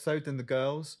this episode than the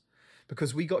girls,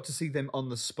 because we got to see them on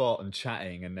the spot and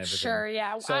chatting and everything. Sure,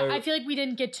 yeah. So, I feel like we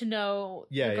didn't get to know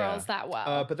the girls that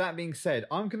well. But that being said,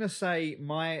 I'm gonna say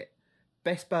my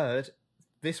best bird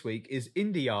this week is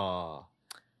India,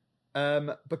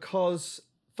 because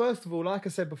first of all, like I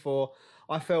said before,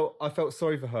 I felt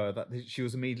sorry for her that she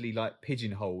was immediately like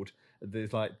pigeonholed.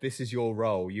 There's like, this is your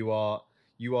role. You are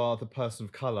the person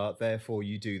of color, therefore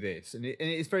you do this, and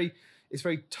it's very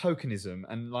tokenism,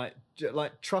 and like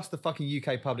trust the fucking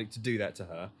UK public to do that to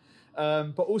her.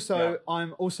 But also,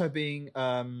 I'm also being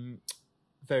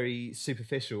very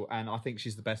superficial, and I think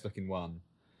she's the best looking one.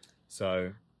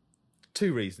 So,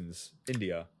 2 reasons.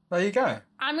 India. There you go.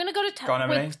 I'm going to go Go on,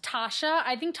 Emily. with Tasha.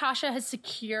 I think Tasha has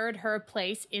secured her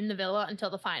place in the Villa until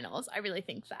the finals. I really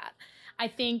think that. I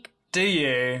think Do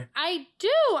you? I do.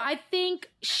 I think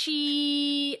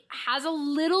she has a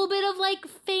little bit of like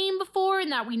fame before, in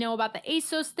that we know about the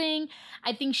ASOS thing.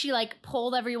 I think she like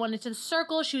pulled everyone into the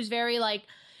circle. She's very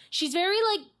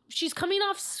she's coming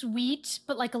off sweet,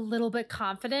 but like a little bit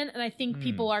confident, and I think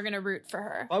people are gonna root for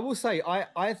her. I will say,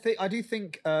 I do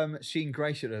think she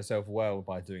ingratiated herself well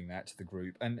by doing that to the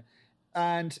group, and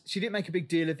she didn't make a big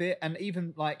deal of it. And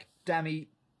even like Dammy,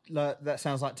 that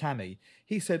sounds like Tammy.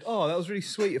 He said, "Oh, that was really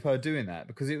sweet of her doing that,"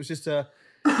 because it was just I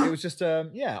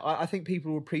think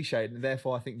people will appreciate it, and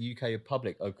therefore I think the UK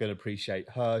public are going to appreciate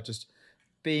her just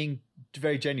being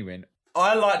very genuine.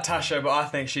 I like Tasha, but I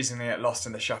think she's going to get lost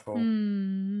in the shuffle.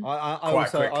 I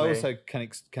also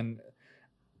can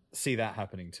see that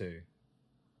happening too.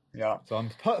 Yeah. So I'm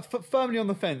firmly on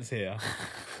the fence here.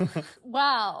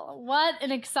 Well, what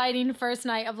an exciting first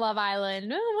night of Love Island.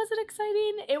 Was it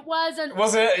exciting? It was.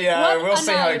 Was it? Yeah, we'll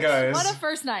see how it goes. What a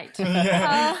first night.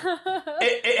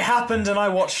 It happened and I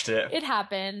watched it. It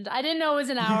happened. I didn't know it was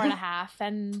an hour and a half,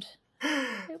 and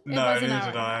it No, was an neither hour did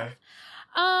and a I. half.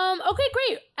 Okay,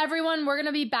 great. Everyone, we're going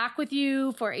to be back with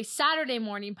you for a Saturday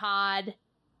morning pod.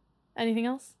 Anything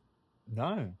else?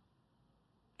 No.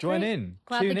 Join in.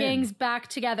 Glad Tune the gang's in. back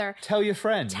together. Tell your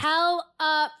friends. Tell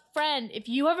a friend. If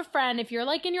you have a friend, if you're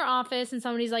like in your office and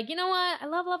somebody's like, you know what, I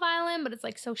love Love Island, but it's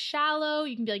like so shallow,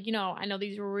 you can be like, I know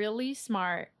these really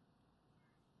smart,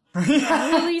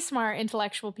 really smart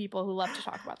intellectual people who love to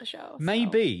talk about the show.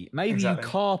 Maybe Exactly. you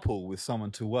carpool with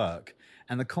someone to work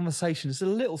and the conversation is a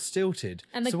little stilted.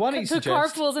 And the, so why don't you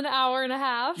suggest... carpool's an hour and a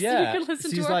half, so you can listen so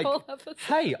to he's our like, whole episode.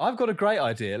 Hey, I've got a great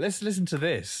idea. Let's listen to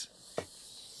this.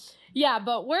 Yeah,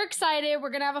 but we're excited.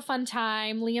 We're going to have a fun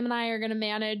time. Liam and I are going to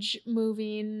manage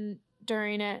moving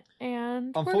during it,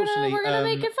 and Unfortunately, we're gonna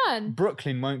make it fun.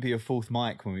 Brooklyn won't be a fourth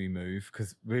mic when we move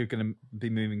because we're going to be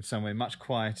moving somewhere much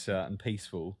quieter and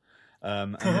peaceful.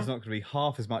 And there's not going to be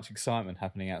half as much excitement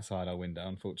happening outside our window,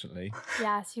 unfortunately.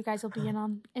 Yes, you guys will be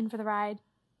in for the ride.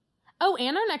 Oh,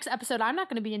 and our next episode, I'm not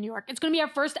going to be in New York. It's going to be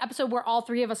our first episode where all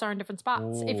three of us are in different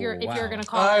spots. If you're going to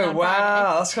call in on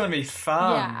Friday. That's going to be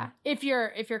fun. Yeah, if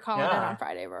you're calling in on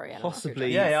Friday, Rory.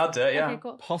 Possibly. Yeah, I'll do it. Yeah. Okay,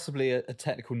 cool. Possibly a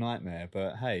technical nightmare,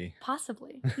 but hey.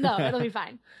 Possibly. No, it'll be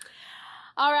fine.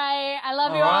 All right. I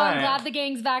love you all. right. I'm glad the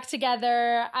gang's back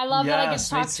together. I love that I get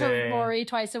to me talk to too. Rory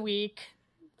twice a week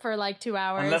for like 2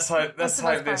 hours. And let's hope That's the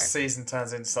best this part. season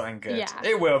turns into something good. Yeah.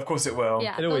 It will, of course it will.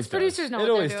 Yeah, It always those producers does. know It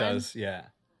what always they're doing. does, yeah.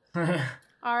 All right.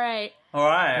 All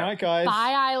right. All right, guys.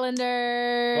 Bye,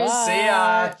 Islanders. Bye. See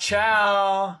ya.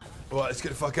 Ciao. Right, let's get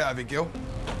the fuck out of it, Gil.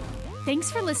 Thanks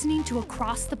for listening to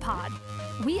Across the Pod.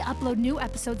 We upload new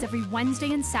episodes every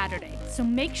Wednesday and Saturday, so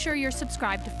make sure you're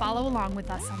subscribed to follow along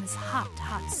with us on this hot,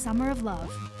 hot summer of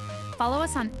love. Follow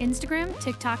us on Instagram,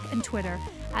 TikTok, and Twitter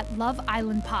at Love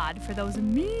Island Pod for those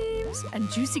memes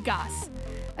and juicy goss.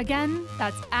 Again,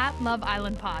 that's at Love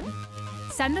Island Pod.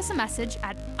 Send us a message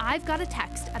at I've Got a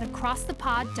Text at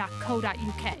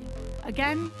acrossthepod.co.uk.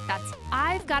 Again, that's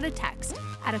I've Got a Text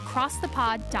at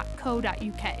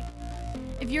acrossthepod.co.uk.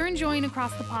 If you're enjoying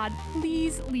Across the Pod,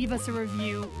 please leave us a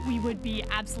review. We would be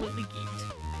absolutely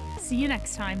geeked. See you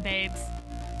next time, babes.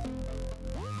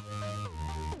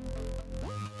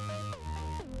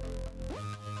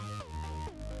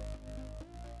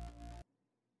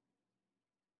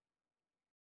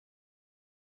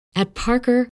 At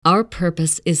Parker, our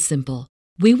purpose is simple.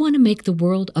 We want to make the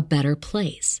world a better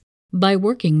place by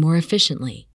working more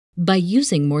efficiently, by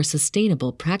using more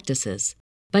sustainable practices,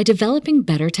 by developing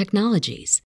better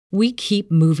technologies. We keep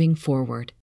moving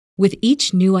forward. With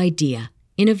each new idea,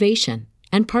 innovation,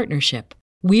 and partnership,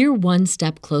 we're one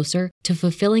step closer to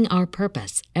fulfilling our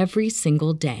purpose every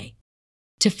single day.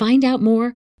 To find out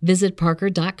more, visit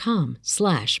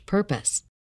parker.com/purpose.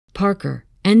 Parker,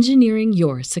 engineering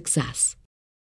your success.